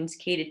younger students,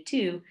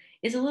 K-2,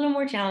 is a little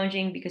more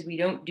challenging because we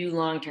don't do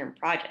long-term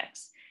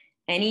projects.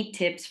 Any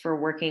tips for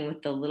working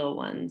with the little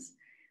ones?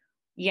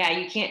 Yeah,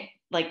 you can't,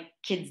 like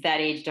kids that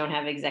age don't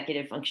have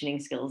executive functioning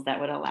skills that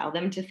would allow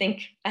them to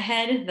think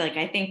ahead. Like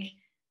I think,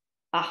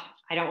 I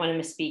don't want to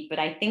misspeak, but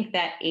I think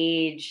that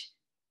age,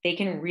 they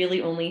can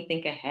really only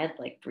think ahead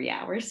like 3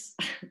 hours,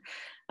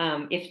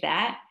 if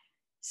that.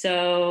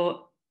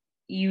 So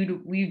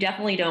you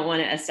definitely don't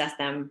want to assess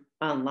them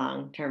on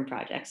long-term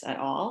projects at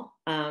all.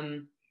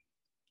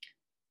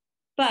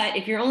 But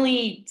if you're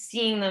only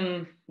seeing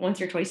them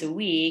once or twice a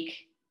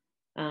week,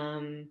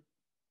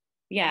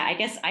 yeah, I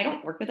guess I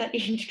don't work with that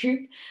age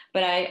group,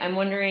 but I'm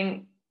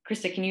wondering,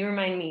 Krista, can you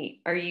remind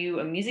me, are you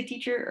a music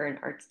teacher or an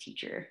arts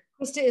teacher?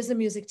 Krista is a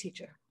music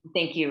teacher.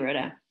 Thank you,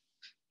 Rhoda.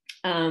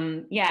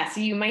 Yeah, so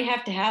you might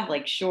have to have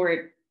like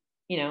short,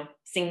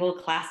 single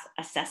class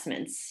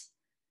assessments.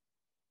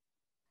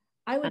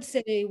 I would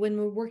say when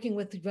we're working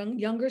with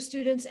younger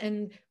students,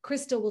 and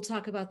Krista will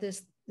talk about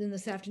this in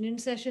this afternoon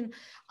session,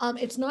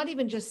 it's not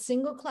even just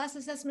single class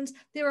assessments.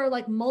 There are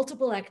like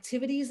multiple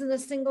activities in the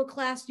single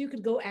class. You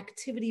could go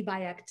activity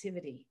by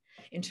activity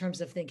in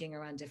terms of thinking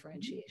around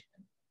differentiation.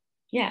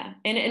 Yeah,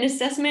 and an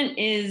assessment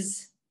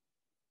is,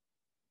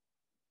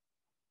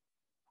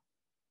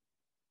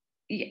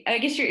 I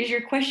guess is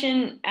your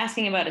question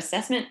asking about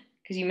assessment?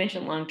 Because you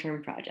mentioned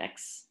long-term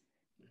projects.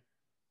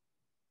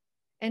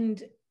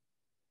 And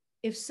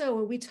if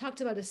so, we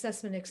talked about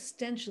assessment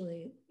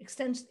extensively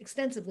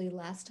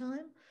last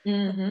time.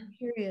 Mm-hmm. I'm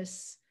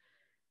curious,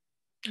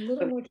 a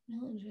little more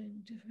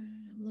challenging, different.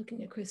 I'm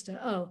looking at Krista.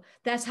 Oh,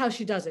 that's how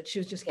she does it. She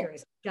was just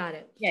curious. Got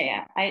it.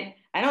 Yeah. I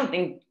don't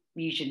think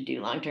you should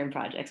do long-term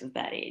projects with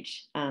that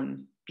age,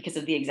 because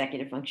of the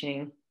executive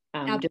functioning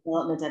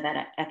development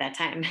at that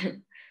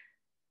time.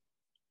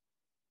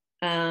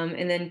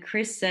 And then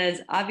Chris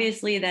says,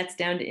 obviously that's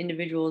down to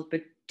individuals,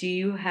 but do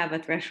you have a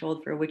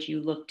threshold for which you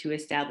look to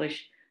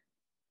establish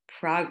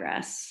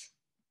progress?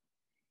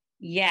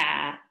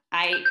 Yeah,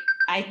 I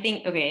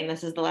think, okay, and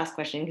this is the last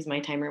question because my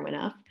timer went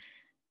off.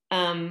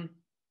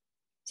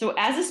 So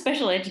as a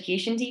special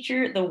education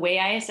teacher, the way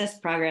I assess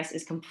progress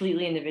is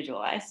completely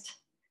individualized.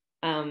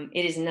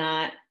 It is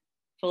not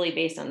fully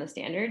based on the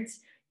standards.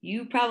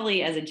 You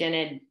probably, as a gen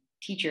ed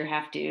teacher,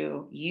 have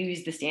to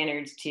use the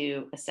standards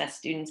to assess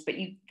students, but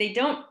they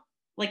don't,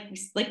 like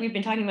we've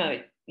been talking about,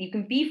 you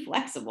can be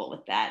flexible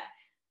with that.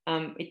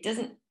 They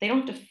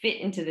don't have to fit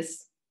into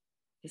this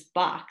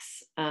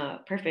box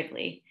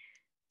perfectly.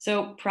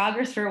 So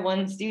progress for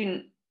one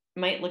student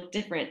might look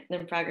different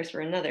than progress for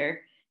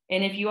another.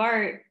 And if you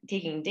are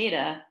taking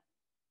data,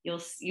 you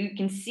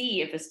can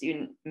see if a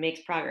student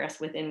makes progress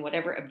within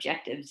whatever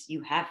objectives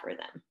you have for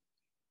them.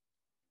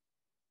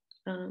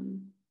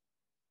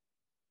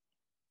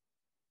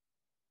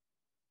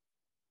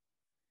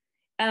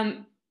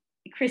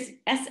 Chris,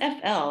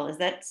 SFL, is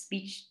that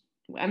speech?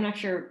 I'm not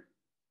sure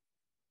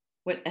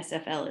what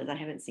SFL is. I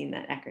haven't seen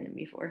that acronym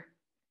before.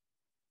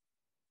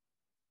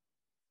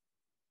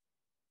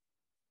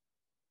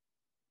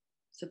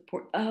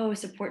 Support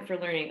for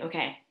learning.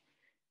 Okay.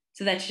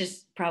 So that's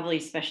just probably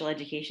special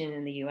education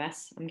in the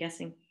US, I'm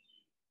guessing.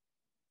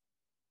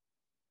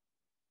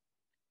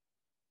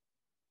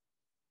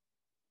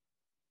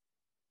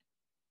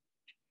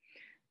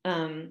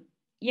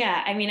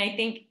 Yeah, I mean, I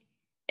think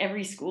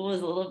every school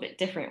is a little bit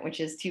different, which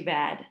is too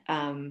bad.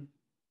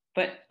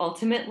 But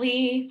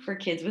ultimately, for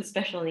kids with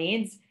special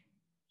needs,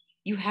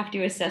 you have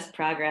to assess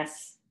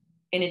progress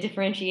in a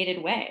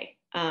differentiated way.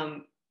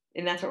 And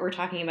that's what we're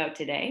talking about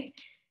today.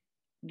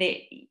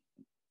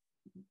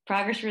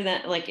 Progress for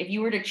that, like if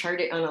you were to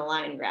chart it on a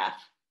line graph,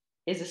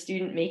 is a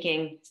student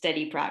making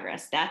steady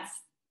progress? That's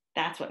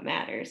what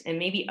matters. And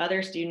maybe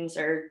other students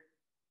are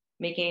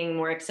making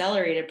more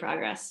accelerated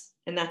progress,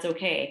 and that's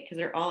okay because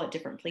they're all at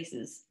different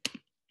places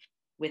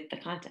with the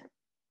content.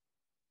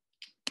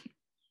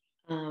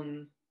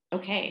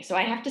 Okay, so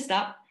I have to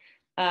stop.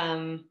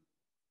 Thank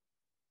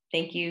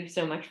you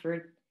so much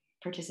for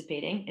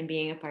participating and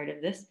being a part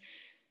of this.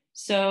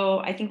 So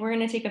I think we're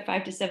going to take a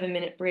 5 to 7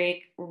 minute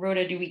break.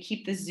 Rhoda, do we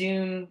keep the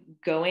Zoom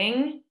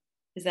going?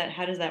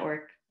 How does that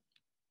work?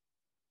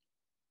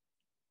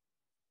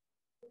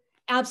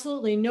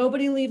 Absolutely.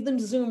 Nobody leave the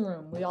Zoom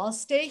room. We all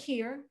stay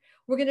here.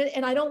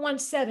 And I don't want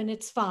 7,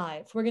 it's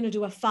 5. We're going to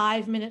do a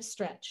 5-minute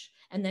stretch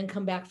and then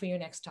come back for your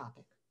next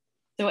topic.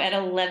 So at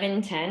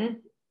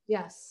 11:10?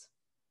 Yes.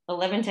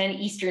 11:10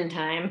 Eastern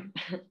time,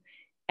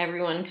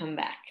 everyone come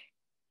back.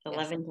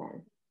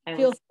 11:10.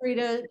 Feel free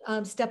to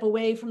step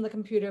away from the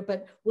computer,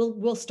 but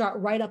we'll start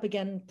right up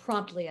again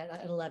promptly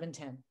at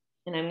 11:10.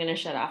 And I'm going to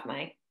shut off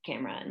my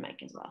camera and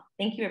mic as well.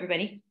 Thank you,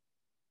 everybody.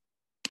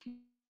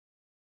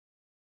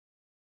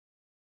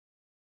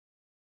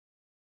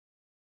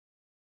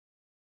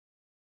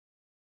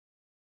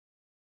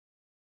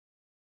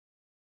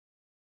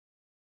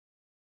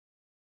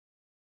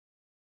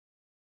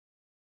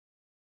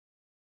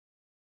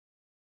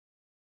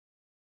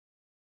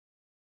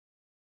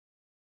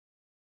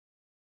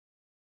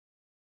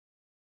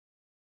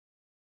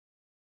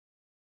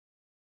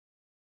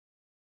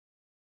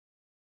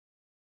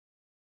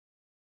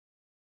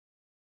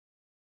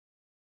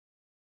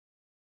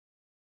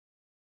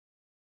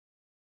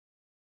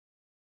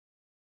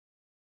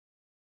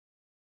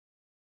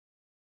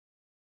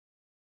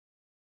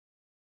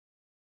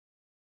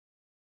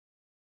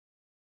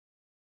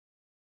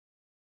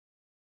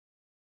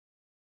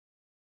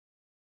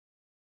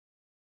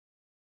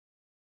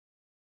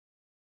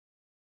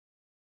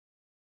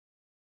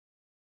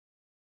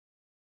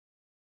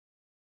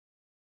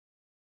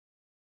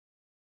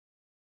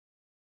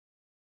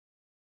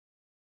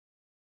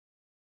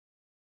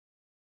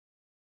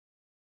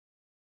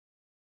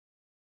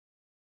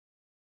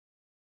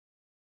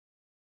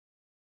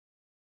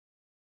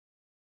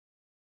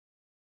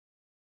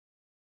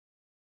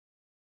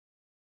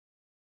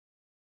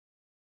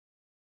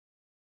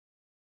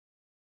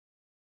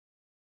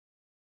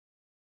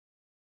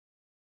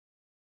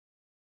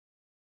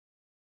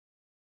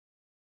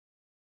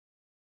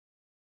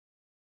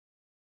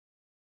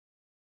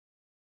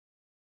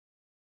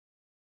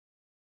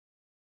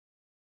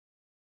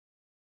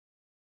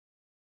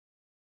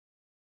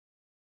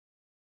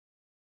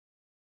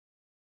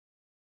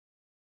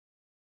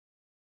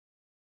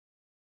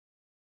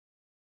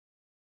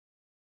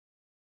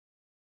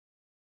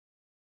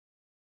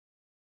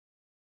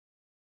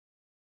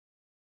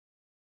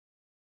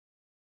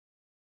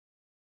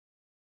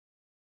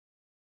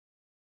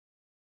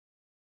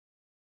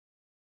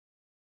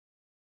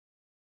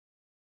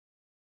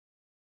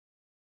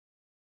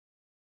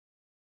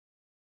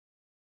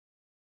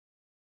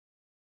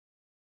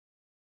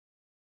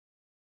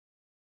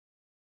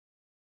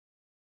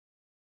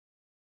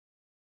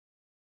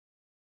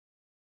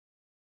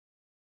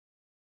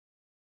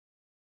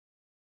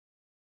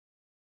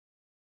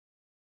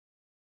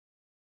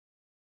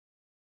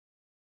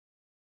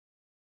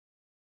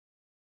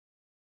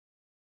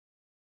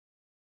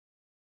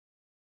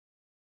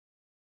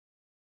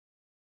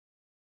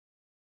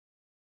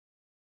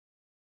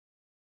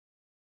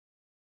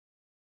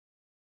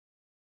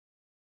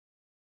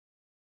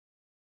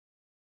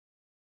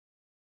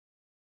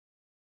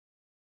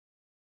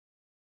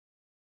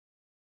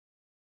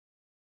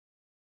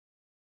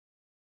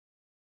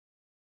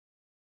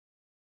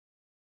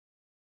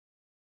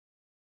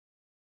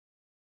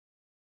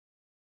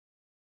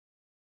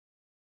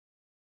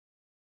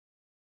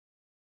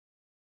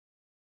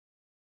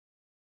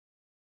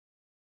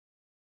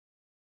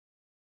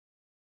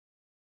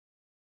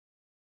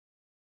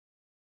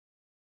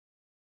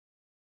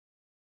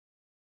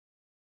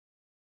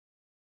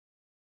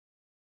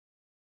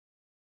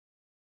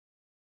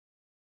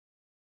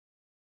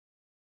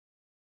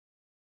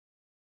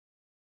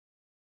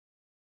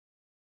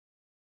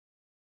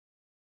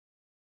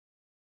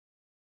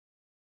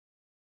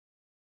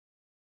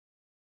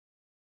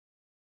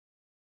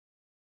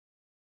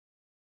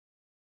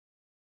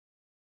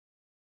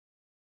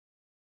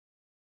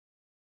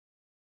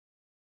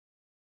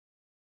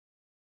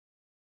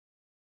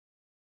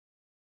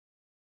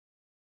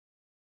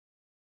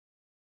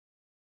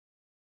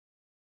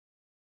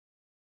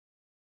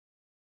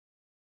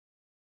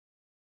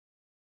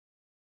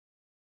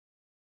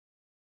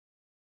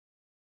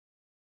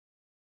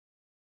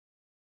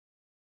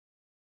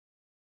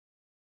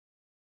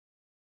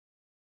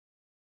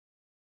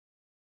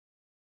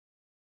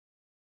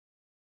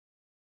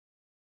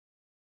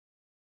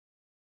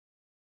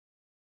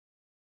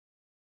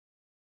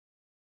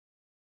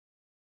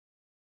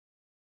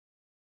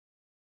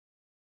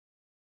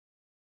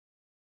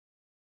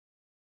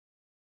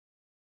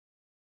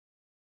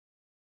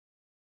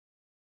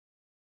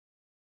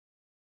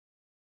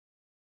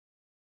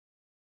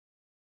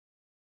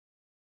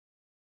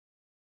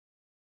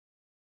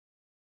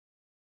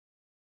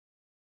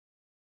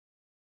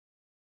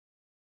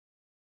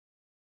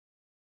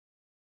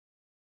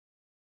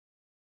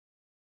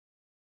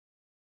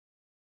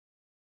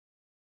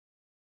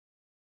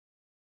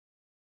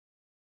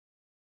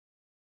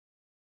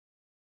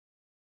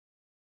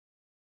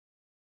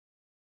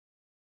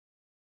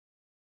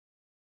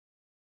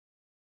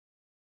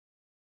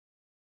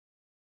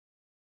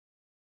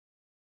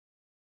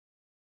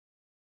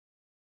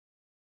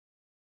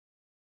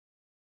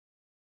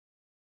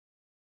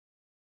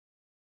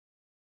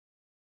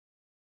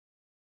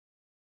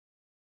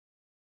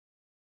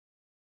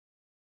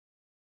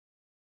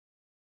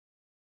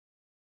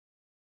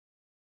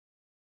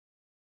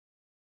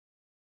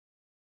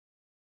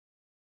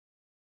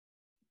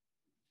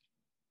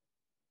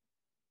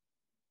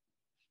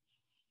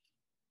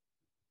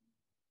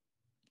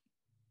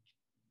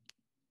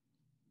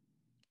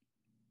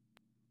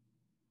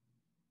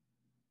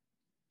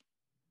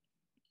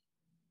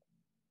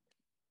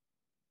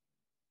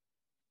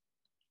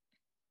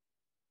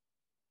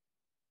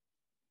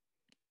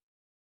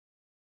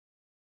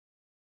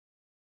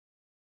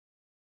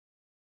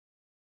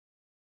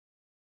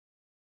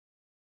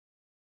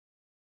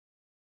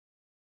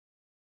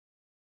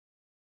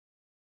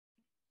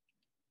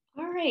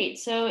 All right,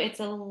 so it's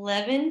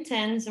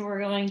 11:10, so we're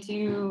going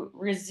to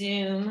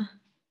resume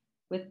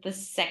with the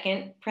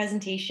second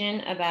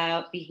presentation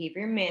about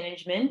behavior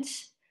management.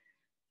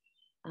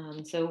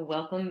 So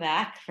welcome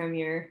back from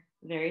your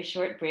very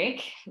short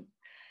break.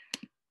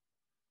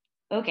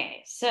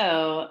 Okay,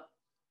 so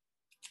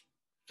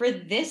for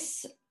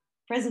this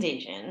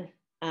presentation,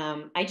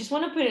 I just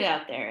want to put it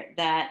out there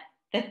that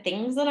the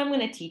things that I'm going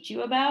to teach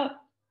you about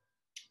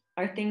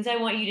are things I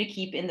want you to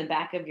keep in the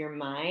back of your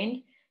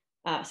mind.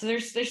 So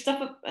there's stuff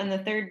up in the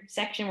third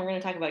section. We're going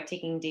to talk about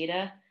taking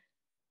data.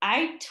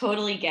 I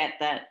totally get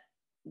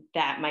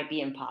that might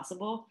be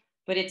impossible,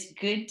 but it's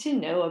good to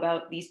know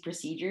about these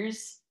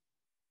procedures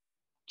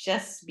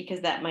just because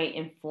that might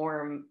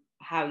inform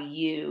how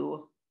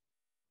you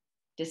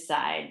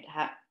decide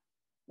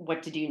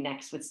what to do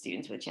next with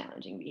students with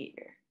challenging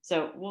behavior.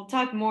 So we'll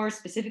talk more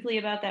specifically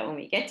about that when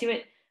we get to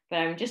it, but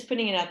I'm just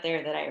putting it out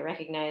there that I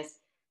recognize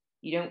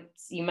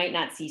you might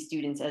not see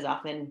students as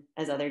often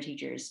as other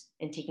teachers,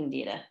 and taking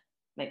data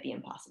might be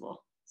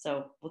impossible.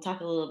 So we'll talk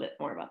a little bit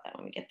more about that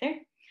when we get there.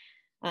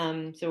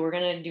 So we're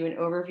going to do an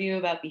overview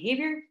about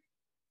behavior.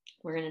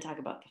 We're going to talk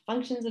about the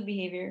functions of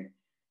behavior.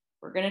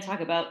 We're going to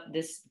talk about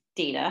this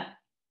data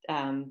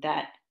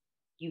that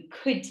you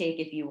could take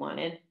if you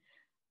wanted.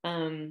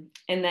 And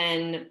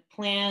then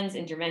plans,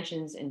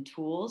 interventions, and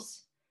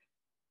tools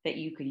that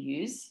you could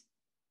use.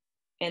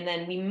 And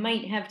then we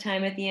might have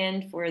time at the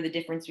end for the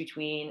difference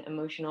between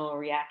emotional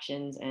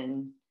reactions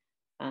and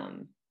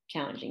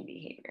challenging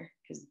behavior,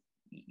 because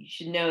you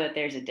should know that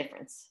there's a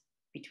difference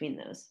between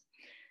those.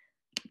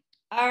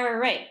 All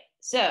right,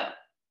 so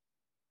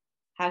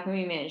how can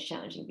we manage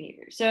challenging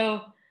behavior?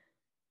 So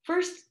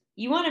first,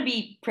 you want to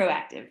be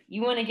proactive.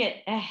 You want to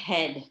get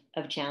ahead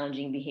of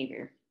challenging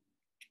behavior.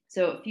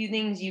 So a few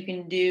things you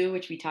can do,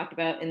 which we talked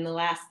about in the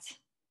last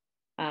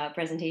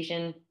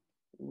presentation: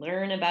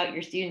 learn about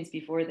your students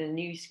before the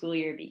new school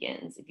year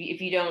begins.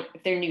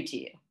 If they're new to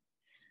you,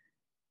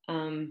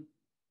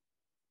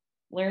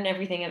 learn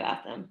everything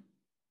about them.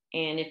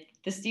 And if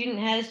the student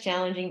has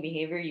challenging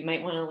behavior, you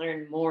might want to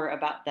learn more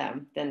about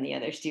them than the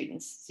other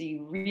students, so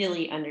you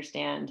really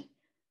understand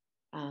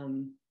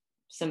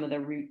some of the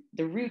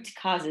root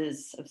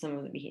causes of some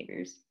of the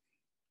behaviors.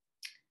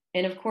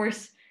 And of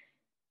course,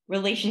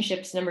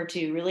 relationships, number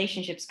 2,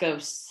 relationships go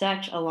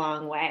such a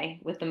long way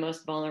with the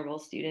most vulnerable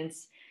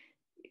students.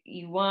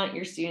 You want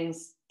your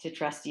students to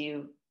trust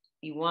you.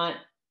 You want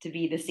to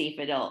be the safe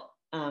adult.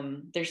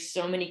 There's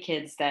so many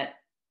kids that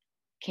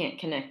can't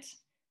connect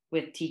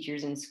with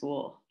teachers in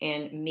school,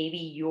 and maybe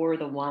you're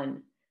the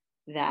one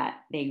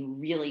that they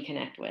really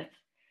connect with.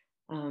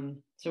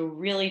 So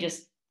really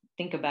just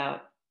think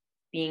about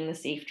being the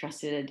safe,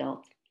 trusted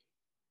adult.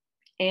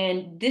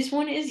 And this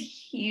one is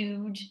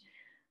huge.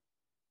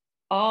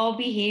 All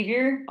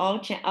behavior, all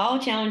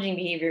challenging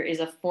behavior is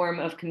a form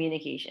of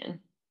communication.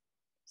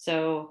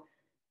 So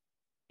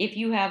if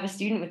you have a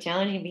student with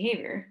challenging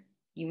behavior,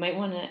 you might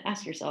want to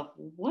ask yourself,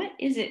 what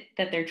is it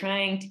that they're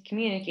trying to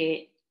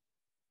communicate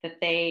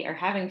that they are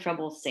having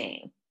trouble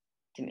saying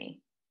to me?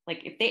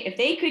 Like if they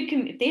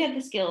had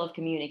the skill of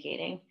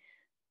communicating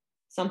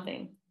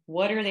something,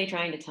 what are they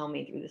trying to tell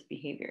me through this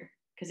behavior?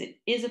 Because it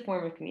is a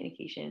form of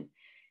communication.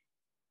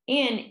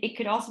 And it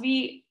could also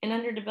be an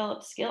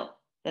underdeveloped skill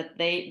that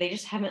they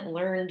just haven't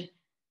learned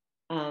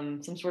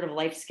some sort of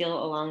life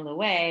skill along the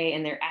way,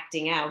 and they're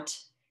acting out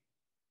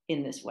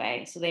in this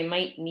way. So they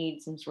might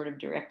need some sort of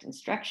direct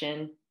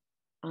instruction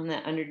on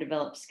that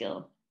underdeveloped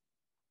skill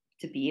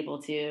to be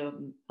able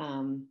to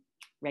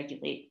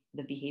regulate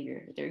the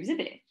behavior that they're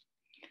exhibiting.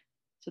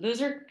 So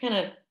those are kind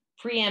of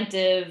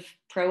preemptive,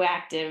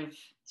 proactive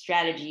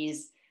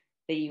strategies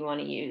that you want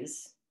to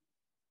use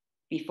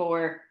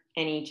before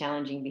any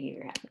challenging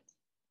behavior happens.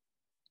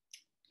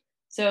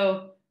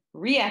 So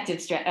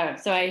reactive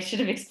so I should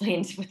have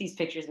explained what these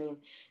pictures mean.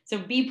 So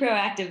be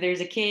proactive.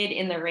 There's a kid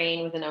in the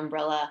rain with an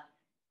umbrella.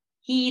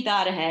 He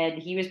thought ahead.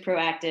 He was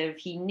proactive.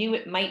 He knew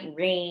it might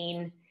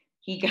rain.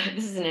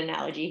 This is an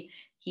analogy.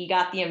 He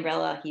got the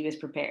umbrella. He was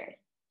prepared.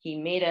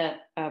 He made a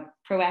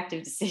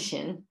proactive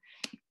decision.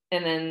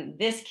 And then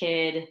this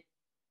kid,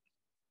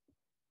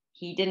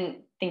 he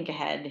didn't think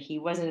ahead. He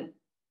wasn't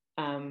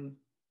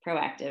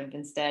proactive.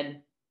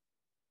 Instead,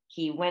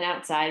 he went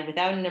outside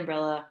without an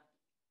umbrella.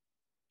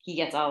 He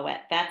gets all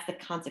wet. That's the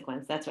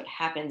consequence. That's what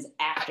happens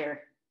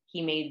after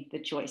he made the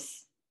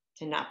choice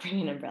to not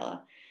bring an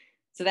umbrella.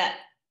 So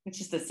it's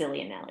just a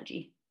silly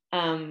analogy.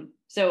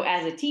 So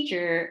as a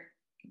teacher,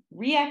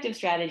 reactive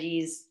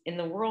strategies in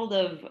the world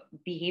of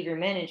behavior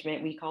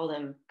management, we call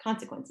them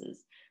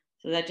consequences.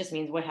 So that just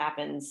means what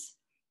happens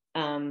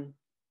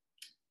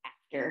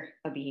after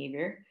a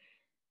behavior.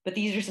 But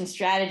these are some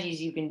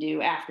strategies you can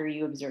do after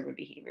you observe a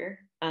behavior.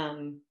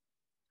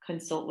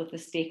 Consult with the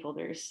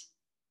stakeholders.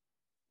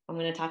 I'm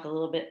going to talk a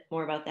little bit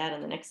more about that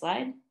on the next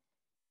slide.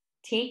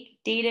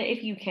 Take data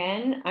if you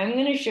can. I'm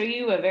going to show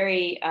you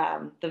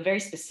the very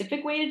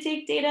specific way to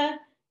take data.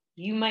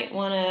 You might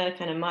want to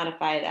kind of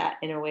modify that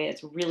in a way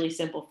that's really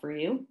simple for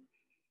you.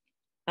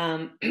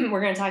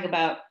 We're going to talk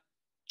about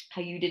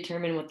how you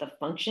determine what the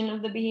function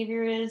of the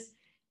behavior is,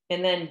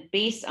 And then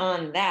based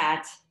on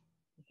that,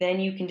 then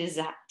you can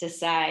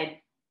decide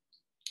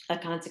a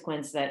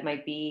consequence that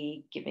might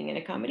be giving an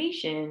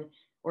accommodation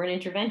or an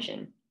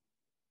intervention.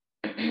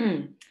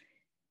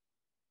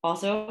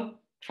 Also,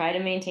 try to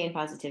maintain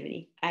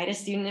positivity. I had a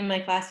student in my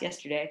class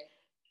yesterday,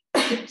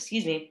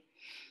 excuse me,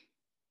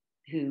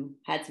 who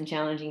had some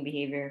challenging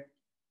behavior.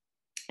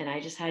 And I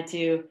just had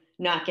to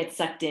not get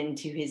sucked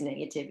into his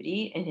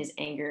negativity and his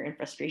anger and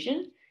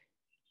frustration,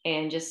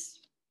 and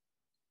just,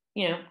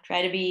 you know,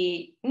 try to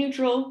be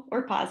neutral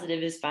or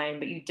positive is fine,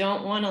 but you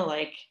don't want to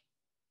like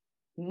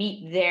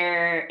meet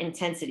their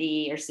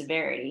intensity or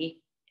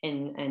severity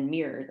and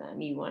mirror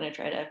them. You want to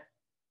try to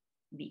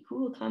be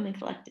cool, calm, and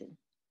collected.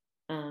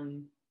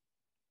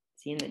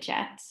 See in the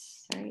chat,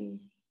 sorry.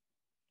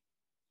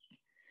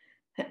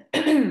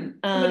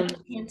 I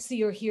can't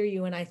see or hear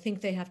you, and I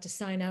think they have to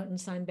sign out and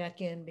sign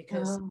back in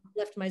because I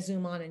left my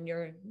Zoom on and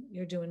you're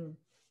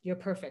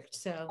perfect.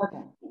 So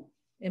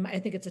okay. I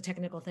think it's a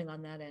technical thing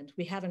on that end.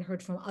 We haven't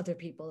heard from other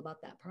people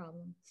about that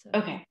problem. So.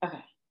 Okay.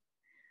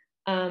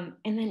 And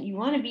then you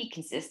want to be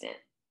consistent.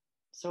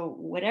 So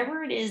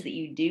whatever it is that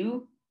you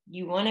do,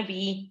 you want to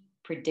be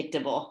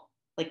predictable.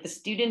 Like the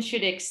students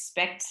should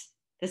expect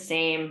the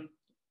same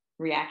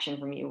reaction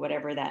from you,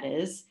 whatever that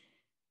is,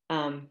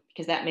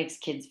 because that makes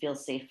kids feel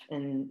safe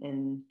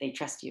and they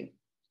trust you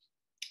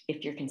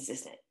if you're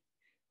consistent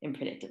and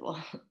predictable.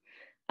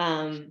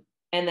 And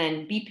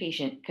then be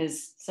patient,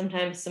 because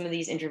sometimes some of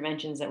these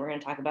interventions that we're going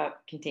to talk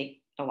about can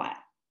take a while.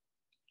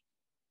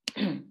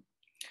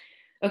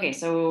 Okay,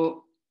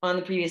 so on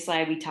the previous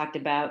slide, we talked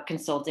about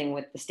consulting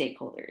with the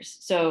stakeholders.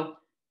 So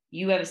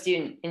you have a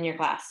student in your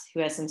class who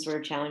has some sort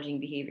of challenging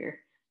behavior.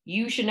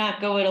 You should not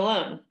go it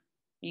alone.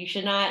 You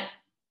should not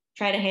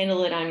try to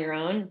handle it on your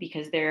own,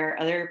 because there are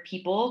other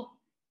people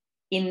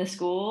in the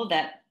school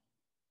that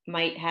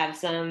might have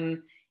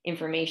some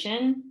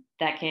information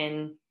that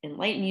can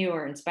enlighten you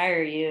or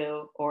inspire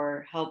you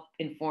or help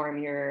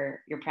inform your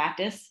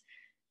practice.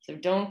 So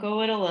don't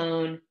go it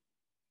alone.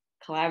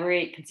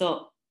 Collaborate,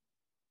 consult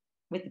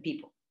with the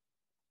people.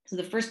 So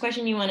the first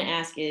question you want to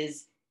ask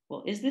is,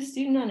 well, is this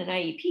student on an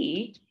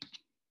IEP?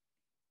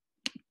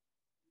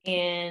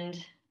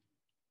 And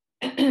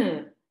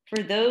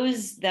for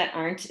those that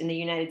aren't in the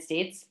United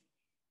States,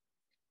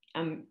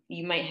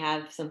 you might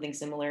have something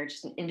similar,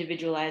 just an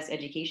individualized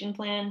education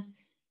plan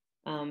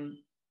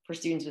for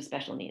students with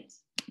special needs.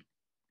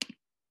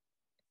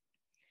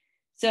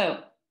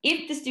 So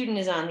if the student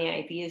is on the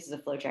IEP, this is a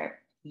flowchart.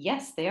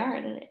 Yes, they are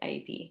on an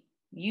IEP.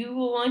 You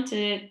will want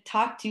to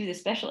talk to the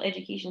special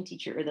education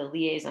teacher or the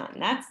liaison.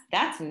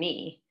 That's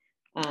me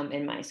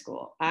in my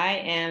school. I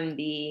am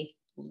the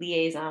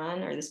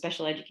liaison or the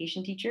special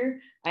education teacher.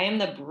 I am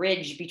the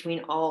bridge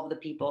between all of the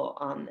people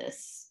on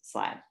this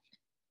slide.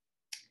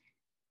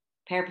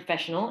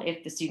 Paraprofessional,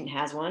 if the student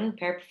has one.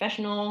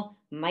 Paraprofessional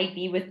might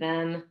be with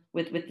them,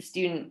 with the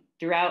student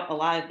throughout a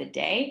lot of the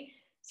day.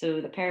 So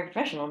the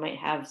paraprofessional might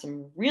have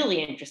some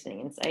really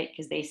interesting insight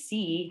because they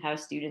see how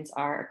students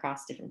are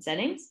across different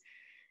settings.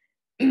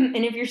 And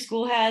if your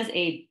school has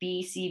a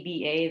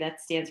BCBA,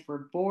 that stands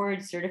for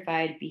Board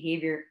Certified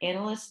Behavior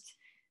Analyst,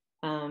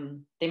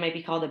 they might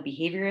be called a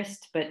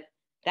behaviorist, but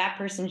that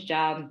person's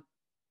job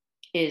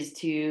is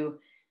to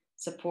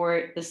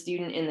support the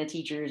student and the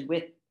teachers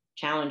with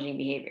challenging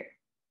behavior.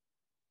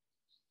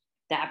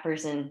 That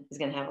person is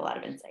going to have a lot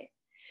of insight.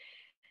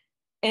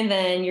 And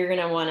then you're going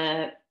to want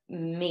to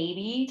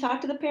maybe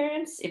talk to the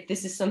parents if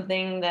this is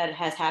something that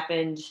has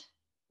happened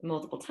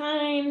multiple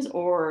times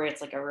or it's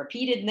like a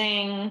repeated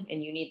thing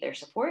and you need their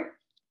support.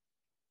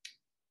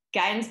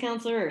 Guidance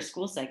counselor or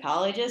school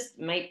psychologist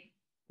might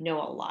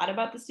know a lot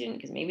about the student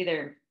because maybe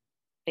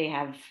they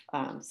have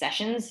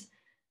sessions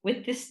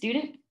with this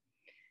student.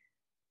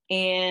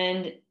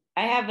 And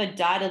I have a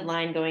dotted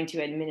line going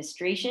to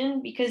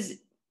administration because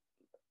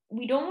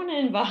we don't want to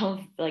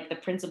involve like the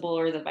principal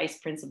or the vice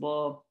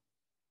principal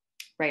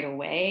right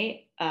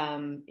away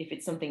if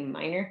it's something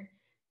minor.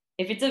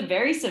 If it's a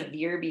very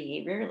severe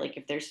behavior, like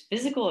if there's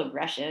physical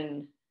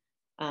aggression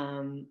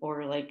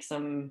or like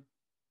some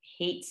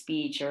hate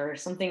speech or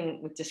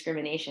something with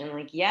discrimination,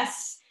 like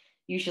yes,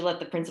 you should let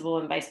the principal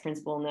and vice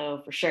principal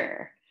know for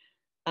sure.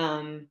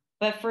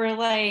 But for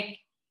like,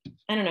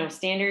 I don't know,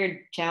 standard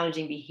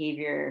challenging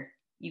behavior,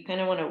 you kind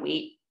of want to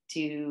wait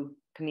to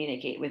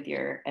communicate with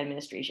your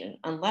administration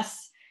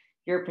unless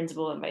your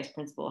principal and vice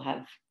principal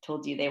have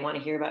told you they want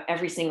to hear about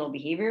every single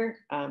behavior.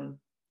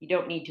 You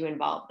don't need to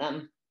involve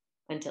them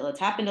until it's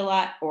happened a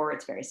lot or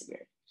it's very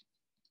severe.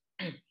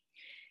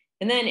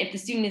 And then if the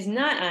student is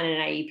not on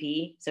an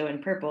IEP, so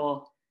in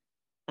purple,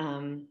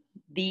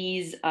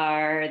 these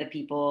are the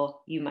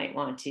people you might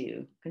want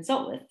to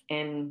consult with.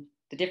 And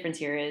the difference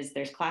here is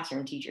there's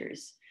classroom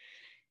teachers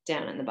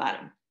down on the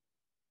bottom.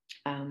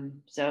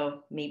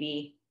 So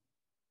maybe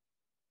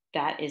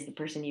that is the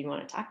person you'd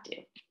want to talk to.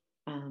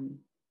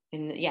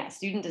 And yeah,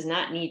 student does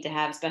not need to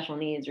have special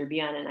needs or be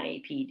on an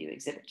IEP to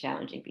exhibit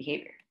challenging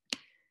behavior.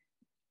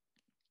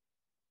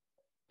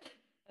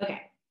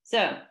 Okay,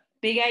 so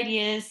big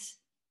ideas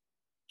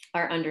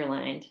are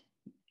underlined.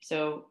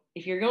 So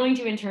if you're going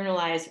to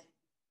internalize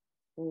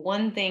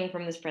one thing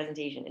from this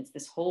presentation, it's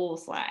this whole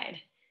slide,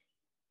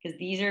 because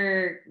these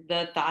are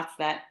the thoughts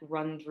that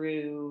run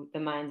through the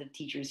minds of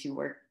teachers who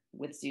work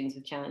with students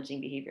with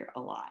challenging behavior a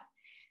lot.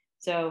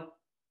 So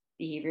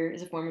behavior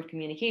is a form of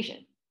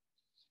communication.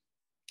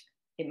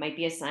 It might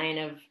be a sign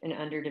of an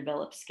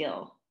underdeveloped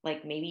skill.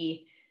 Like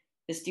maybe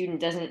the student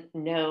doesn't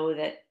know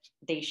that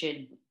they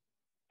should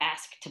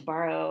ask to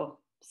borrow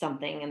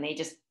something and they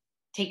just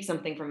take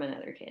something from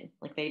another kid.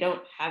 Like they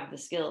don't have the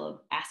skill of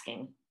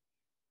asking.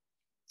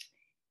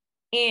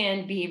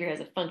 And behavior has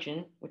a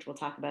function, which we'll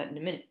talk about in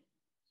a minute.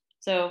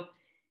 So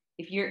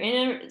if you're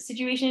in a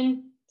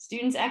situation,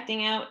 students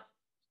acting out,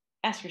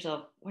 ask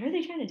yourself, what are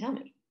they trying to tell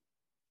me?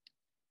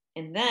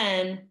 And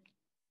then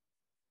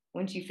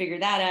once you figure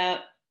that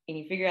out and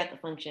you figure out the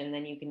function,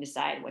 then you can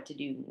decide what to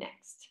do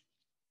next.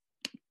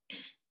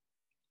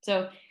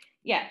 So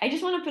yeah, I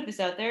just want to put this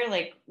out there.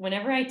 Like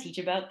whenever I teach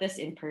about this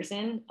in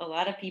person, a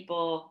lot of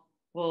people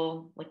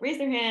will like raise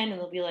their hand and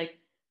they'll be like,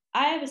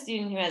 I have a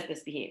student who has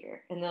this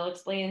behavior, and they'll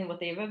explain what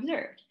they've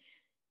observed.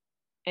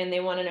 And they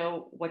want to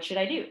know, what should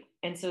I do?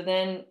 And so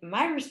then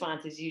my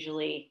response is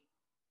usually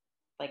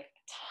like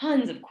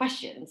tons of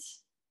questions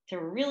to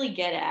really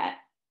get at,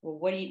 well,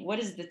 what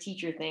does the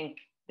teacher think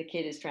the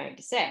kid is trying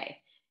to say?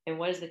 And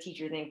what does the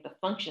teacher think the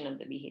function of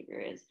the behavior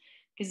is?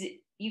 Because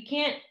you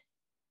can't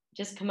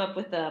just come up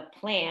with a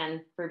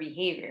plan for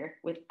behavior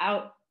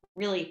without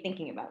really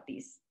thinking about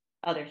these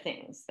other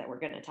things that we're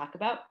going to talk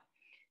about.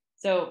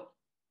 So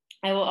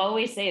I will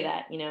always say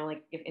that,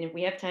 like if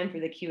we have time for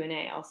the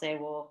Q&A, I'll say,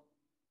 well,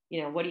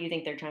 what do you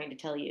think they're trying to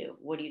tell you?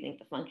 What do you think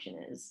the function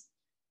is?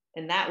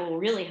 And that will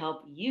really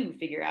help you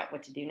figure out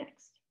what to do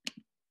next.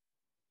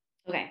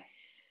 Okay.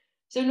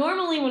 So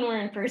normally when we're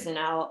in person,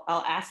 I'll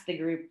ask the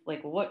group,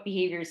 like, what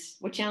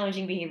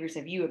challenging behaviors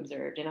have you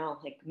observed? And I'll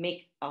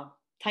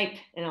type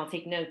and I'll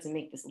take notes and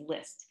make this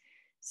list.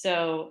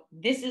 So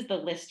this is the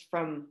list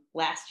from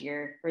last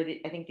year, or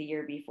I think the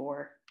year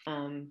before,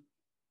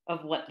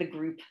 of what the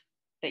group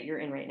that you're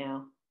in right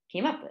now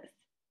came up with.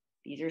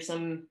 These are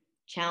some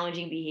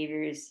challenging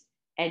behaviors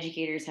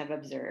educators have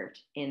observed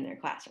in their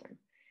classroom.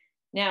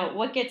 Now,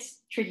 what gets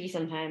tricky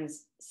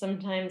sometimes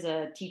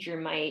a teacher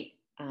might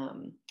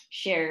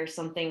share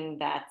something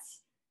that's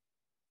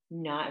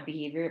not a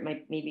behavior.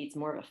 Maybe it's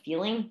more of a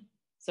feeling.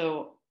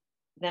 So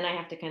then I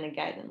have to kind of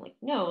guide them, like,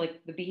 no,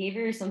 like the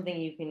behavior is something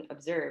you can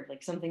observe,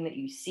 like something that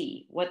you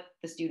see, what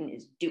the student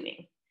is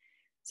doing.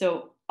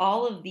 So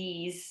all of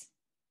these,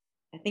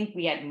 I think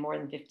we had more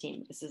than 15,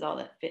 but this is all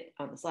that fit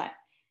on the slide.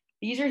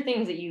 These are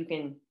things that you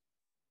can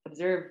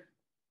observe,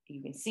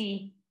 you can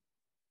see,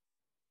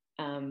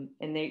 and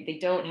they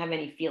don't have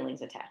any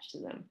feelings attached to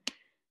them.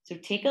 So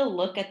take a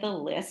look at the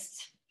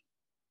list.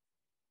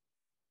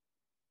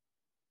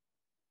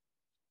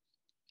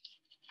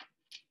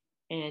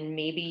 And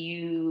maybe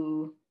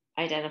you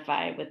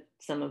identify with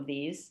some of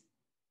these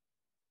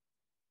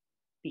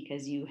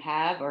because you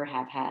have or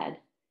have had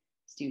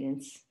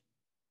students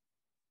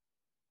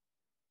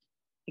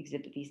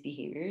exhibit these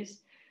behaviors.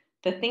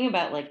 The thing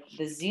about like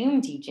the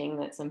Zoom teaching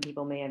that some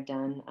people may have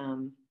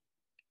done,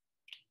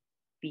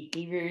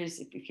 behaviors,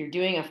 if you're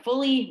doing a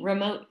fully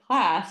remote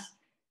class,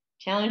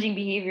 challenging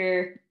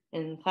behavior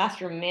and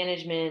classroom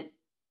management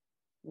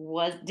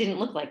didn't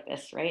look like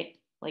this, right?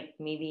 Like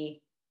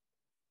maybe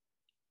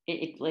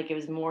it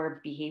was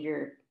more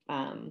behavior,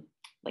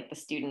 like the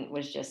student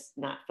was just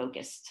not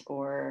focused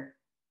or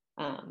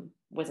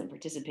wasn't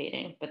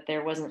participating, but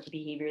there wasn't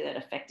behavior that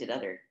affected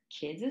other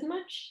kids as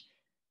much,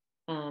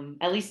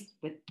 at least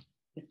with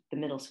the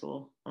middle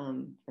school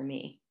for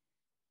me.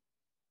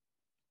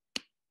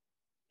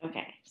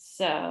 Okay,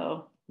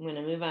 so I'm going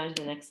to move on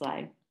to the next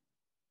slide.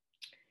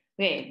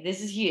 Okay,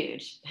 this is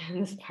huge,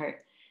 this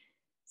part.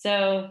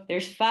 So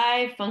there's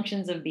 5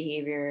 functions of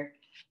behavior.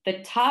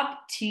 The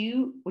top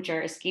 2, which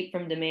are escape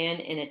from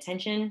demand and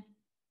attention,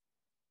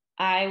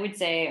 I would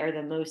say are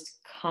the most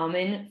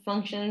common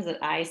functions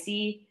that I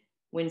see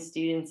when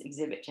students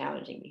exhibit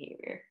challenging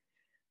behavior.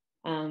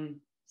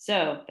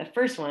 So the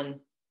first one,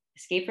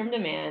 escape from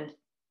demand,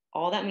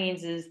 all that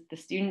means is the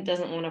student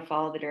doesn't want to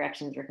follow the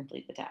directions or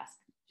complete the task.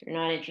 They're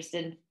not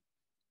interested.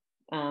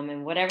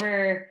 And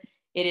whatever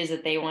it is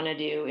that they want to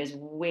do is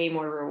way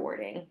more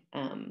rewarding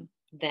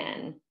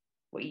than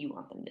what you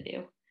want them to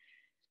do.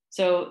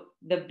 So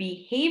the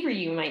behavior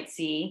you might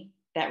see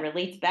that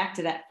relates back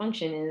to that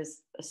function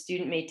is a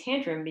student may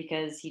tantrum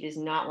because he does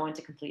not want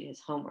to complete his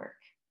homework.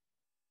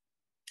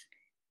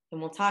 And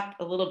we'll talk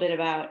a little bit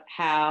about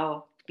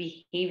how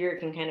behavior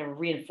can kind of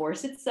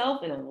reinforce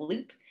itself in a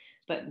loop,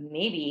 but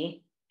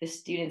maybe the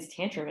student's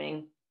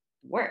tantruming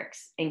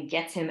works and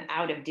gets him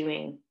out of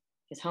doing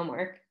his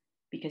homework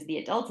because the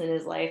adults in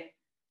his life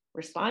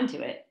respond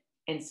to it.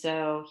 And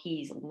so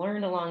he's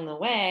learned along the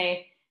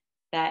way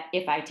that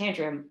if I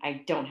tantrum,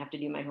 I don't have to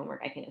do my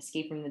homework. I can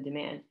escape from the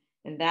demand.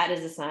 And that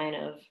is a sign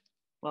of,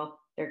 well,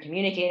 they're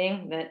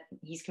communicating that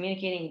he's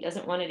communicating he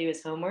doesn't want to do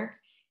his homework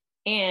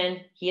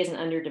and he has an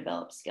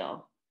underdeveloped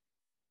skill.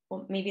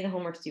 Well, maybe the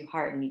homework's too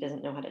hard and he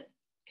doesn't know how to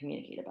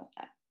communicate about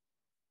that.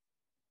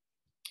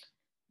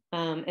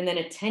 And then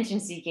attention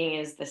seeking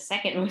is the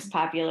second most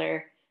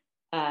popular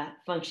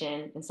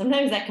function. And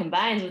sometimes that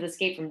combines with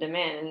escape from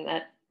demand, and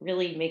that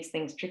really makes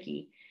things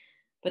tricky.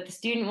 But the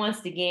student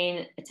wants to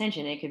gain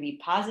attention. It could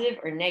be positive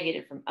or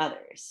negative from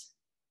others.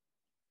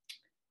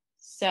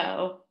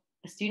 So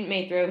a student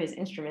may throw his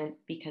instrument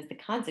because the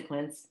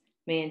consequence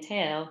may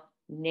entail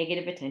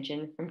negative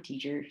attention from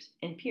teachers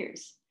and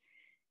peers.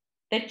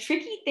 The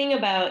tricky thing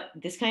about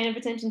this kind of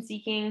attention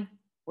seeking,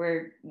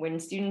 where when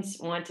students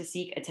want to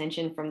seek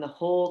attention from the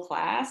whole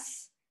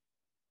class,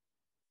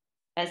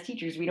 as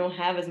teachers, we don't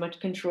have as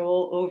much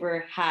control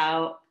over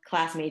how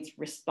classmates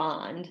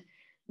respond.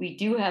 We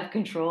do have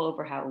control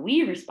over how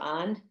we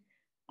respond,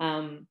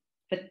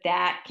 but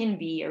that can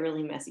be a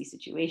really messy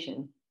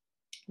situation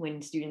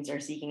when students are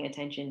seeking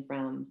attention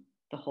from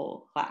the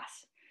whole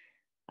class.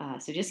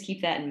 So just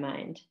keep that in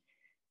mind.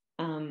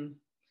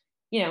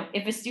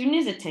 If a student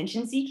is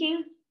attention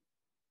seeking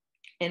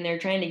and they're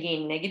trying to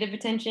gain negative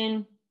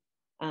attention,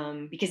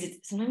 because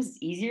sometimes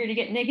it's easier to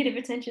get negative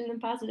attention than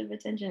positive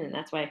attention, and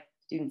that's why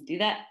students do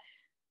that.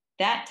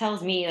 That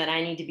tells me that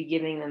I need to be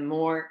giving them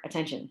more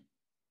attention.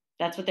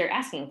 That's what they're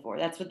asking for.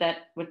 That's what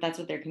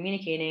they're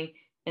communicating,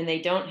 and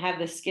they don't have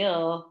the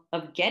skill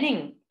of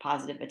getting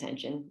positive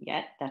attention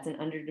yet. That's an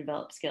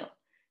underdeveloped skill.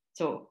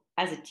 So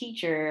as a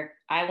teacher,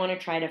 I want to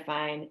try to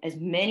find as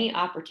many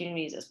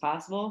opportunities as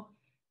possible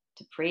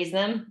to praise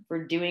them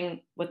for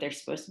doing what they're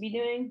supposed to be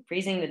doing,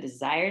 praising the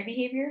desired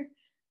behavior,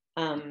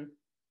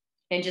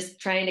 and just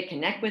trying to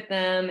connect with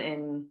them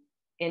and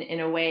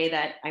in a way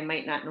that I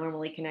might not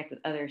normally connect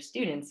with other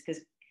students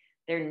because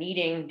they're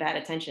needing that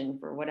attention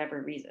for whatever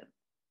reason.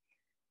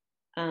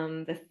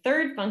 The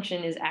third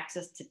function is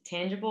access to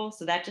tangible.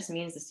 So that just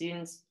means the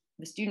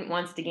student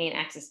wants to gain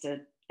access to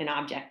an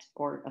object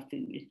or a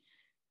food.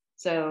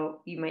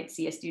 So you might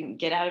see a student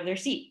get out of their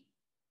seat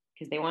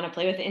because they want to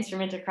play with the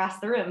instrument across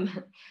the room.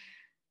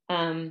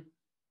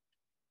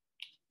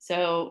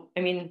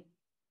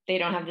 They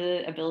don't have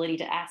the ability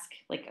to ask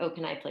like, oh,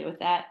 can I play with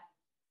that?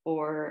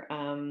 Or,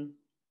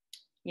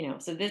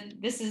 so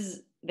this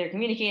is, they're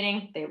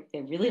communicating.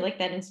 They really like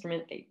that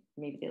instrument.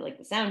 Maybe they like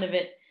the sound of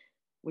it,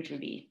 which would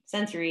be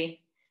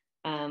sensory.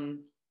 And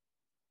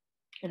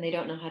they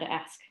don't know how to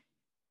ask.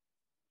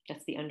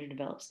 That's the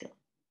underdeveloped skill.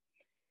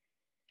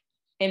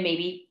 And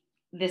maybe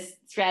this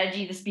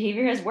strategy, this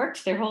behavior has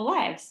worked their whole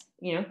lives.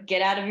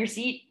 Get out of your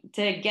seat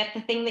to get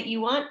the thing that you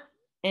want.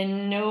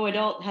 And no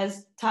adult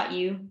has taught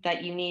you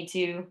that you need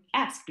to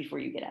ask before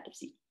you get out of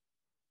seat.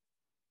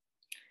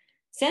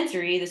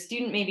 Sensory, the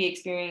student may be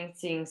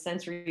experiencing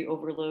sensory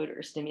overload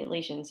or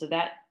stimulation. So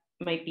that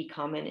might be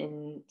common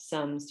in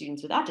some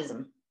students with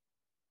autism.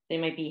 They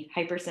might be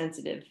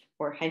hypersensitive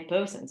or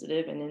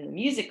hyposensitive. And in the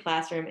music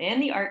classroom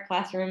and the art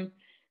classroom,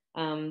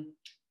 I don't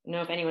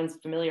know if anyone's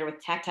familiar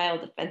with tactile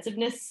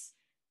defensiveness.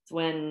 It's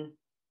when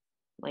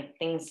like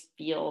things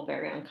feel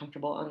very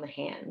uncomfortable on the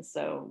hands.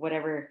 So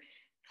whatever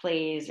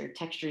clays or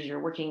textures you're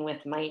working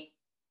with might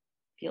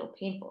feel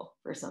painful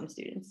for some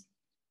students.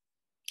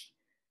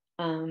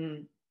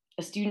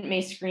 A student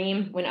may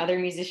scream when other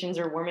musicians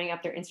are warming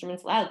up their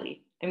instruments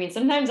loudly.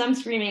 Sometimes I'm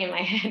screaming in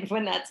my head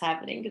when that's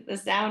happening because the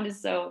sound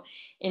is so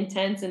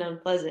intense and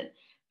unpleasant.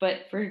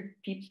 But for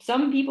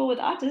some people with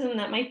autism,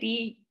 that might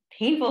be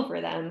painful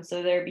for them.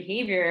 So their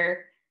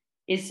behavior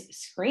is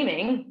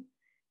screaming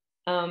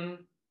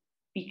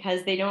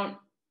because they don't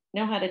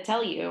know how to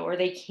tell you, or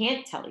they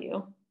can't tell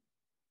you,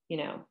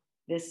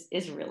 this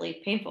is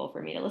really painful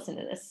for me to listen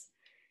to this.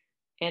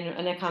 And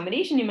an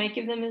accommodation you might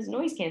give them is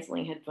noise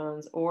canceling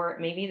headphones, or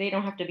maybe they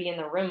don't have to be in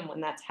the room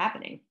when that's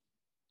happening.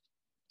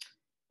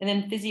 And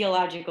then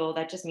physiological,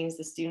 that just means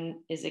the student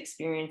is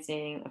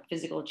experiencing a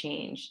physical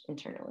change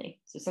internally.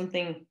 So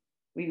something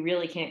we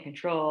really can't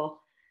control.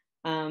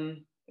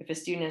 If a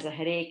student has a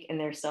headache and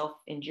they're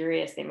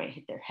self-injurious, they might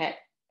hit their head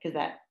because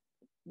that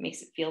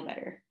makes it feel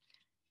better.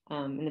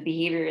 And the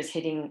behavior is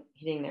hitting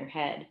their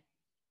head,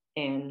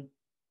 and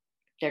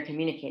they're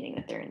communicating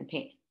that they're in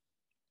pain.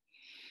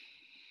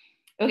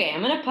 Okay,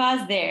 I'm gonna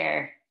pause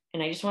there,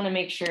 and I just wanna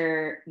make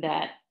sure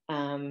that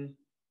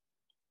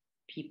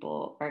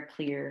people are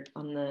clear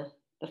on the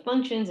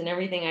functions and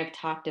everything I've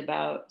talked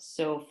about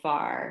so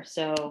far.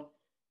 So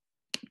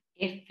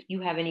if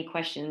you have any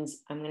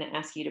questions, I'm gonna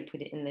ask you to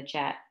put it in the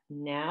chat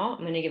now.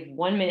 I'm gonna give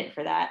 1 minute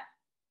for that.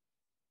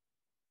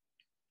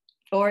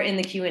 Or in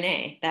the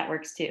Q&A, that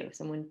works too.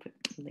 Someone put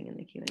something in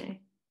the Q&A.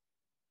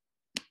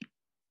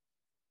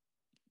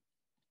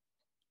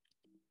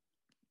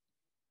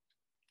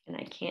 And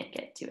I can't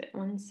get to it.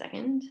 1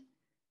 second.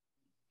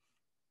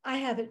 I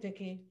have it,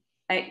 Vicki.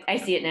 I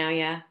see it now,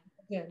 yeah.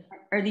 Good.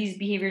 Are these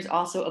behaviors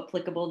also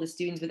applicable to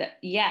students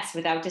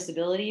without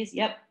disabilities?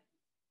 Yep.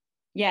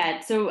 Yeah,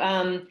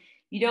 so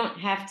you don't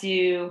have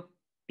to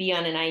be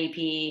on an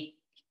IEP.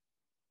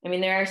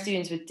 There are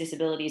students with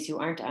disabilities who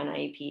aren't on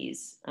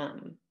IEPs,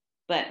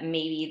 but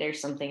maybe there's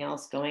something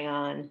else going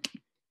on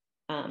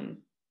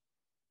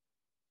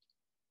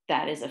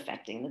that is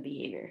affecting the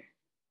behavior.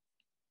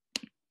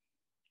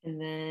 And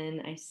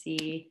then I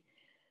see,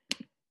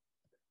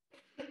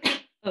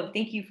 oh,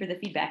 thank you for the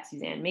feedback,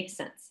 Suzanne, makes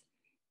sense.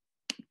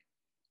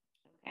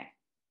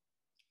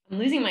 I'm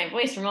losing my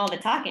voice from all the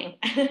talking.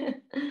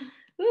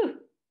 Woo.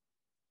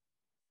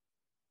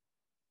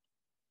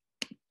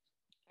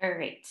 All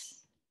right.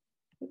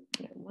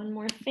 One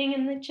more thing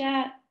in the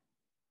chat.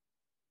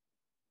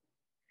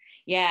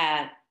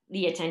 Yeah,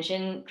 the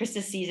attention.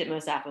 Krista sees it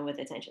most often with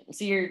attention.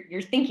 So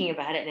you're thinking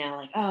about it now,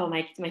 like, oh,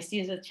 my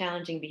students with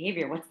challenging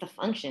behavior, what's the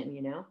function,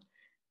 you know?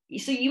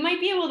 So you might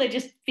be able to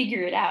just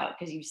figure it out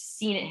because you've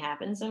seen it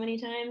happen so many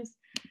times.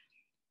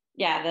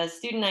 Yeah, the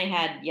student I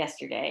had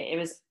yesterday, it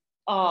was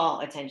all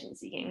attention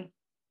seeking.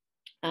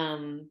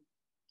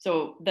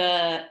 So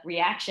the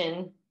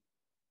reaction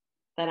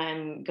that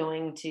I'm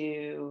going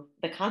to,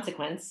 the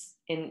consequence,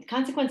 and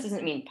consequence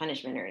doesn't mean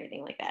punishment or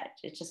anything like that.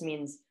 It just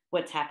means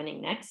what's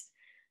happening next.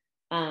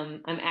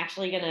 I'm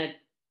actually going to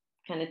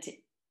kind of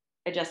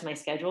adjust my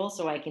schedule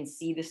so I can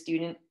see the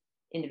student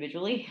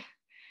individually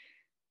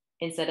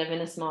instead of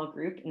in a small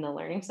group in the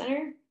learning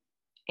center.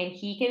 And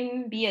he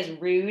can be as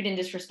rude and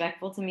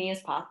disrespectful to me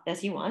as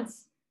he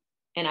wants,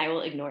 and I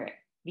will ignore it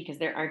because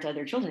there aren't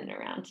other children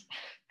around.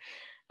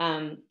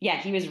 Yeah,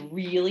 he was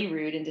really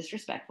rude and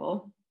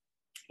disrespectful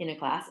in a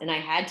class, and I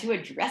had to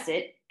address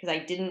it because I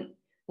didn't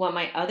want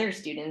my other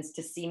students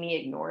to see me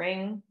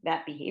ignoring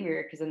that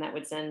behavior, because then that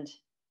would send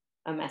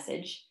a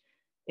message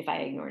if I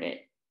ignored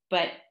it.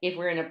 But if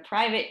we're in a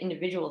private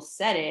individual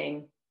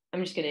setting,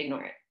 I'm just going to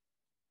ignore it.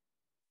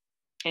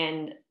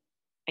 And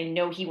I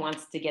know he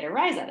wants to get a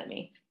rise out of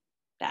me.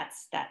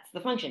 That's the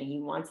function. He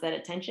wants that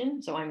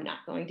attention, so I'm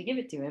not going to give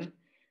it to him.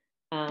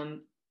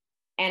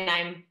 And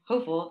I'm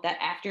hopeful that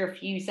after a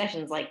few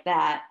sessions like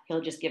that,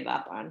 he'll just give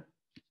up on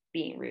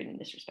being rude and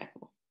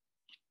disrespectful.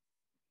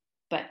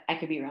 But I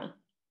could be wrong.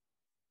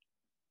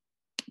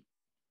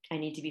 I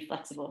need to be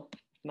flexible with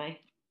my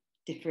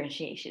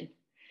differentiation.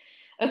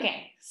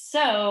 Okay,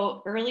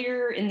 so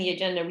earlier in the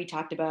agenda, we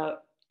talked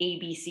about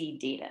ABC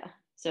data.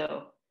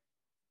 So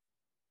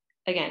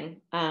again,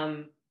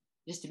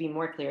 just to be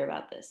more clear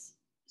about this.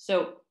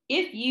 So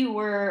if you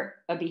were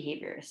a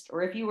behaviorist,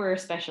 or if you were a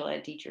special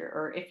ed teacher,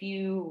 or if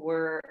you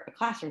were a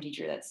classroom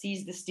teacher that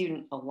sees the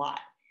student a lot,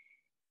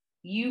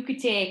 you could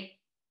take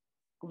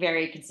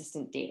very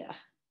consistent data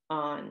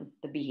on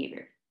the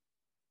behavior.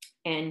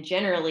 And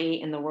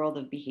generally in the world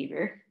of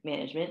behavior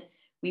management,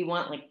 we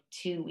want like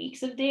 2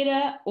 weeks of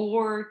data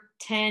or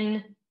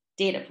 10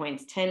 data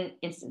points, 10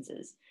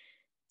 instances.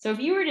 So if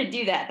you were to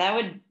do that, that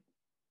would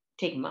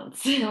take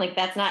months. Like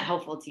that's not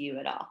helpful to you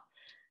at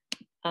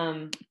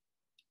all.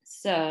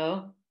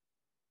 So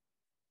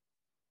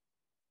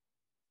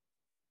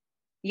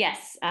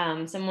yes,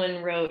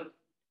 someone wrote,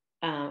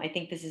 I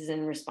think this is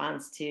in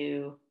response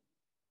to,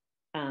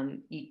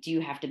 do you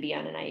have to be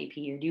on an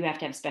IEP, or do you have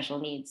to have special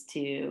needs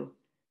to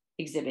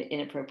exhibit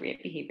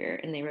inappropriate behavior?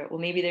 And they wrote, well,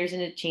 maybe there's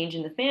a change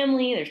in the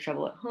family, there's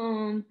trouble at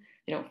home,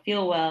 they don't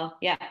feel well.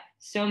 Yeah,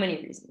 so many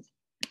reasons.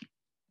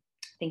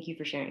 Thank you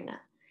for sharing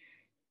that.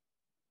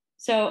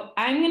 So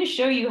I'm going to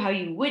show you how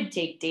you would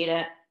take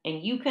data,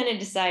 and you kind of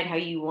decide how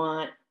you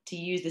want to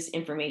use this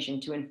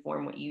information to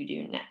inform what you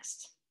do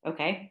next.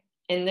 Okay.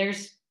 And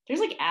there's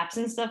like apps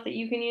and stuff that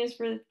you can use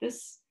for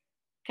this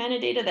kind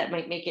of data that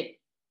might make it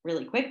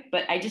really quick.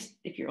 But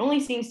if you're only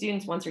seeing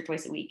students once or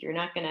twice a week, you're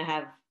not going to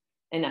have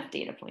enough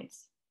data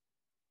points.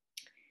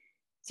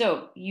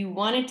 So you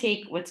want to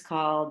take what's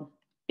called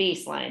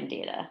baseline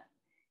data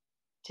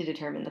to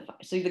determine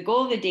so the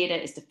goal of the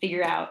data is to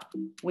figure out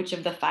which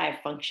of the 5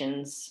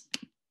 functions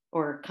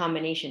or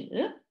combination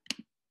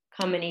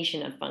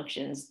of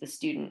functions the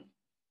student,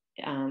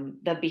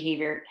 the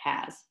behavior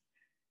has.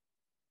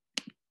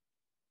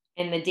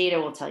 And the data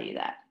will tell you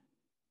that.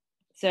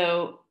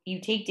 So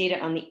you take data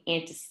on the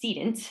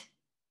antecedent,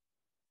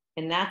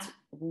 and that's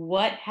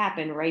what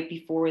happened right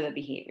before the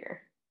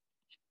behavior.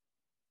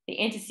 The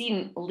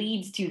antecedent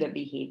leads to the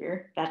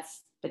behavior.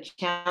 That's the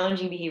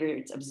challenging behavior.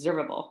 It's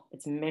observable,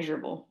 it's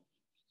measurable.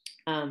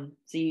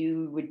 So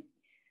you would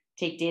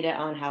take data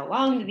on how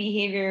long the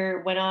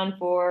behavior went on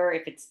for,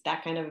 if it's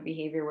that kind of a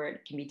behavior where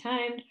it can be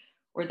timed,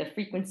 or the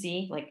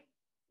frequency, like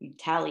you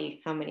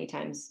tally how many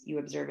times you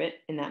observe it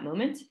in that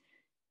moment.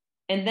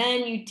 And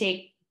then you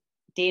take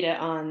data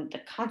on the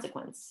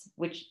consequence,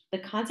 which the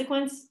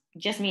consequence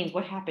just means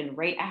what happened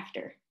right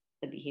after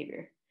the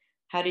behavior.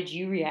 How did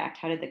you react?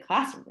 How did the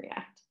classroom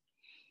react?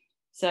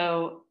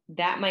 So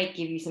that might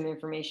give you some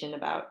information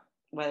about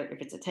whether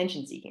if it's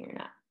attention seeking or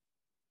not.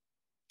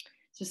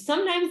 So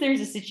sometimes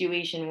there's a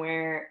situation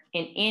where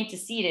an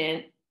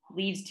antecedent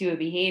leads to a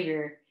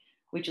behavior,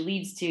 which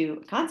leads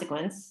to a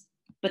consequence,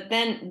 but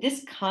then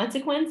this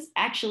consequence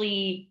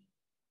actually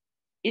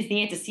is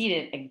the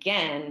antecedent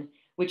again,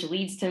 which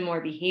leads to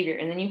more behavior.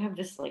 And then you have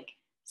this like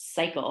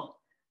cycle.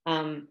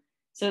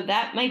 So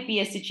that might be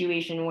a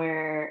situation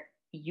where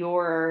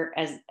you're,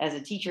 as a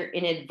teacher,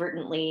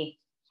 inadvertently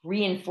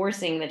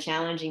reinforcing the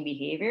challenging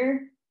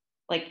behavior.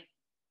 Like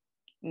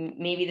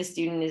maybe the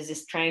student is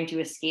just trying to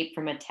escape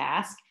from a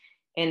task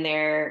and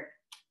they're,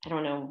 I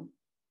don't know,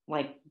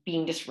 like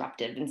being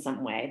disruptive in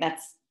some way.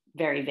 That's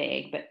very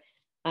vague, but,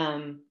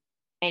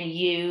 and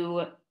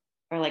you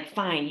are like,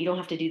 fine, you don't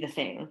have to do the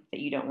thing that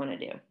you don't want to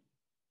do.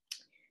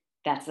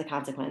 That's the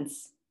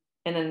consequence.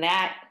 And then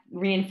that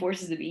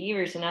reinforces the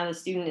behavior. So now the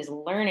student is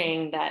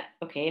learning that,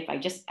 okay, if I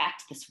just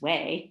act this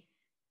way,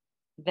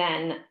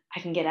 then I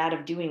can get out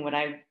of doing what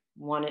I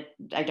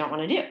don't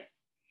want to do.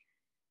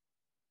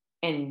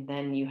 And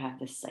then you have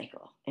this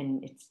cycle.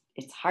 And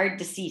it's hard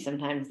to see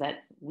sometimes that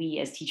we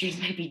as teachers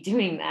might be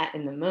doing that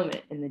in the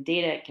moment, and the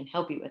data can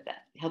help you with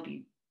that, help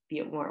you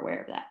be more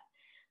aware of that.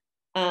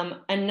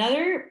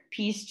 Another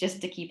piece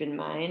just to keep in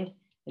mind,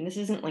 and this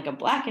isn't like a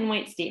black and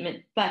white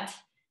statement, but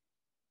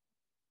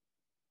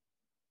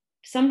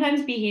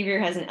sometimes behavior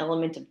has an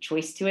element of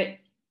choice to it.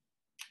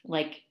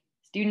 Like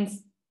students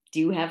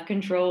do have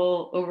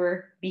control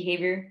over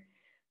behavior.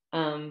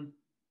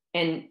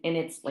 And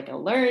it's like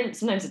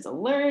sometimes it's a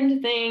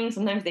learned thing.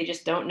 Sometimes they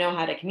just don't know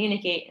how to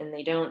communicate, and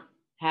they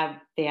have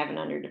an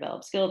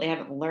underdeveloped skill. They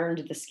haven't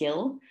learned the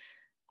skill.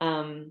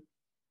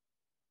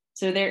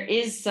 So there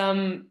is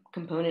some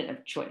component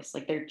of choice,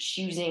 like they're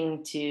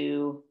choosing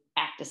to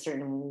act a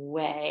certain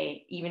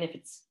way, even if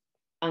it's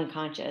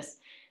unconscious.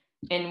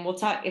 And we'll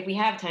talk, if we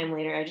have time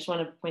later, I just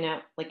want to point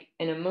out like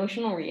an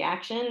emotional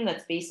reaction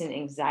that's based in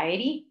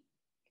anxiety.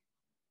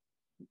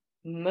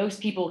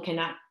 Most people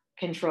cannot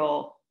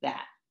control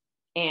that.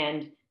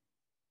 And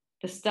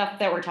the stuff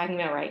that we're talking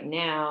about right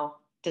now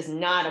does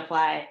not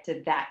apply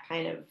to that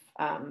kind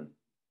of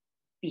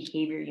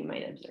behavior you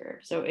might observe.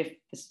 So if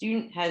the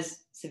student has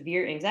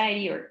severe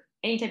anxiety or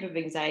any type of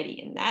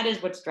anxiety, and that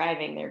is what's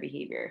driving their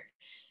behavior,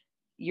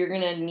 you're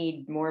going to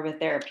need more of a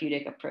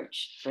therapeutic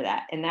approach for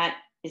that. And that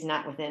is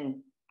not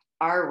within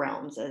our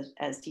realms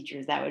as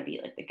teachers. That would be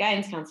like the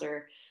guidance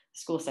counselor,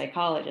 school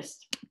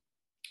psychologist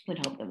would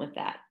help them with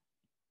that.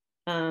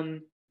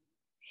 And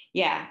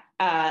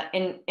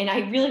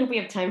I really hope we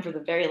have time for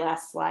the very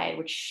last slide,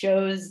 which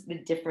shows the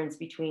difference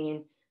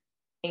between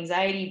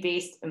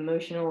anxiety-based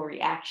emotional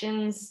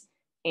reactions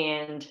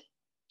and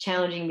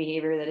challenging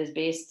behavior that is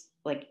based,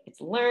 like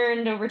it's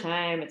learned over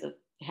time, it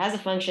has a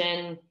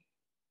function,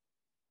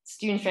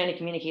 students trying to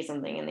communicate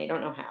something and they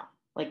don't know how.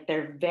 Like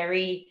they're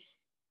very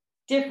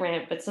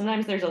different, but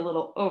sometimes there's a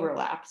little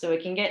overlap, so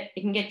it can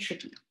get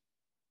tricky.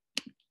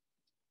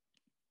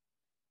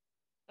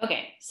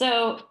 Okay,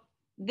 so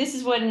this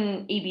is what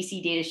an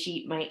ABC data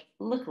sheet might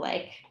look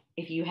like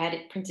if you had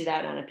it printed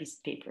out on a piece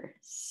of paper.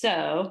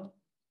 So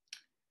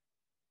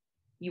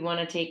you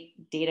want to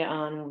take data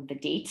on the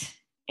date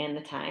and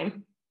the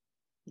time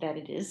that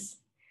it is.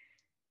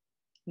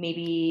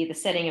 Maybe the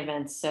setting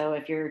events. So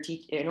if you're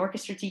an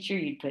orchestra teacher,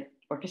 you'd put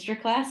orchestra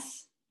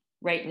class.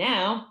 Right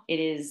now,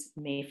 it is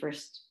May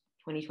 1st,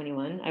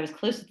 2021. I was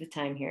close at the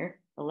time here,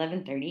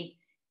 11:30.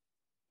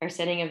 Our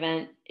setting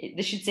event,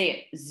 this should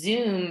say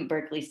Zoom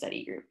Berklee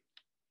study group.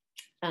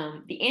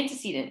 The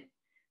antecedent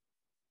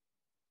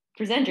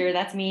presenter,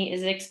 that's me,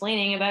 is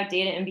explaining about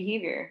data and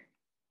behavior.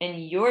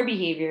 And your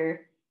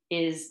behavior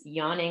is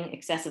yawning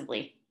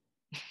excessively.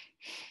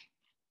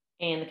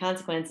 And the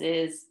consequence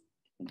is,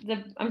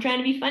 I'm trying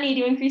to be funny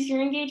to increase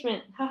your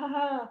engagement. Ha ha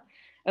ha.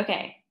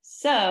 Okay,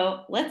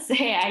 so let's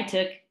say I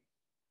took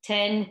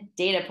 10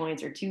 data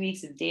points or 2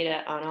 weeks of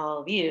data on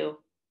all of you.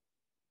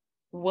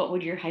 What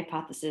would your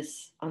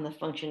hypothesis on the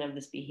function of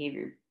this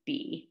behavior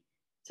be?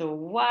 So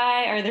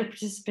why are the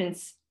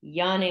participants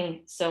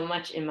yawning so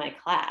much in my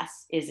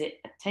class? Is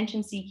it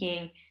attention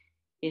seeking?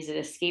 Is it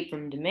escape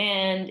from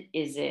demand?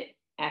 Is it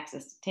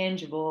access to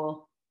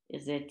tangible?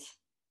 Is it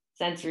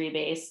sensory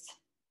based?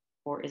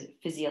 Or is it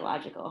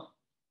physiological?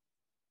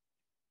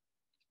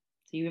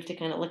 So you have to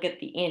kind of look at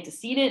the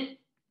antecedent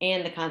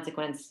and the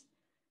consequence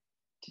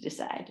to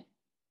decide.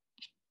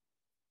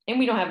 And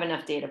we don't have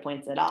enough data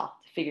points at all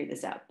to figure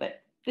this out,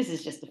 but this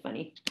is just a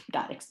funny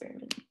thought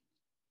experiment.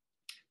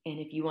 And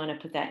if you want to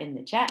put that in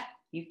the chat,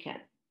 you can.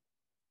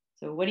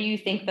 So what do you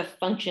think the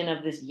function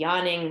of this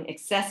yawning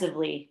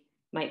excessively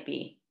might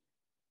be?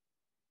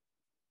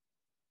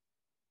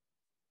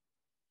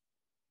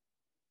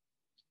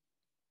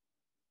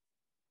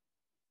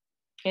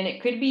 And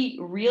it could be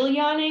real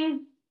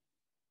yawning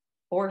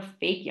or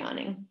fake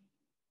yawning.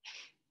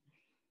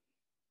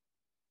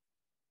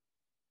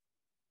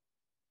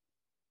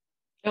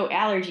 Oh,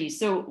 allergies.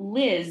 So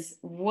Liz,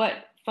 what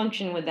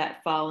function would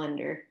that fall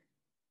under?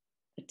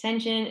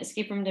 Attention,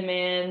 escape from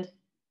demand,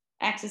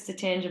 access to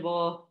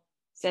tangible,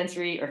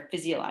 sensory, or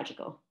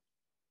physiological?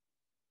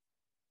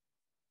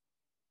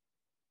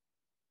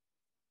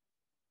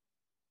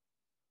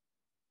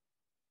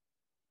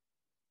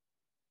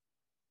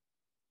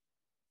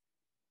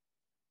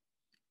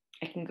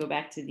 I can go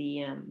back to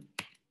the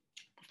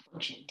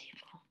function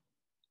table.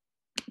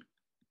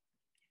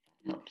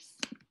 That helps.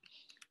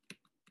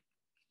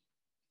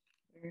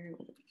 Where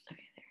was it?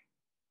 Okay, there.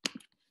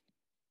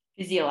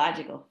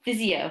 Physiological,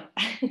 physio.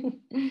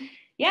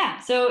 Yeah,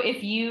 so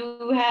if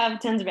you have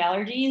tons of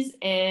allergies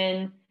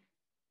and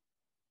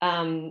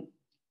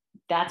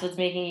that's what's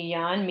making you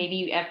yawn,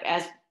 maybe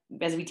as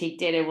we take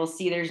data, we'll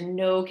see there's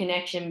no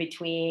connection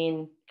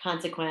between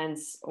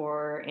consequence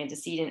or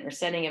antecedent or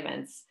setting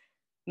events.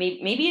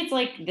 Maybe it's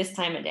like this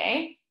time of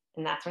day,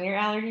 and that's when your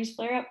allergies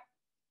flare up.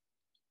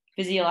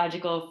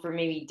 Physiological for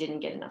maybe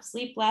didn't get enough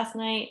sleep last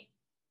night.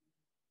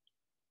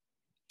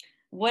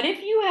 what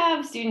if you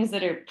have students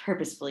that are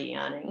purposefully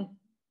yawning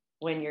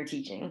when you're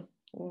teaching?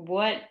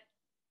 What,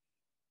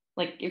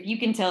 like, if you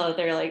can tell that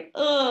they're like,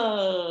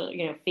 oh,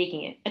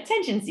 faking it,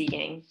 attention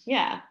seeking.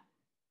 Yeah,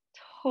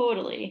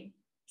 totally.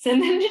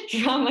 Send them to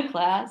drama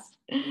class.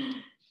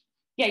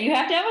 Yeah, you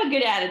have to have a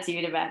good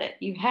attitude about it.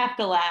 You have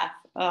to laugh.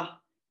 Oh,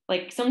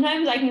 like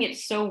sometimes I can get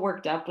so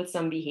worked up with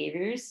some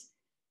behaviors.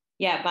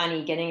 Yeah,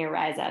 Bonnie, getting a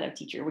rise out of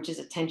teacher, which is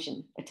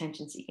attention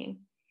seeking.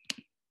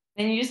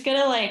 And you just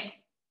gotta like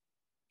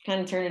kind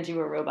of turn into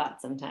a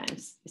robot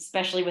sometimes,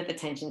 especially with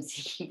attention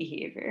seeking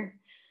behavior.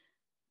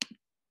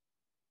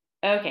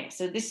 Okay,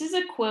 so this is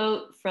a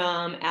quote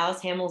from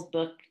Alice Hamill's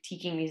book,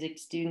 Teaching Music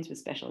to Students with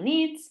Special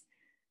Needs.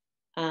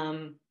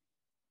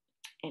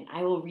 And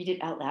I will read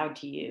it out loud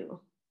to you.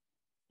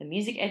 The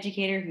music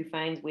educator who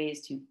finds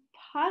ways to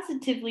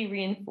positively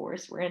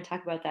reinforce, we're going to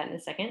talk about that in a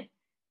second,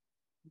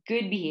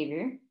 good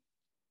behavior,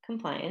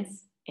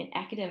 compliance, and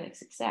academic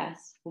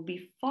success will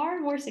be far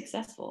more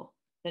successful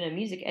than a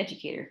music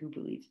educator who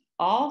believes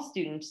all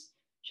students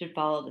should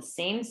follow the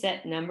same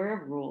set number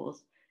of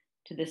rules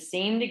to the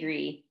same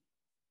degree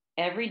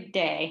every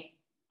day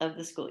of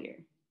the school year.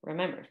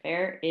 Remember,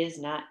 fair is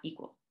not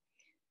equal.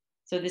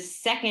 So the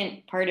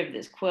second part of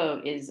this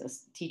quote is a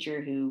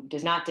teacher who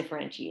does not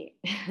differentiate.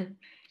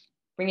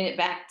 Calling it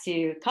back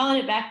to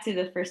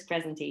the first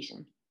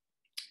presentation.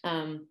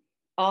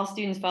 All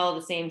students follow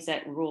the same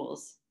set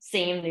rules,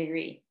 same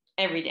degree,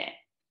 every day.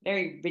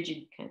 Very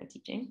rigid kind of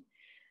teaching.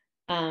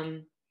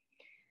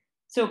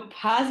 So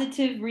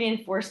positive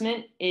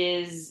reinforcement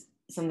is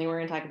something we're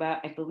going to talk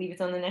about. I believe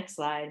it's on the next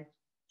slide.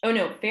 Oh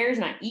no, fair is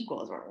not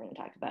equal is what we're going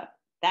to talk about.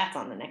 That's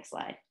on the next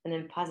slide. And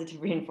then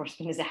positive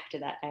reinforcement is after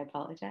that. I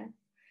apologize.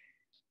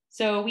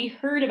 So we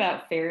heard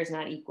about fair is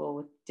not equal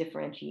with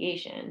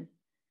differentiation.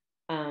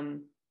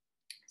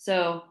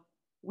 So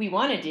we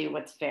want to do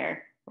what's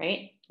fair,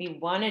 right? We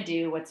want to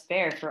do what's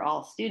fair for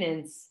all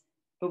students,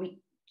 but we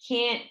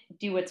can't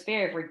do what's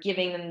fair if we're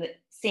giving them the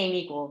same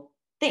equal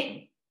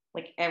thing.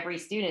 Like every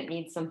student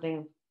needs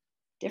something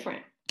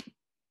different.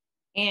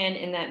 And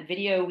in that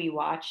video we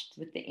watched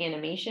with the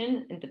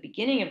animation at the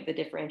beginning of the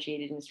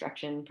differentiated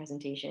instruction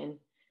presentation,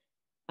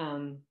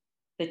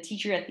 the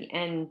teacher at the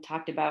end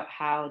talked about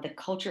how the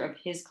culture of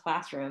his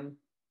classroom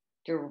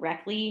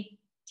directly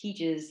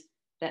teaches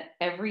that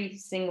every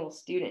single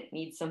student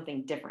needs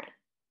something different.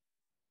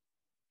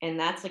 And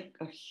that's like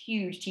a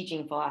huge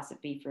teaching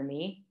philosophy for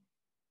me.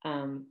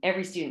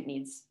 Every student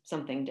needs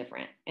something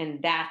different.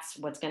 And that's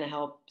what's going to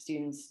help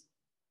students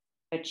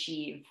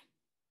achieve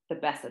the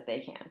best that they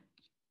can.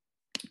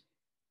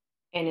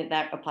 And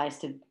that applies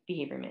to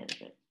behavior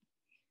management.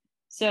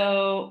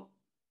 So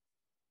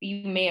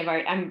you may have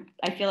already,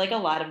 I feel like a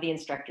lot of the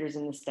instructors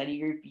in the study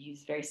group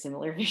use very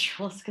similar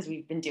visuals because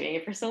we've been doing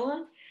it for so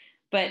long.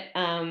 But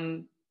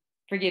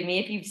forgive me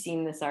if you've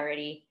seen this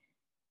already.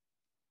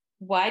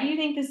 Why do you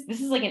think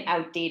this is like an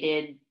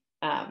outdated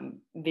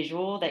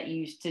visual that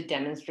used to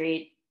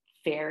demonstrate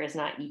fair is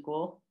not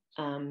equal?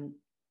 And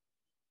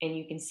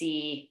you can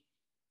see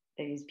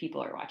these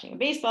people are watching a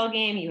baseball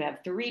game. You have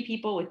 3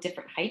 people with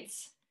different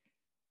heights.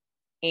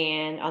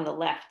 And on the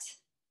left,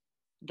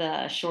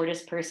 the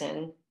shortest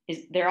person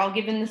they're all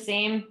given the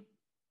same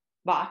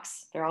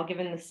box. They're all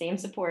given the same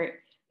support.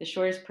 The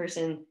shortest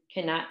person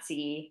cannot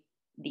see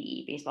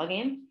the baseball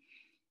game.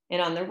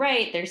 And on the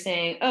right, they're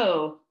saying,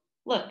 oh,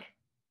 look,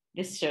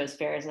 this shows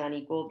fair is not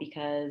equal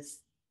because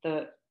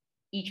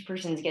each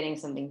person's getting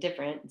something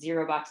different.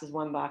 0 boxes,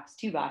 1 box,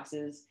 2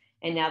 boxes.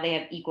 And now they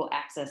have equal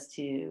access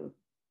to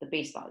the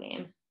baseball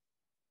game.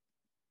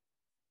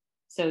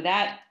 So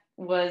that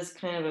was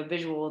kind of a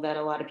visual that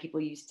a lot of people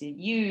used to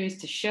use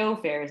to show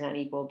fair is not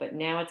equal, but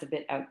now it's a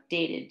bit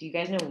outdated. Do you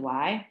guys know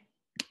why?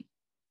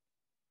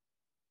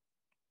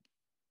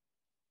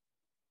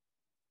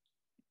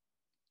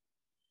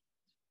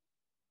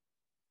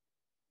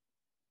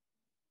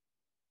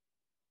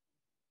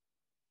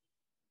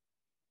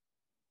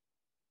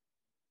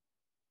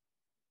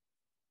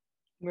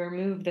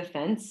 Remove the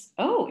fence.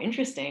 Oh,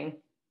 interesting.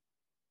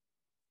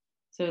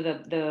 So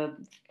the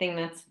thing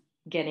that's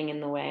getting in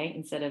the way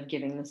instead of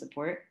giving the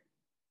support.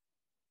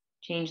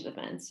 Change the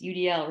fence.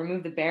 UDL,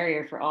 remove the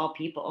barrier for all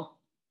people.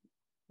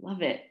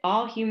 Love it.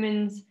 All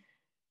humans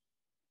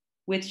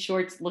with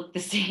shorts look the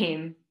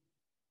same.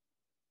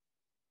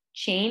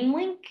 Chain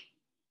link?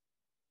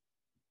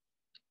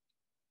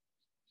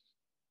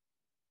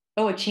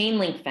 Oh, a chain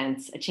link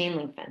fence. A chain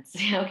link fence.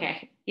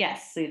 Okay.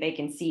 Yes, so they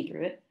can see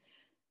through it.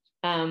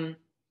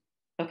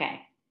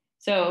 Okay.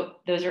 So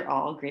those are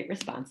all great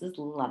responses.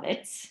 Love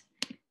it.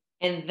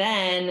 And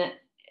then,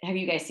 have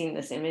you guys seen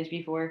this image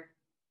before?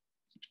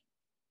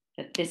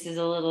 That this is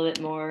a little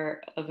bit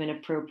more of an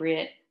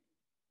appropriate.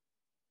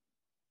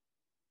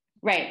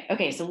 Right.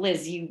 Okay. So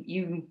Liz,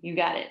 you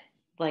got it.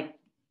 Like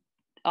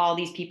all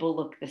these people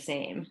look the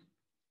same.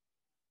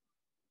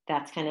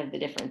 That's kind of the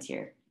difference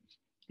here.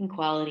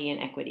 Equality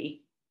and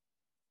equity.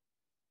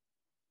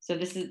 So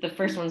this is the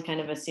first one's kind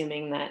of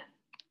assuming that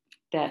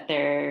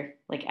they're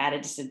like at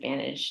a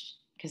disadvantage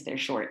because they're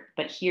short.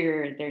 But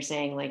here they're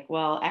saying like,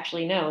 well,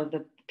 actually, no,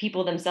 the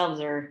people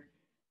themselves are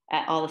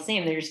all the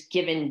same. They're just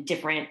given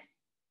different,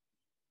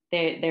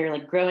 they're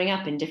like growing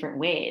up in different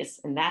ways.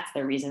 And that's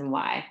the reason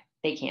why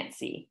they can't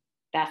see.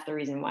 That's the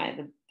reason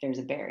why there's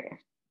a barrier.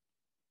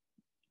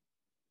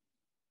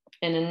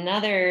 And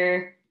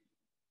another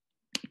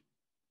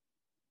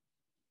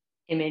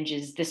image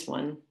is this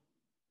one.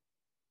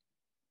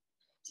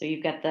 So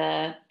you've got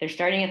they're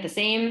starting at the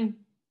same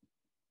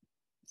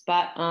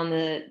spot on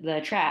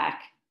the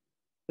track,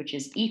 which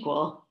is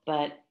equal,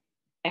 but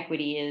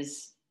equity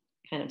is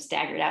kind of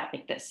staggered out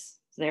like this.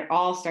 So they're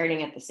all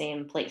starting at the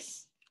same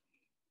place.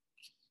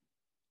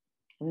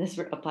 And this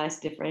applies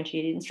to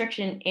differentiated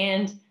instruction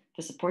and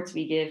the supports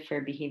we give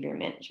for behavior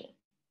management.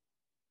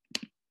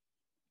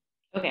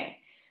 Okay,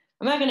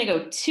 I'm not gonna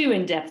go too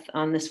in depth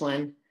on this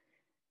one,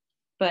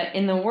 but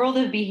in the world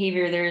of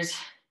behavior,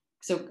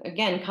 so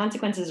again,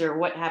 consequences are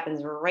what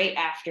happens right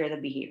after the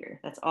behavior.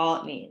 That's all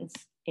it means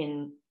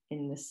in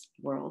this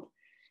world.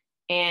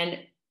 And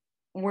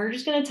we're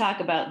just gonna talk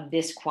about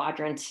this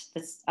quadrant,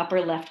 this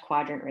upper left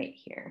quadrant right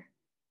here,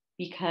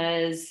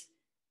 because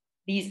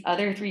these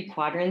other three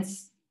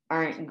quadrants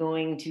aren't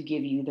going to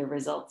give you the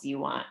results you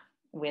want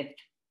with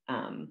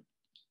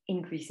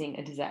increasing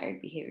a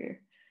desired behavior.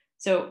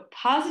 So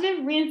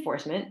positive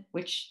reinforcement,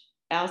 which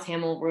Alice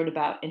Hamill wrote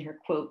about in her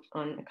quote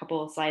on a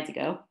couple of slides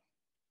ago,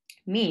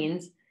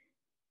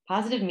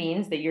 positive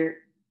means that you're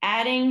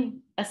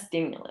adding a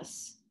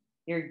stimulus.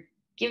 You're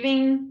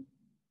giving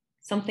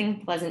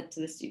something pleasant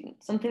to the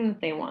student, something that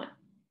they want.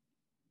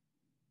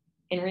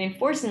 And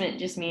reinforcement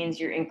just means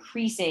you're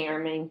increasing or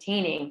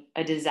maintaining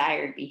a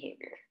desired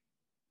behavior.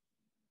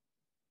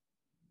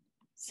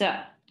 So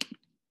I'm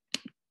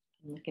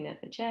looking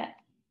at the chat.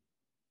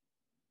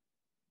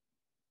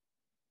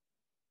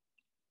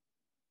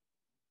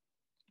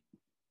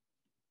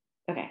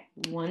 Okay,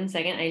 1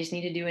 second. I just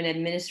need to do an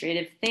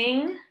administrative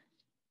thing.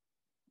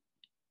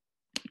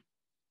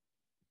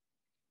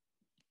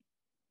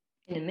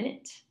 In a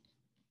minute.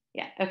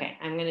 Yeah, okay,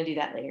 I'm gonna do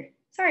that later.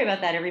 Sorry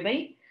about that,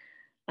 everybody.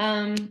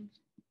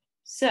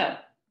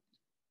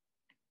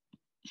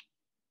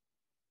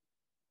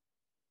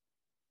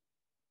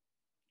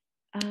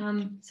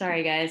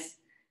 Sorry guys.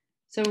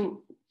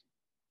 So,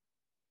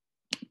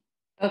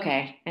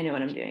 okay, I know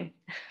what I'm doing.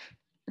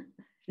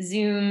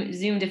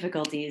 Zoom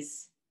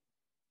difficulties.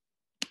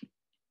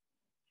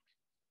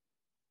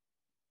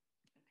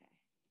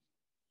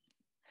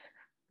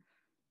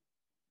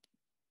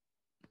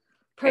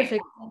 Perfect.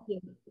 Great. Thank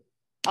you.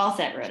 All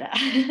set, Rhoda.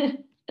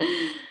 All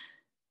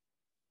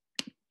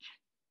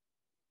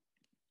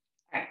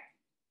right.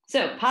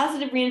 So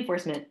positive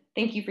reinforcement.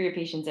 Thank you for your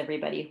patience,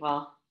 everybody,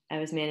 while I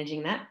was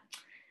managing that.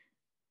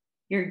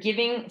 You're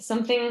giving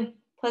something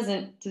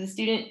pleasant to the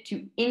student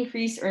to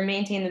increase or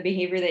maintain the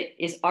behavior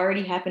that is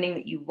already happening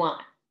that you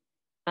want.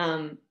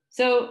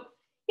 So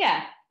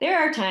yeah, there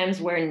are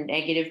times where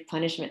negative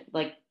punishment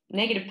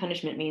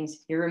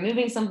means you're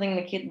removing something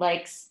the kid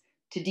likes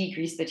to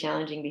decrease the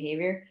challenging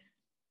behavior.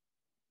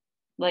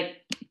 Like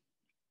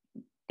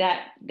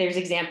that, there's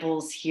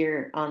examples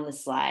here on the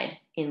slide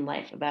in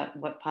life about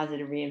what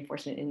positive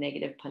reinforcement and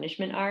negative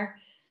punishment are.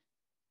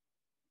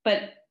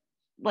 But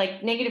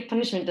like negative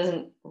punishment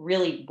doesn't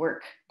really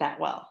work that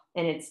well,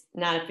 and it's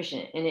not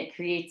efficient, and it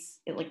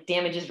like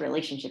damages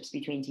relationships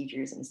between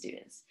teachers and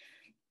students.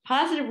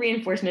 Positive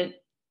reinforcement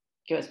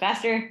goes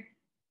faster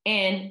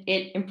and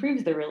it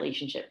improves the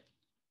relationship.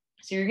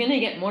 So you're gonna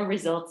get more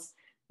results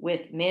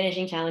with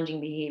managing challenging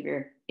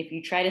behavior if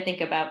you try to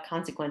think about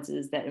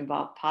consequences that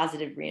involve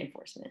positive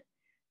reinforcement.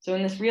 So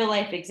in this real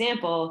life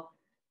example,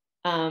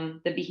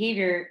 the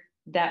behavior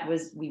that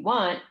we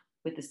want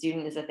with the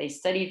student is that they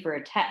studied for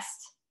a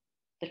test.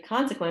 The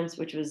consequence,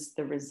 which was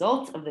the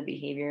result of the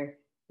behavior,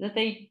 that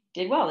they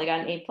did well, they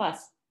got an A+.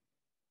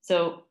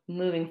 So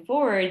moving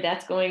forward,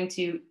 that's going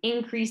to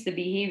increase the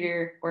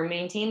behavior or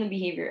maintain the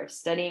behavior of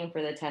studying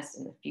for the test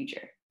in the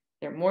future.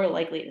 They're more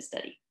likely to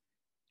study.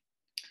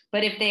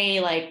 But if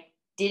they like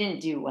didn't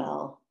do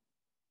well,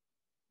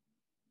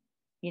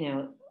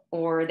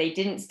 or they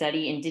didn't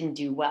study and didn't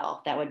do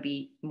well, that would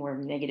be more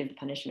negative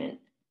punishment.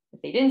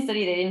 If they didn't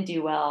study, they didn't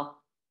do well,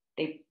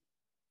 they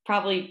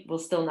probably will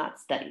still not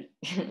study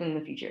in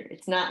the future.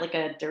 It's not like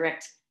a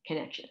direct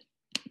connection.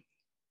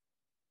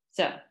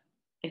 So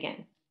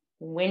again,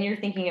 when you're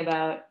thinking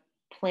about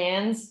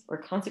plans or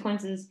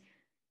consequences,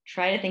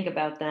 try to think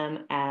about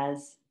them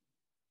as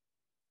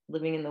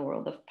living in the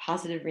world of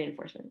positive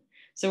reinforcement.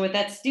 So with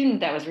that student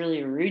that was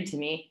really rude to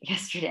me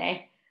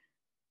yesterday,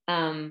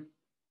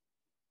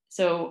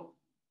 so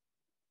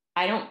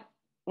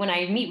when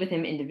I meet with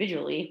him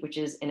individually, which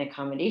is an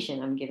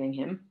accommodation I'm giving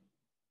him,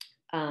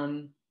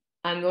 I'm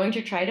going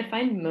to try to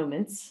find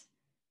moments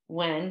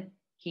when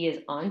he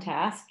is on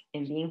task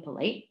and being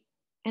polite,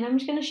 and I'm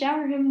just going to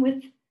shower him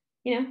with,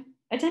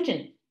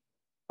 attention,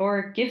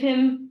 or give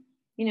him,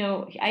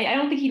 I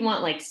don't think he'd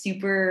want like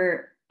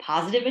super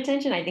positive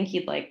attention. I think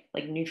he'd like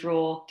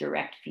neutral,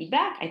 direct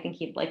feedback. I think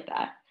he'd like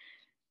that.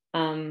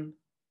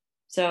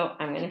 So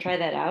I'm going to try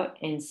that out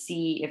and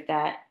see if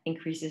that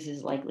increases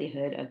his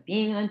likelihood of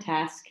being on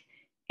task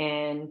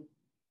and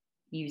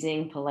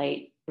using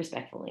polite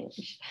respectful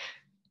English.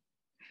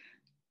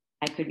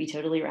 I could be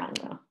totally wrong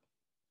though.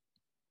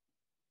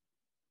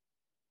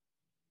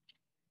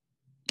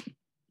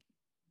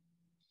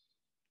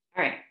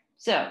 All right,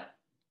 so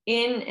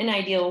in an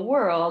ideal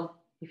world,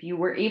 if you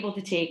were able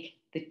to take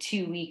the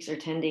 2 weeks or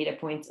 10 data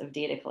points of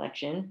data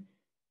collection,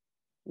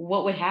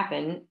 what would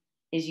happen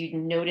is you'd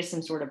notice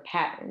some sort of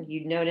pattern.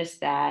 You'd notice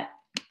that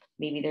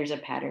maybe there's a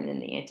pattern in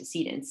the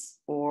antecedents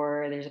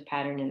or there's a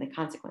pattern in the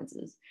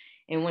consequences.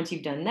 And once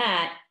you've done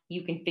that,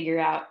 you can figure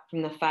out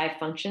from the 5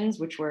 functions,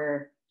 which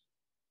were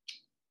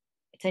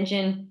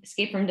attention,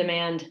 escape from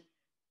demand,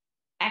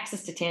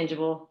 access to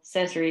tangible,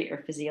 sensory,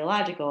 or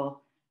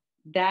physiological,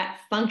 that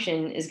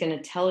function is going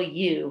to tell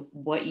you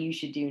what you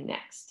should do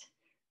next.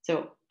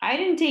 So I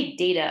didn't take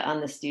data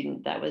on the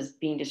student that was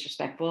being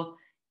disrespectful.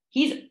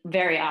 He's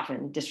very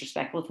often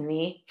disrespectful to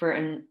me for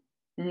a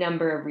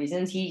number of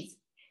reasons. He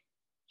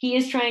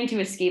is trying to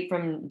escape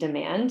from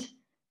demand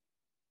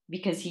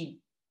because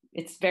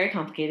it's very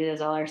complicated,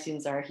 as all our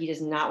students are. He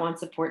does not want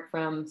support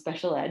from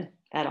special ed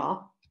at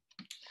all.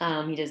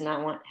 He does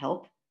not want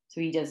help. So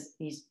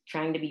he's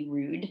trying to be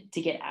rude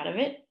to get out of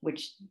it,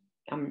 which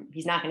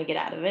he's not going to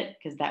get out of it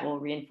because that will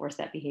reinforce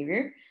that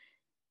behavior.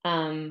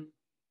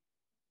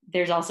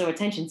 There's also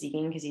attention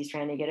seeking because he's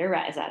trying to get a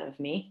rise out of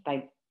me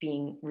by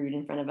being rude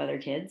in front of other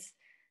kids.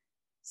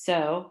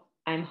 So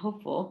I'm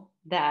hopeful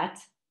that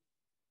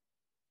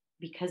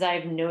because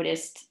I've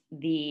noticed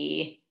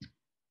the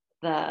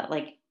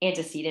like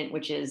antecedent,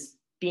 which is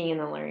being in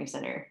the learning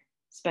center,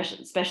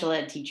 special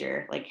ed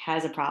teacher like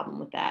has a problem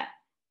with that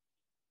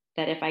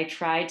if I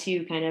try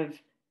to kind of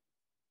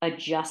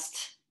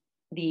adjust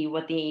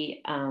what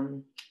the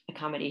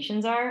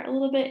accommodations are a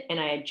little bit, and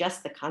I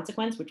adjust the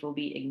consequence, which will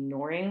be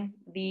ignoring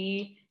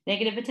the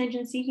negative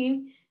attention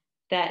seeking,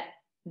 that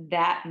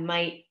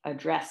might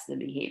address the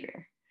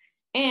behavior.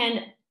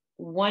 And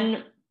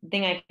one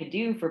thing I could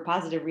do for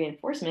positive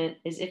reinforcement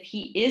is if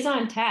he is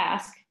on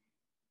task,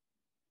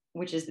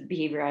 which is the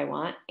behavior I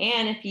want,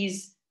 and if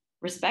he's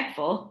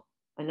respectful,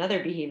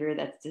 another behavior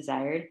that's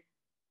desired,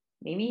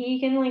 maybe he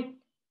can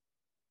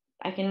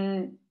I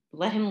can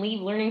let him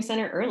leave learning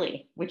center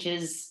early, which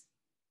is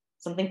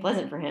something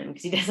pleasant for him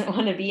because he doesn't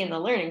want to be in the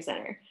learning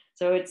center.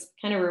 So it's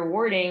kind of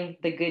rewarding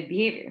the good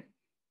behavior.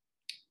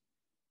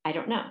 I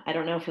don't know. I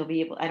don't know if he'll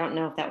be able, I don't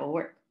know if that will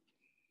work.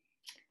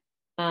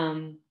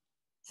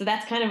 So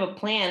that's kind of a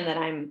plan that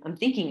I'm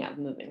thinking of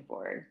moving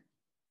forward.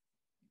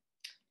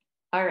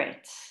 All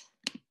right.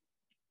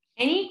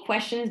 Any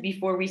questions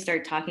before we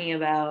start talking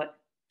about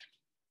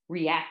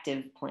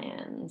reactive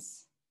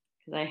plans?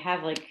 Because I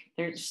have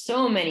there's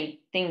so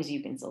many things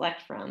you can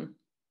select from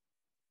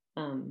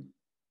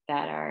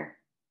that are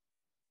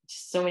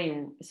just so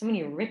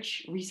many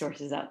rich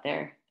resources out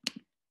there.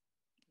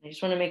 I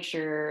just want to make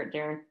sure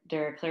there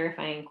are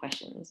clarifying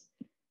questions.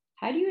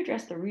 How do you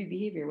address the rude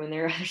behavior when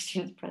there are other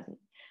students present?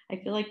 I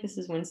feel like this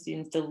is when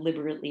students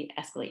deliberately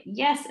escalate.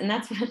 Yes, and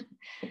that's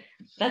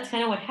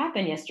kind of what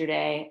happened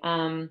yesterday.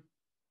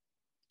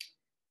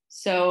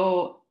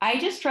 So I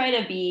just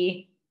try to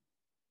be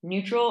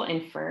neutral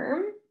and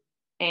firm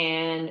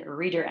and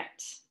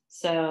redirect.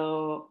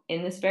 So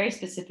in this very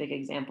specific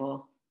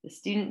example, the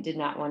student did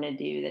not want to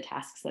do the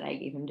tasks that I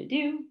gave him to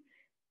do.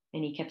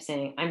 And he kept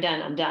saying, I'm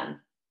done, I'm done.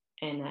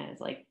 And I was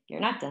like, you're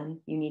not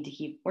done. You need to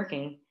keep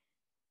working.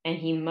 And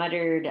he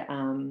muttered,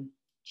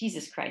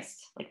 Jesus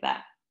Christ, like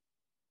that.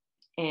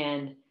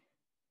 And,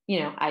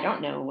 I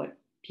don't know what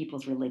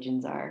people's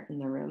religions are in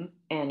the room,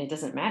 and it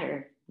doesn't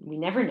matter. We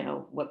never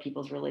know what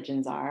people's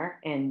religions are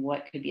and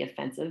what could be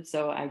offensive.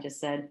 So I just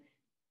said,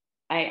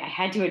 I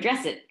had to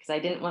address it because I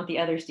didn't want the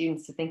other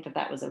students to think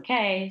that was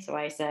okay. So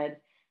I said,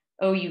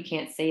 oh, you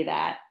can't say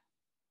that.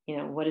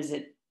 What is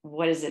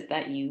it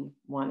that you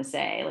want to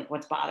say? Like,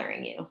 what's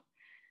bothering you?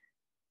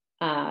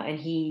 And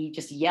he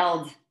just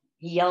yelled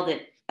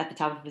it at the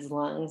top of his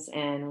lungs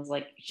and was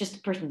like, it's just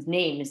a person's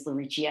name, Miss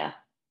LaRiccia.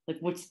 Like,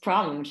 what's the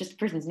problem? It's just a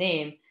person's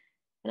name.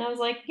 And I was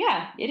like,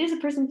 yeah, it is a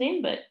person's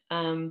name, but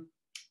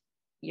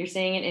you're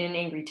saying it in an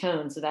angry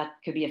tone. So that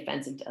could be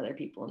offensive to other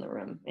people in the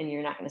room. And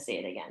you're not going to say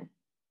it again.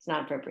 It's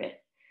not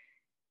appropriate.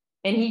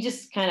 And he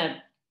just kind of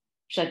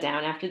shut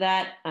down after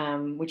that,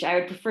 which I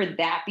would prefer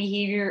that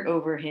behavior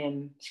over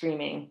him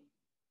screaming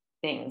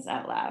things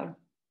out loud.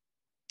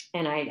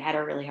 And I had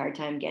a really hard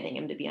time getting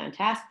him to be on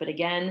task. But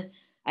again,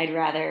 I'd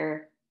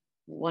rather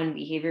one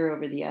behavior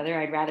over the other.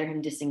 I'd rather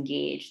him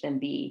disengage than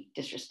be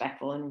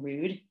disrespectful and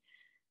rude.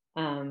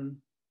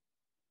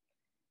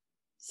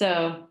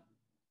 So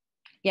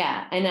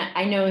yeah, and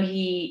I know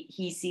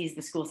he sees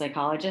the school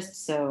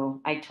psychologist, so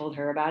I told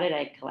her about it.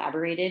 I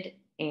collaborated,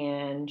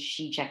 and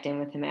she checked in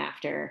with him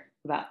after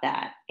about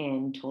that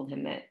and told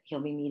him that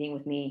he'll be meeting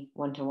with me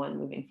one-to-one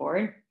moving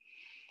forward.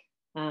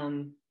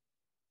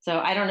 So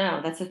I don't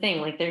know. That's the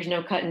thing. There's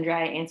no cut and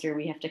dry answer.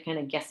 We have to kind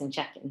of guess and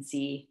check and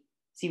see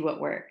what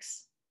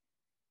works.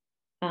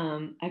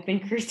 I've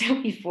been cursed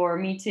out before,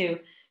 me too.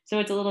 So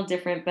it's a little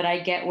different, but I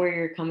get where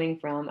you're coming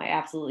from. I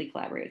absolutely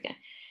collaborate again.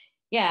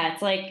 Yeah,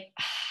 it's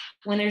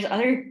when there's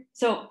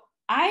so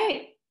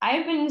I've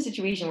been in a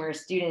situation where a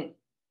student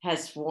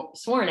has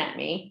sworn at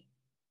me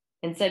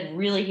and said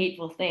really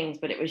hateful things,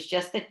 but it was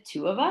just the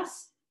two of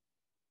us.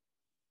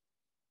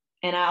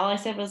 And all I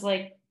said was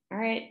like, all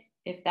right,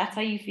 if that's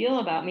how you feel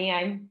about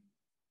me,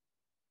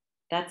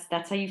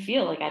 that's how you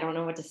feel. Like, I don't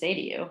know what to say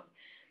to you.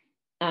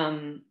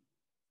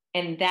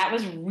 And that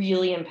was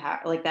really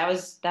like,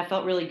 that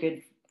felt really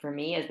good for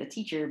me as the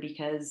teacher,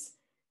 because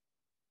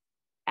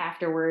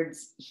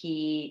afterwards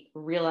he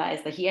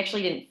realized that he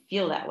actually didn't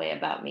feel that way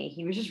about me.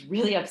 He was just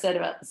really upset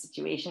about the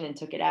situation and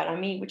took it out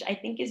on me, which I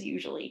think is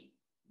usually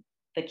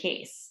the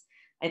case.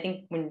 I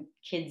think when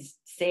kids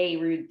say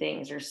rude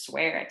things or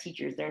swear at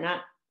teachers, they're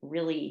not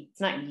really,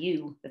 it's not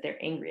you that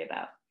they're angry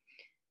about.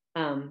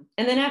 And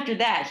then after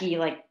that, he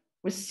like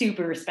was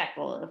super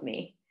respectful of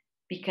me,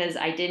 because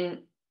he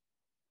didn't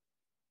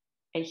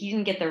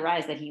get the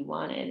rise that he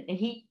wanted. And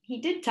he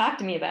did talk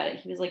to me about it.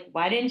 He was like,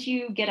 why didn't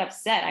you get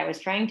upset? I was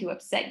trying to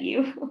upset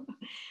you.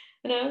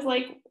 And I was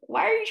like,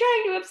 why are you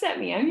trying to upset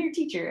me? I'm your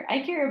teacher.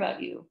 I care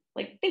about you.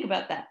 Like, think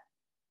about that.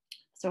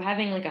 So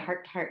having like a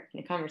heart-to-heart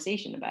and a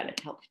conversation about it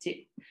helped too.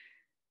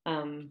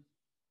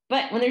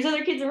 But when there's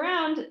other kids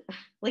around,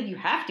 like, you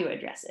have to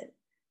address it.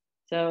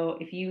 So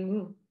if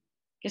you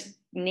just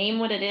name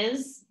what it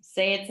is,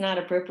 say it's not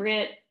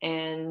appropriate,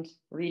 and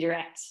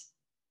redirect,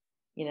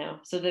 you know,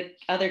 so the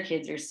other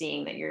kids are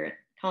seeing that you're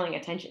calling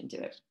attention to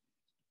it.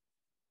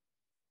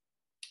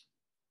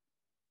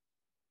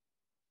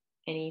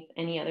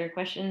 Any other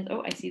questions?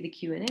 Oh, I see the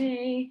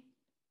Q&A.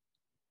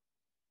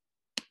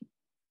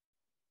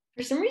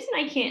 For some reason,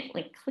 I can't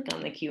like click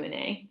on the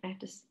Q&A. I have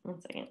to,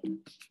 1 second.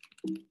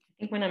 I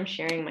think when I'm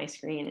sharing my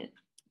screen, it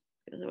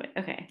goes away.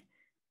 Okay.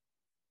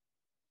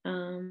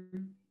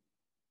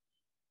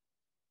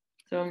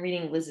 So I'm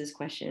reading Liz's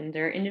question.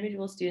 There are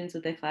individual students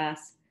with a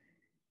class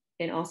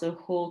and also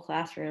whole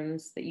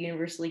classrooms that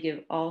universally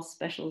give all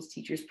specials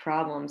teachers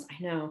problems.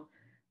 I know.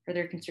 Are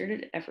there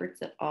concerted efforts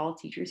that all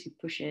teachers who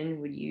push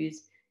in would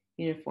use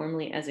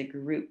uniformly as a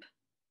group?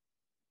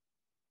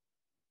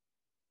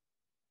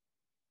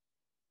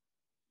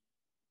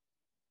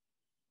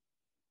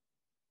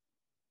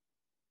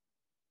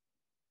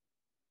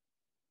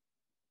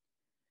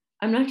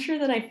 I'm not sure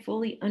that I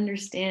fully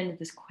understand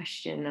this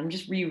question. I'm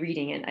just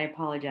rereading it. I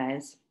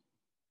apologize.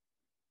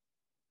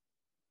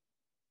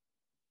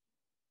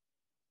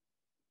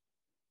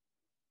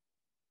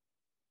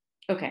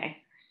 Okay.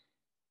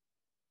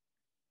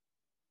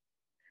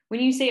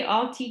 When you say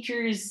all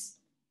teachers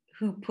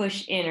who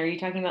push in, are you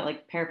talking about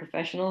like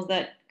paraprofessionals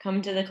that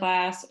come to the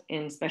class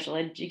and special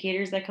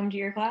educators that come to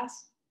your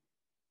class?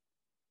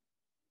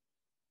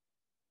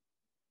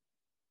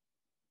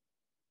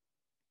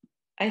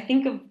 I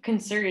think of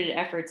concerted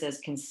efforts as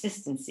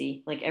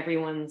consistency, like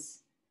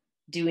everyone's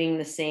doing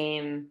the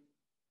same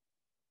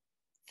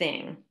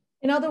thing.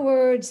 In other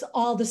words,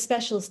 all the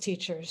specials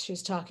teachers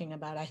she's talking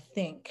about, I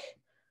think.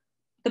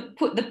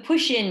 The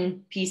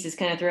push-in piece is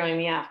kind of throwing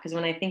me off, because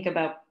when I think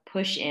about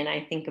push-in,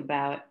 I think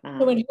about...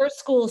 So in her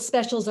school,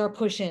 specials are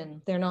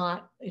push-in. They're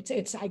not,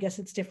 it's I guess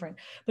it's different.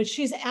 But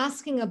she's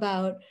asking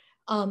about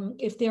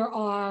if there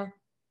are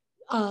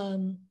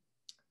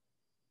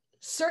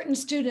certain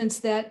students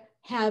that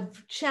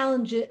have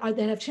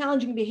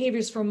challenging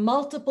behaviors for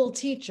multiple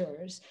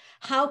teachers.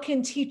 How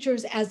can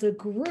teachers as a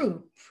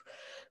group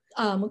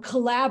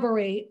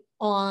collaborate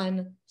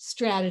on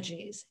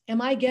strategies?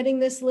 Am I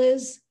getting this,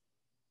 Liz?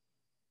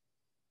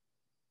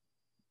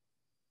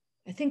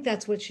 I think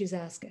that's what she's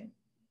asking.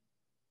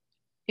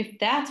 If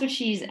that's what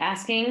she's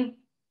asking,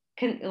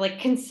 like,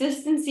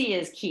 consistency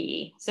is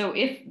key. So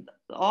if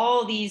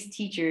all these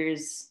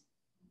teachers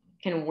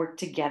can work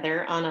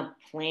together on a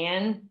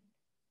plan,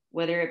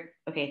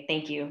 okay,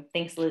 thank you.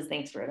 Thanks, Liz.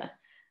 Thanks, Rhoda.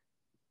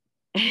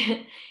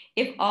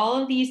 If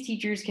all of these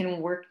teachers can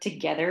work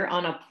together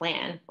on a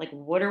plan, like,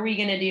 what are we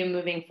going to do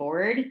moving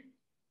forward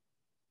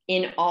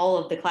in all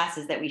of the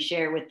classes that we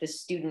share with this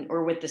student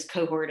or with this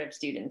cohort of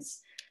students,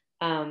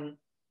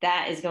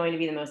 that is going to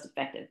be the most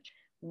effective.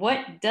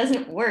 What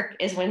doesn't work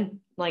is when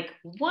like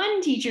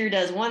one teacher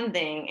does one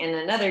thing and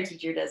another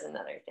teacher does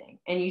another thing,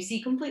 and you see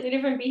completely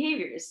different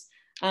behaviors.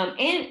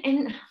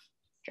 And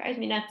drives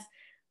me nuts.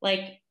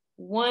 Like,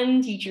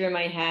 one teacher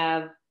might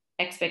have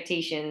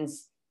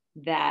expectations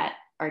that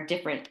are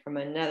different from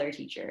another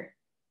teacher.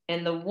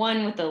 And the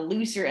one with the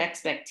looser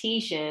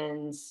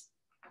expectations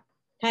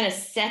kind of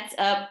sets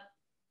up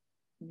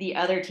the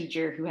other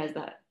teacher who has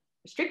the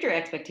stricter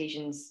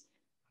expectations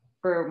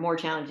for more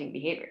challenging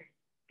behavior.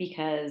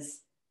 Because,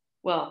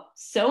 well,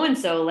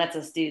 so-and-so lets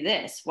us do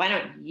this. Why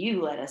don't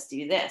you let us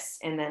do this?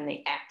 And then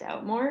they act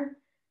out more.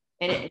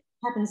 And it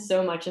happens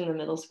so much in the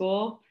middle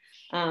school.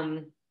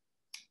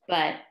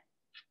 But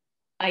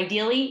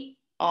ideally,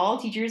 all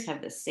teachers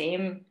have the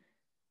same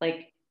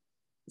like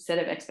set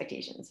of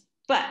expectations.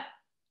 But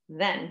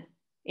then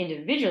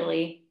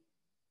individually,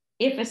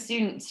 if a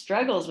student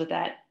struggles with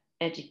that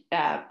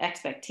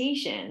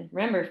expectation,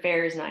 remember,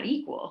 fair is not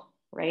equal,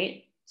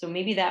 right? So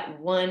maybe that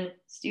one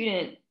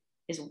student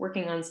is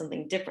working on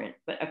something different,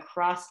 but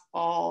across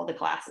all the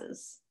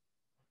classes.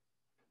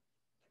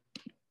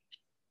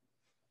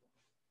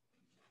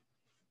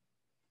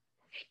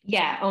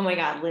 Yeah. Oh my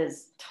God,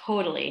 Liz,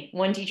 totally.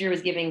 One teacher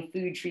was giving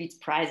food treats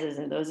prizes,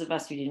 and those of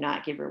us who did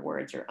not give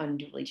rewards are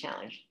unduly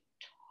challenged.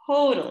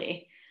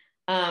 Totally.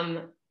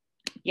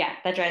 Yeah,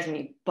 that drives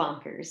me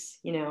bonkers,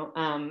 you know.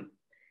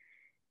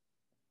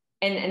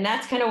 And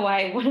that's kind of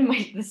why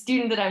the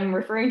student that I'm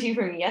referring to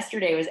from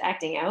yesterday was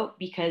acting out,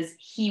 because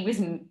he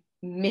was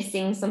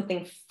missing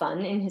something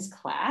fun in his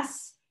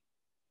class.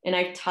 And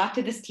I've talked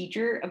to this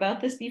teacher about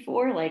this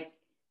before, like,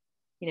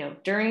 you know,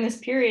 during this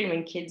period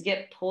when kids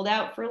get pulled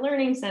out for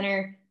learning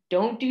center,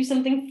 don't do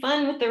something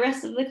fun with the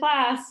rest of the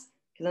class,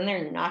 because then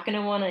they're not going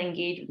to want to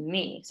engage with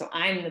me. So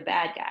I'm the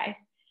bad guy.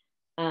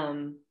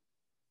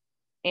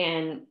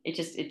 And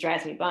it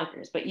drives me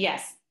bonkers. But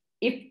yes,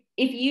 if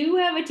you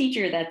have a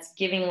teacher that's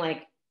giving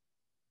like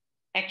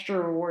extra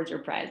rewards or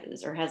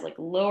prizes, or has like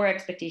lower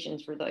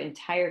expectations for the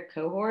entire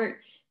cohort,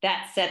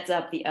 that sets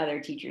up the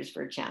other teachers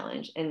for a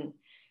challenge. And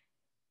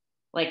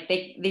like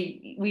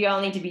we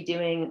all need to be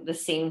doing the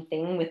same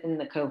thing within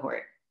the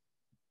cohort.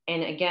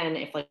 And again,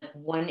 if like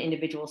one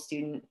individual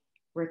student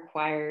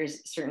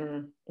requires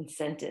certain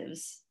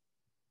incentives,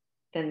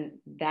 then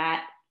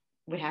that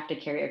would have to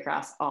carry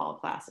across all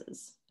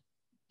classes.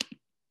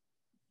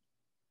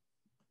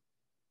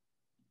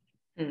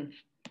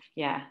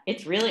 Yeah,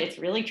 it's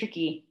really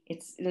tricky.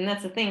 And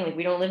that's the thing, like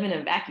we don't live in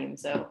a vacuum,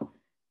 so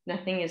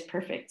nothing is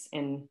perfect.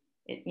 And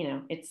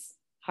it's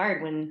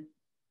hard when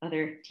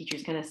other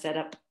teachers kind of set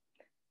up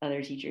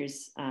other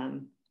teachers.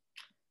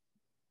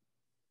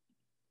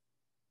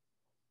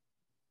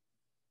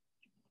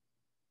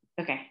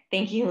 Okay,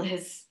 thank you,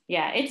 Liz.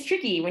 Yeah, it's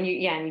tricky when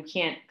and you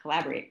can't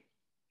collaborate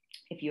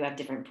if you have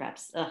different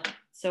preps. Ugh,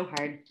 so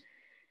hard.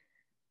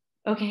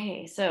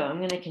 Okay, so I'm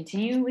gonna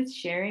continue with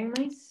sharing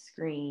my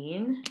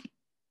screen.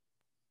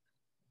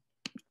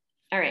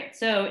 All right,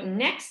 so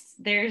next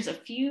there's a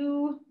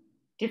few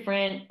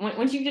different,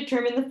 once you've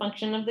determined the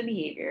function of the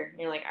behavior,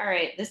 you're like, all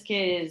right, this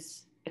kid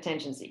is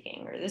attention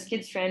seeking, or this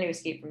kid's trying to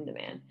escape from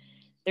demand.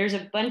 There's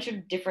a bunch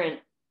of different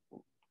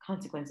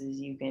consequences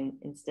you can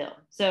instill.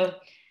 So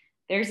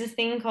there's this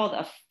thing called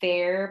a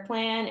FAIR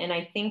plan. And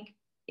I think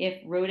if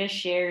Rhoda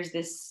shares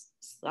this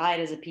slide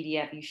as a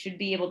PDF, you should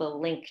be able to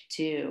link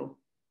to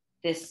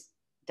this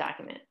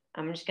document.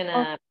 I'm just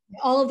gonna.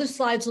 All of the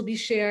slides will be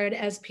shared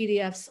as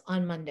PDFs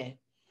on Monday.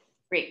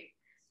 Great.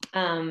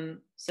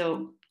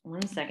 So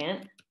 1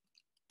 second.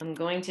 I'm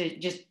going to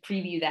just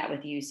preview that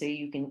with you so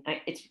you can,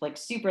 it's like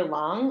super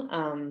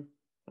long.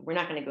 We're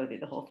not going to go through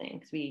the whole thing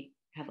because we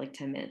have like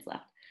 10 minutes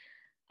left.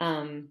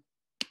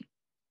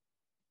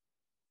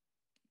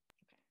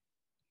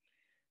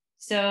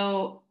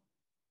 So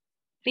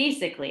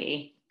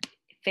basically,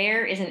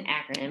 FAIR is an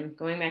acronym.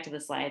 Going back to the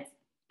slides,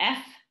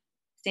 F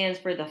stands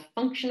for the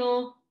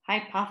functional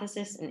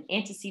hypothesis and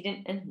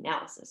antecedent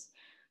analysis.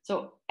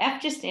 So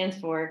F just stands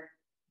for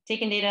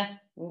taken data.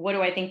 What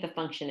do I think the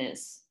function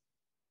is?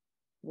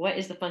 What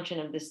is the function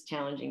of this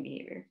challenging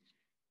behavior?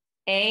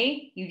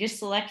 A, you just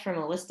select from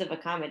a list of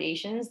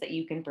accommodations that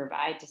you can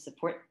provide to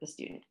support the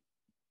student.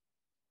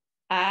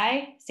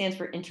 I stands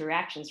for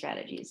interaction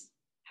strategies.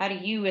 How do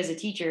you as a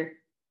teacher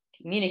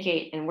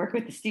communicate and work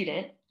with the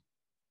student?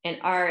 And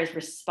R is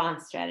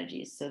response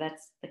strategies. So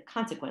that's the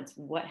consequence,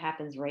 what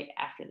happens right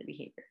after the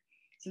behavior.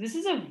 So this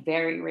is a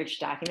very rich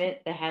document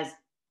that has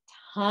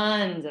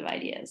tons of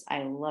ideas.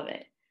 I love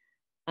it.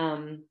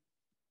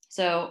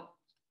 So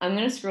I'm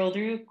going to scroll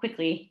through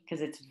quickly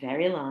because it's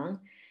very long.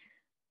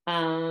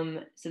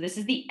 So this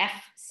is the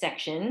F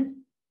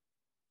section.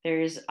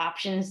 There's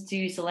options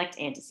to select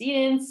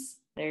antecedents.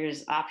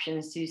 There's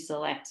options to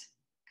select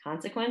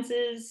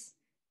consequences.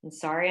 And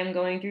sorry, I'm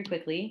going through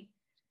quickly.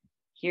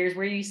 Here's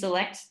where you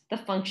select the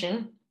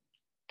function.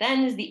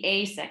 Then is the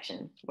A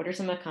section. What are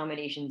some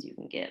accommodations you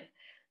can give?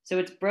 So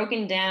it's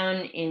broken down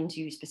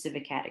into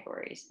specific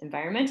categories: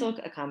 environmental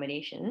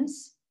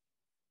accommodations,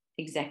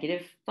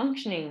 executive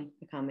functioning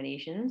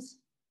accommodations,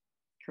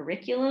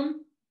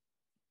 curriculum,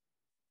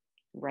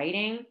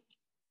 writing,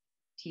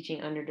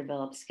 teaching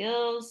underdeveloped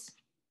skills,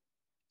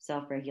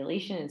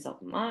 self-regulation and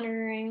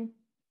self-monitoring,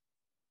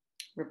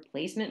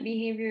 replacement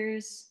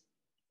behaviors,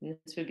 and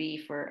this would be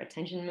for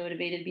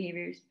attention-motivated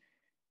behaviors,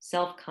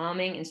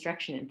 self-calming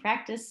instruction and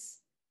practice,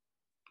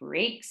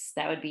 breaks,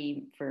 that would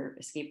be for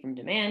escape from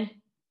demand.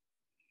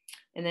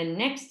 And then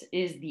next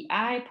is the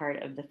I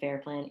part of the FAIR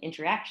plan,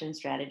 interaction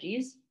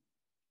strategies.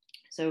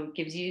 So it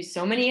gives you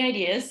so many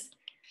ideas.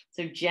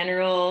 So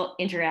general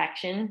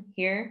interaction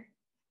here,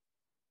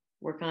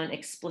 work on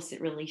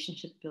explicit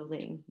relationship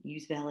building,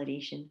 use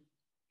validation.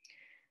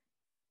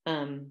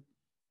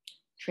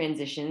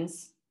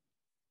 Transitions.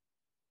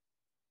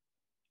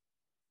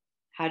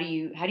 How do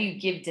you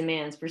give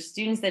demands for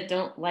students that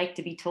don't like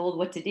to be told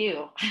what to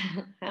do?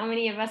 How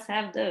many of us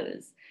have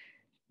those?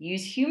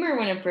 Use humor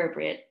when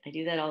appropriate. I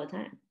do that all the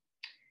time.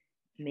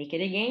 Make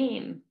it a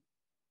game.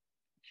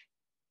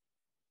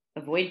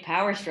 Avoid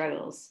power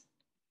struggles.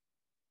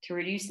 To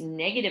reduce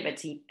negative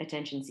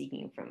attention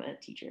seeking from a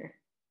teacher.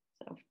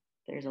 So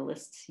there's a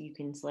list you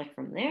can select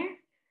from there.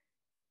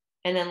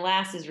 And then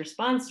last is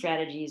response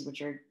strategies,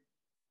 which are,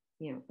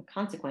 a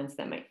consequence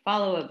that might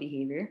follow a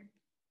behavior.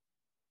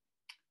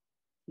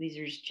 These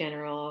are just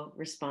general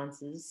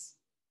responses.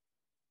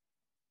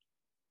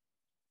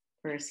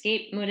 For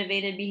escape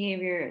motivated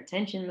behavior,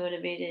 attention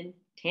motivated,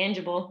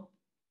 tangible.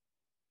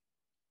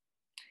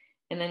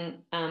 And then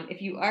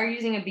if you are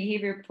using a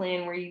behavior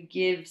plan where you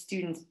give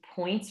students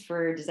points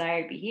for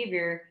desired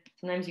behavior,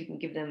 sometimes you can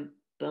give them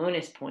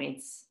bonus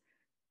points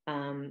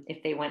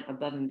if they went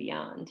above and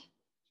beyond.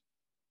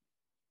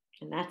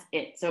 And that's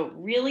it. So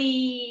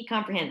really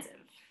comprehensive.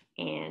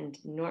 And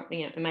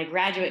in my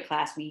graduate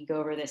class, we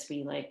go over this.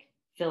 We like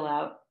fill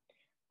out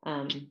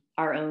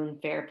our own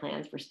FAIR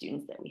plans for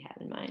students that we have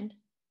in mind.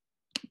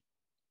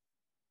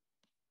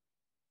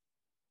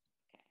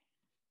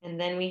 And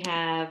then we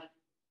have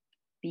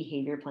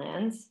behavior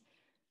plans.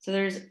 So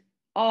there's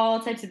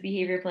all types of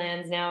behavior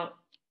plans. Now,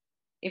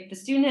 if the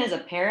student has a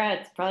para,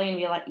 it's probably gonna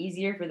be a lot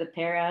easier for the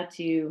para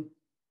to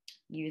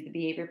use the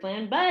behavior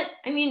plan. But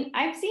I mean,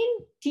 I've seen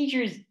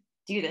teachers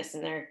do this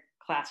in their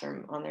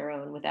classroom on their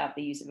own without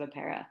the use of a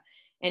para.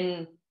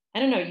 And I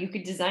don't know, you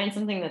could design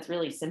something that's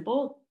really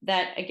simple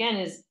that again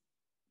is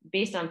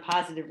based on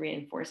positive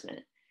reinforcement.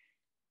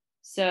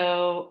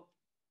 So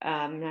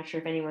I'm not sure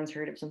if anyone's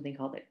heard of something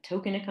called a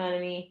token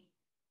economy.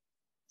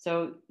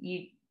 So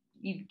you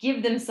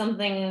give them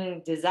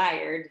something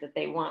desired that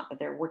they want, that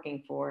they're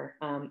working for.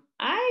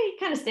 I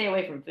kind of stay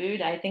away from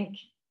food. I think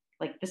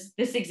like this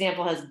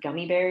example has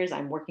gummy bears.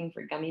 I'm working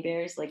for gummy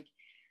bears. Like,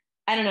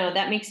 I don't know,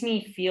 that makes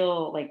me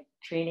feel like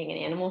training an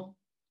animal.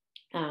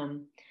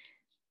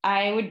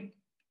 I would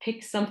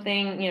pick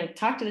something,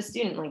 talk to the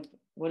student, like,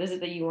 what is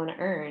it that you want to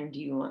earn? Do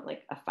you want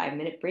like a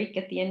 5-minute break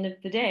at the end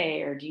of the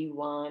day? Or do you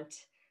want,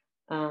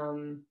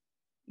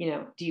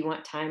 do you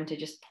want time to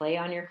just play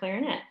on your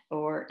clarinet?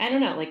 Or I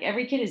don't know, like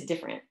every kid is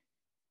different.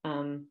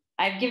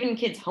 I've given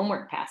kids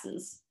homework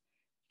passes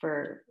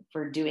for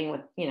doing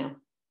what,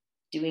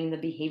 doing the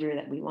behavior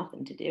that we want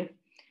them to do.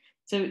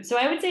 So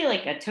I would say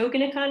like a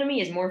token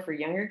economy is more for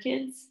younger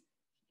kids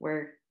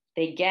where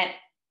they get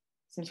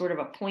some sort of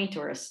a point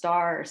or a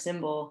star or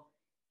symbol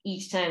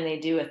each time they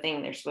do a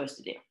thing they're supposed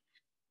to do.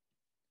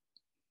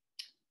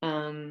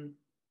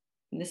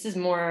 This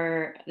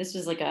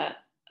was like a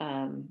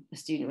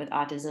student with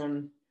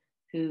autism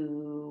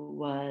who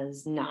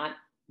was not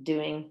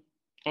doing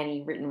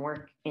any written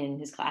work in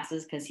his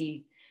classes because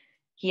he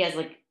has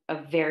like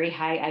a very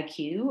high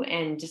IQ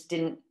and just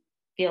didn't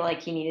feel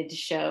like he needed to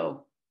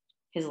show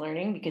his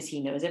learning because he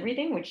knows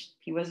everything, which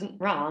he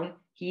wasn't wrong.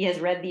 He has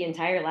read the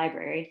entire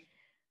library.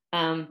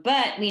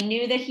 But we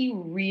knew that he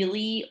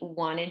really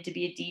wanted to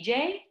be a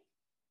DJ.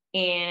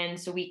 And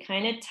so we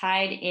kind of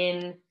tied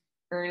in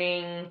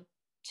earning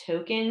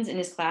tokens in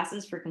his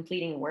classes for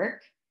completing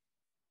work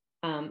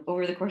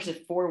over the course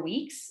of 4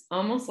 weeks,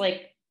 almost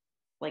like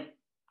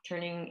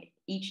turning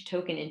each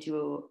token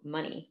into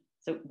money.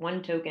 So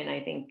one token, I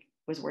think,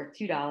 was worth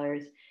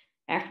 $2.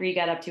 After he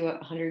got up to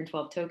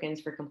 112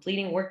 tokens for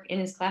completing work in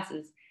his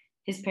classes,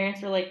 his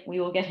parents were like, we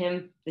will get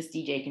him this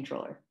DJ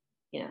controller,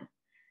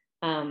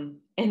 And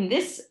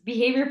this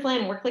behavior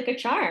plan worked like a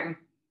charm.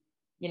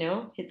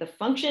 The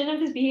function of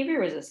his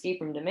behavior was escape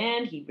from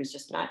demand. He was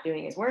just not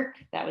doing his work.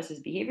 That was his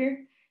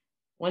behavior.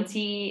 Once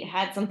he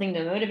had something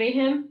to motivate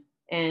him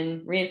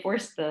and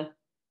reinforce the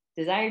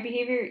desired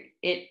behavior,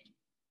 it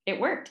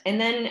worked.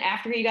 And then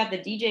after he got the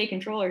DJ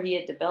controller, he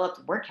had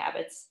developed work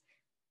habits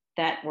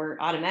that were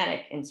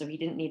automatic. And so he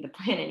didn't need the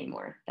plan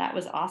anymore. That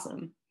was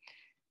awesome.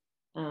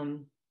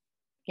 And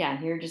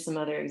here are just some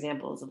other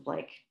examples of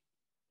like,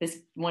 this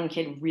one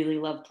kid really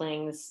loved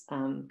playing this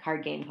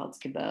card game called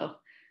Skibbo.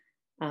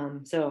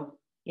 So,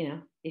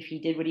 if he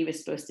did what he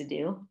was supposed to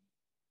do,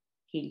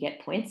 he'd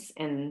get points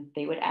and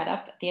they would add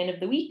up at the end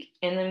of the week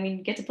and then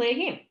we'd get to play a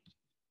game.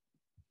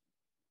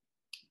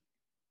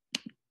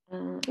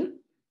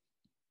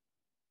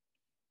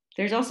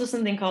 There's also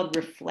something called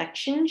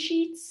reflection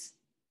sheets.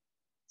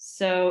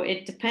 So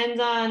it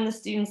depends on the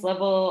student's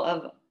level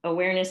of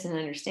awareness and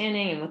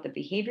understanding and what the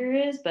behavior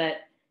is, but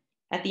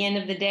at the end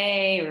of the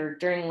day or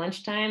during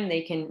lunchtime,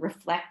 they can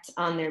reflect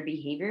on their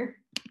behavior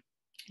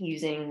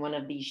using one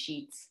of these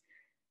sheets.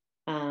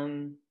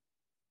 You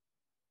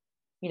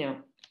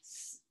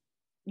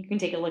can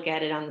take a look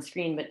at it on the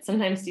screen, but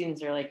sometimes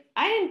students are like,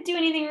 I didn't do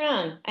anything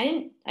wrong.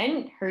 I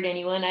didn't hurt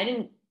anyone.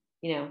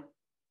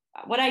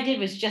 What I did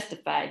was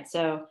justified.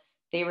 So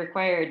they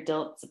require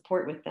adult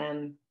support with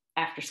them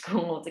after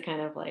school to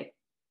kind of like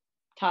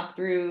talk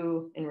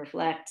through and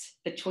reflect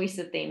the choice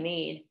that they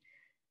made.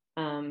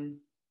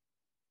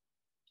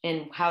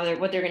 And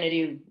what they're going to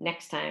do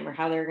next time, or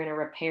how they're going to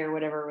repair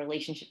whatever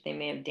relationship they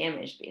may have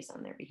damaged based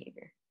on their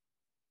behavior.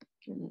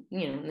 And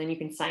then you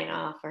can sign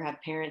off or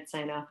have parents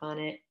sign off on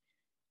it.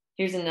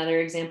 Here's another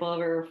example of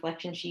a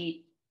reflection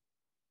sheet.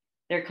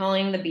 They're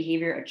calling the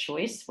behavior a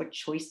choice. What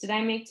choice did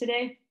I make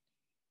today?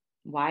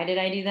 Why did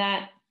I do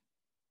that?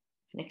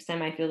 Next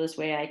time I feel this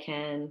way, I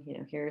can,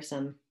 here are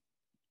some.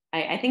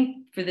 I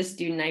think for this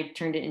student, I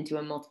turned it into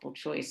a multiple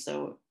choice.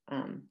 So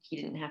he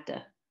didn't have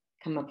to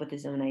come up with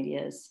his own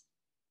ideas.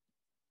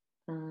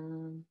 See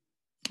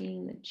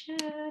in the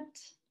chat.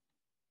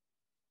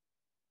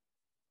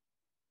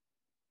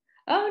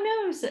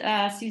 Oh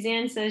no,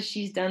 Suzanne says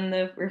she's done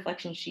the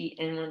reflection sheet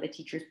and one of the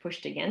teachers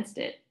pushed against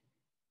it.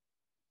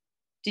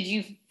 Did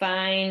you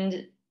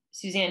find,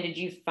 Suzanne, did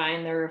you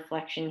find the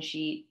reflection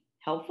sheet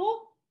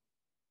helpful?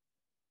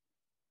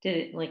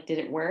 Did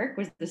it work?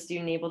 Was the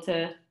student able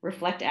to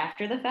reflect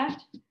after the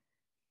fact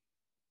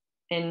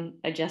and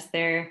adjust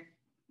their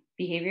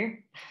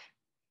behavior?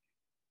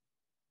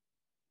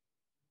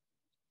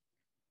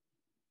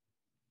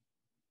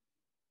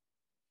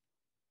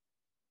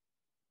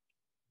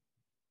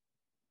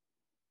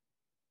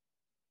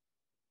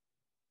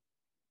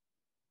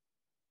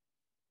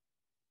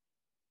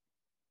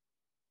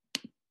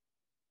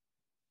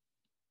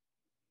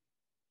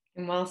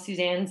 And while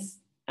Suzanne's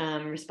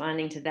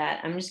responding to that,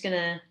 I'm just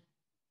gonna,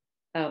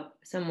 oh,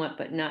 somewhat,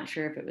 but not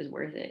sure if it was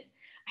worth it.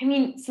 I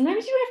mean,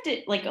 sometimes you have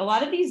to, like a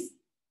lot of these,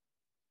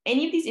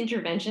 any of these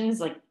interventions,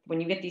 like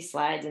when you get these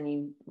slides and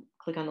you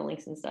click on the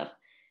links and stuff,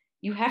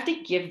 you have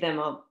to give them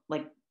a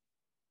like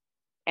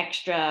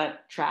extra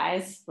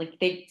tries. Like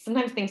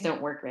sometimes things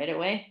don't work right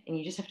away and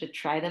you just have to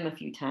try them a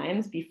few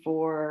times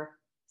before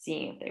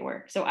seeing if they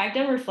work. So I've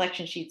done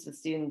reflection sheets with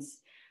students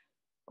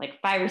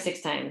like 5 or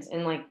 6 times,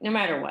 and like no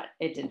matter what,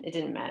 it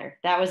didn't matter.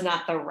 That was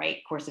not the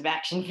right course of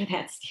action for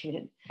that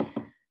student.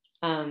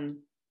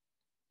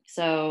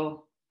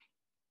 So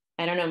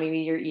I don't know,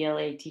 maybe your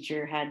ELA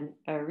teacher had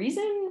a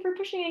reason for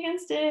pushing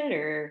against it,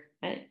 or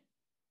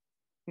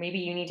maybe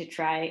you need to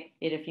try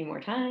it a few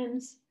more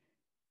times.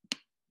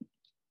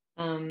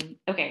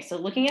 Okay, so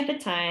looking at the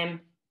time,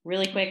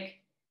 really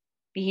quick,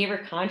 behavior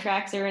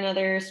contracts are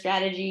another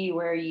strategy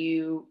where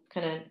you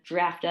kind of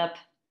draft up,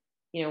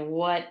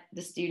 what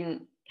the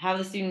student, how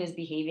the student is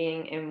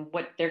behaving and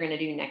what they're going to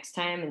do next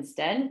time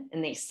instead,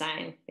 and they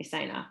sign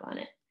off on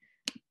it.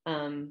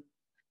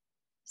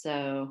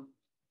 So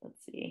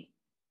let's see.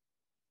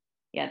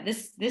 Yeah,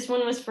 this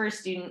one was for a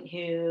student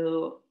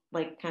who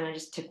like kind of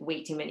just took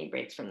way too many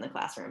breaks from the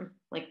classroom,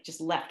 like just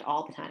left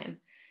all the time.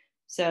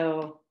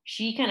 So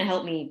she kind of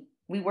helped me.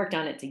 We worked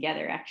on it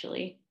together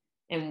actually,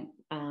 and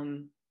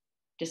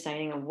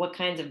deciding on what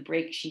kinds of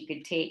breaks she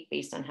could take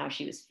based on how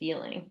she was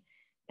feeling.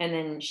 And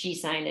then she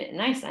signed it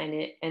and I signed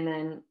it. And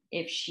then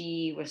if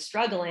she was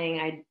struggling,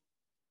 I'd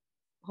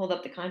hold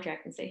up the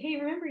contract and say, hey,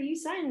 remember you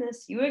signed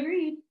this, you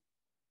agreed.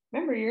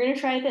 Remember, you're going to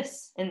try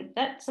this. And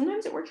that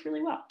sometimes it works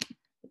really well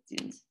with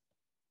students.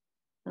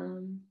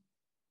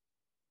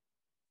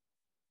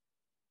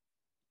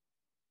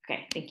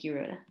 Okay, thank you,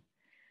 Rhoda.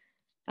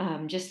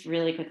 Just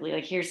really quickly,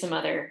 like here's some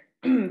other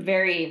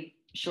very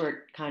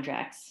short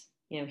contracts.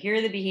 Here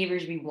are the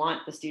behaviors we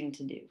want the student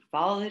to do.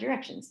 Follow the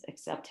directions,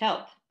 accept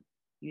help,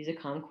 use a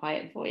calm,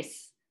 quiet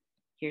voice.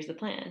 Here's the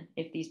plan.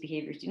 If these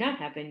behaviors do not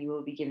happen, you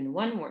will be given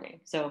 1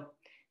 warning. So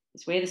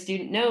this way the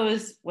student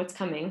knows what's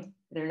coming.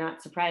 They're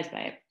not surprised by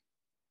it.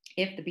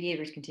 If the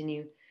behaviors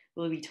continue,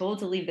 we'll be told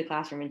to leave the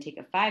classroom and take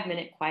a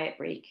 5-minute quiet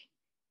break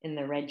in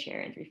the red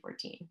chair in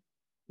 314.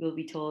 We'll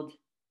be told,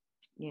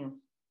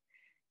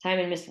 time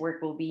and missed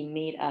work will be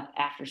made up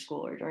after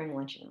school or during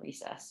lunch and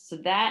recess. So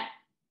that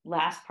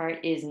last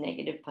part is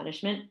negative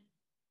punishment.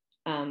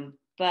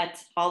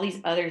 But all these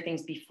other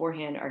things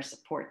beforehand are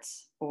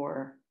supports,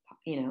 or,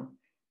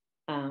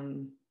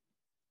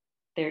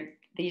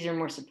 these are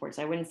more supports.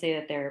 I wouldn't say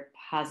that they're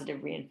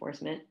positive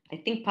reinforcement. I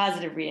think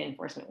positive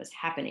reinforcement was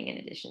happening in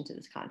addition to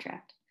this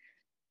contract.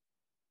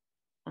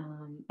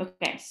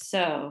 Okay,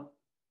 so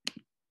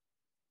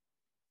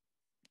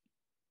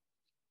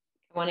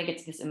I want to get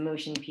to this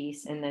emotion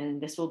piece, and then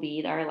this will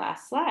be our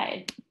last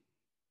slide.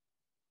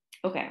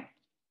 Okay.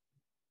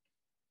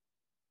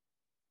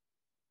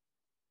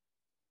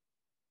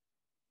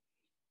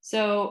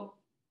 So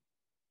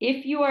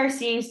if you are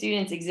seeing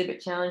students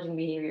exhibit challenging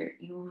behavior,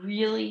 you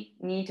really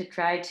need to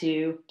try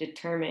to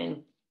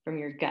determine from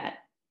your gut,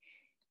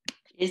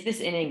 is this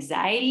an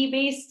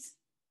anxiety-based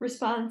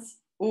response,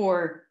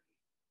 or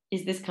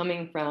is this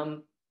coming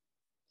from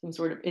some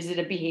sort of, is it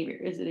a behavior?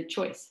 Is it a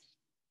choice?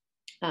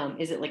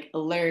 Is it like a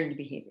learned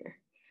behavior?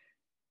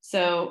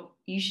 So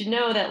you should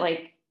know that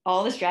like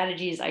all the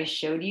strategies I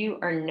showed you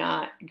are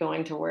not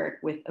going to work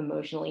with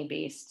emotionally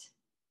based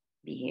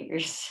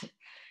behaviors.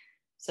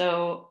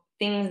 So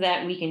things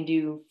that we can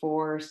do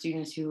for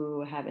students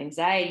who have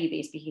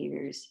anxiety-based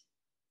behaviors: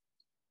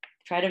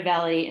 try to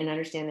validate and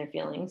understand their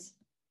feelings.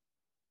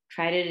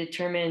 Try to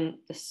determine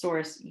the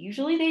source.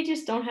 Usually they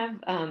just don't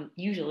have,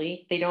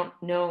 they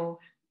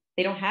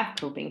don't have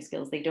coping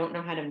skills. They don't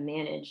know how to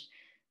manage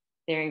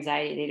their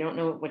anxiety. They don't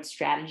know what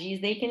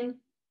strategies they can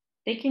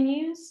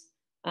use.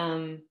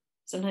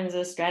 Sometimes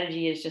a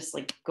strategy is just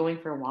like going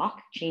for a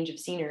walk, change of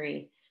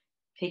scenery,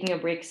 taking a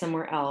break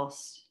somewhere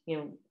else.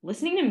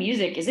 Listening to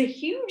music is a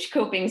huge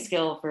coping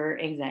skill for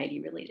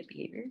anxiety-related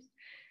behaviors.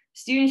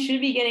 Students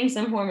should be getting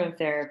some form of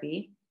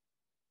therapy.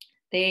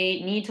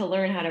 They need to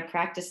learn how to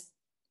practice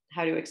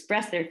how to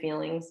express their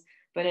feelings,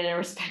 but in a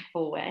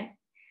respectful way.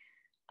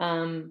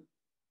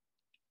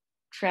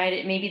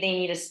 Maybe they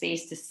need a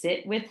space to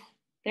sit with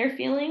their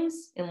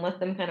feelings and let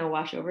them kind of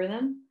wash over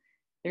them.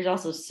 There's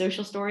also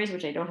social stories,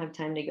 which I don't have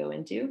time to go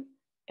into.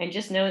 And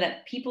just know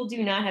that people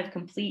do not have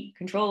complete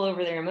control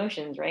over their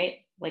emotions,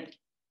 right? Like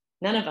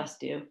none of us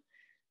do.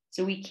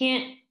 So we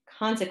can't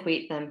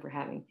consequate them for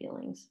having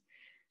feelings.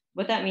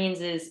 What that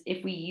means is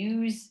if we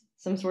use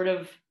some sort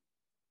of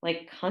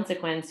like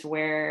consequence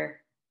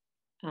where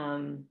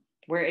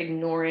we're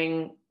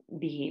ignoring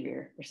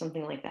behavior or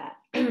something like that,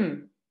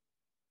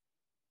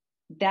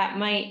 that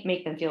might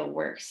make them feel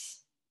worse.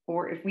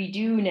 Or if we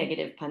do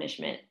negative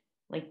punishment,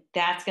 like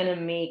that's going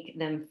to make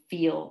them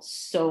feel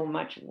so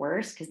much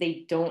worse because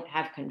they don't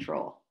have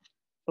control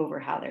over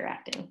how they're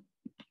acting.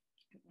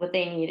 What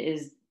they need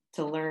is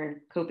to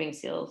learn coping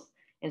skills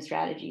and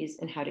strategies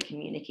and how to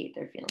communicate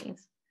their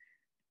feelings.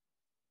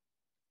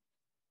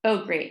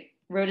 Oh, great.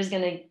 Rhoda's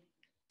going to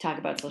talk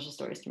about social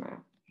stories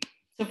tomorrow.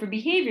 So for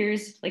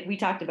behaviors, like we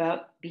talked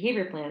about,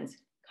 behavior plans,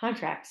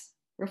 contracts,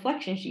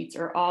 reflection sheets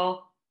are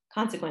all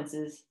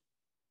consequences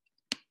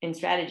and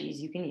strategies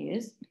you can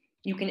use.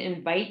 You can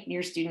invite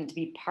your student to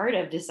be part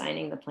of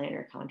designing the plan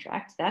or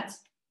contract. That's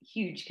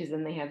huge because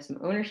then they have some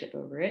ownership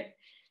over it.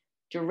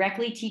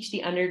 Directly teach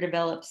the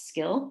underdeveloped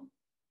skill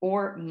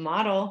or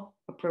model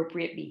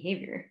appropriate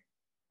behavior.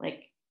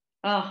 Like,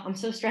 oh, I'm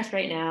so stressed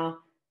right now.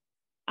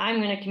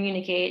 I'm going to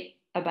communicate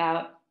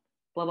about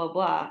blah, blah,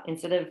 blah,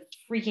 instead of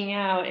freaking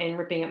out and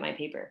ripping up my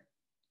paper.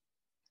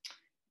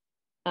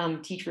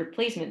 Teach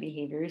replacement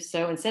behaviors.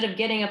 So instead of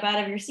getting up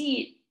out of your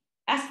seat,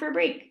 ask for a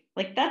break.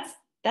 Like that's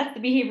the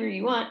behavior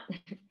you want.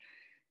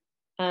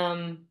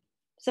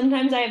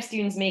 Sometimes I have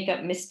students make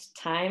up missed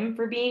time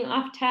for being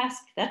off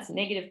task. That's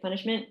negative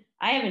punishment.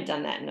 I haven't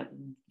done that in a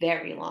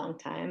very long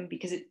time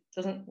because it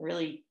doesn't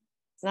really,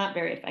 it's not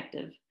very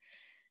effective.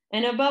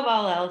 And above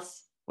all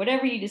else,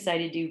 whatever you decide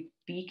to do,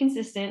 be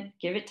consistent,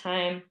 give it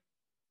time.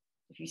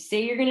 If you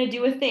say you're going to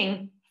do a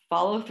thing,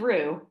 follow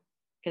through,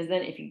 because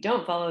then if you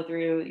don't follow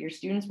through, your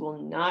students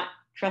will not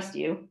trust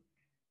you.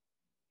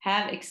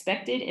 Have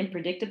expected and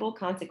predictable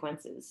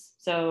consequences.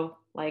 So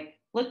like,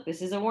 look,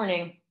 this is a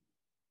warning.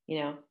 You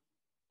know,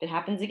 if it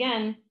happens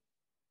again,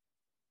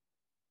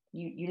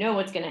 you know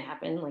what's going to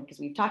happen, like, because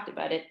we've talked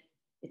about it.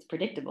 It's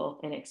predictable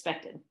and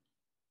expected.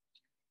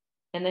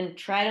 And then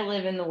try to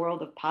live in the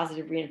world of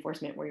positive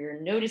reinforcement where you're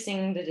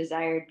noticing the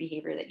desired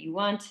behavior that you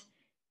want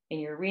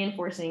and you're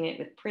reinforcing it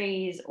with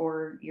praise,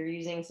 or you're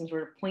using some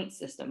sort of point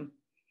system.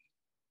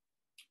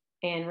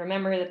 And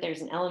remember that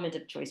there's an element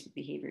of choice with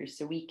behaviors.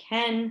 So we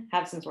can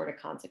have some sort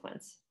of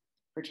consequence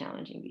for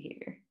challenging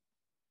behavior.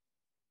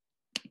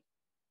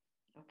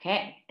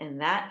 Okay,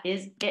 and that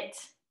is it.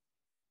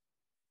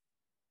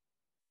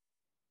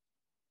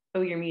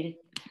 Oh, you're muted.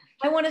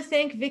 I want to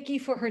thank Vicki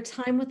for her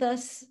time with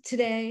us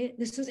today.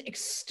 This was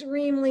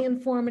extremely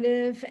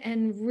informative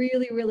and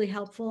really, really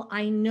helpful.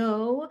 I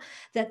know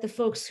that the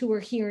folks who are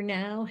here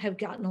now have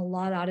gotten a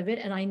lot out of it,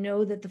 and I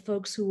know that the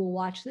folks who will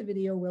watch the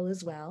video will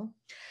as well.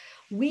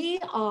 We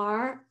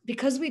are,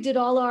 because we did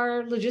all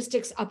our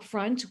logistics up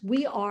front,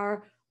 we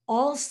are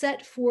all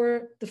set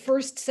for the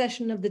first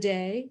session of the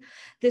day.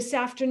 This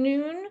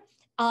afternoon,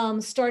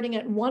 starting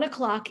at 1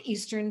 o'clock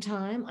Eastern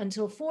time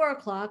until 4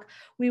 o'clock,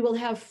 we will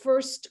have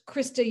first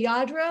Krista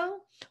Yadro,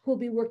 who will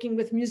be working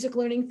with music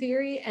learning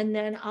theory, and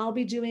then I'll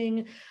be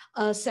doing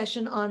a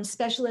session on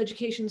special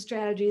education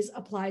strategies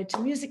applied to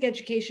music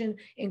education,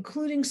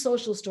 including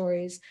social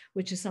stories,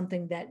 which is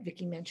something that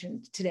Vicki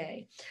mentioned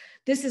today.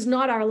 This is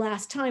not our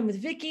last time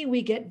with Vicki.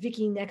 We get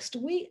Vicki next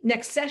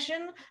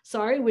session,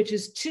 which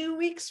is 2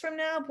 weeks from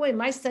now. Boy,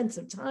 my sense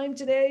of time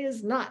today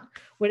is not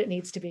what it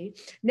needs to be.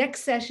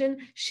 Next session,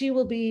 she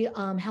will be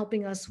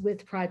helping us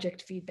with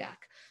project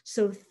feedback.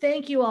 So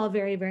thank you all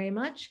very, very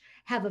much.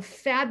 Have a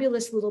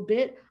fabulous little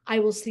bit. I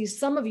will see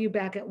some of you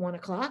back at 1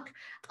 o'clock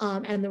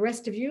and the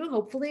rest of you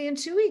hopefully in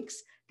 2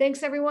 weeks.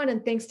 Thanks everyone,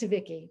 and thanks to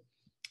Vicki.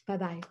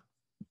 Bye-bye.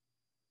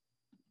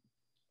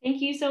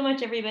 Thank you so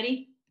much,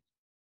 everybody.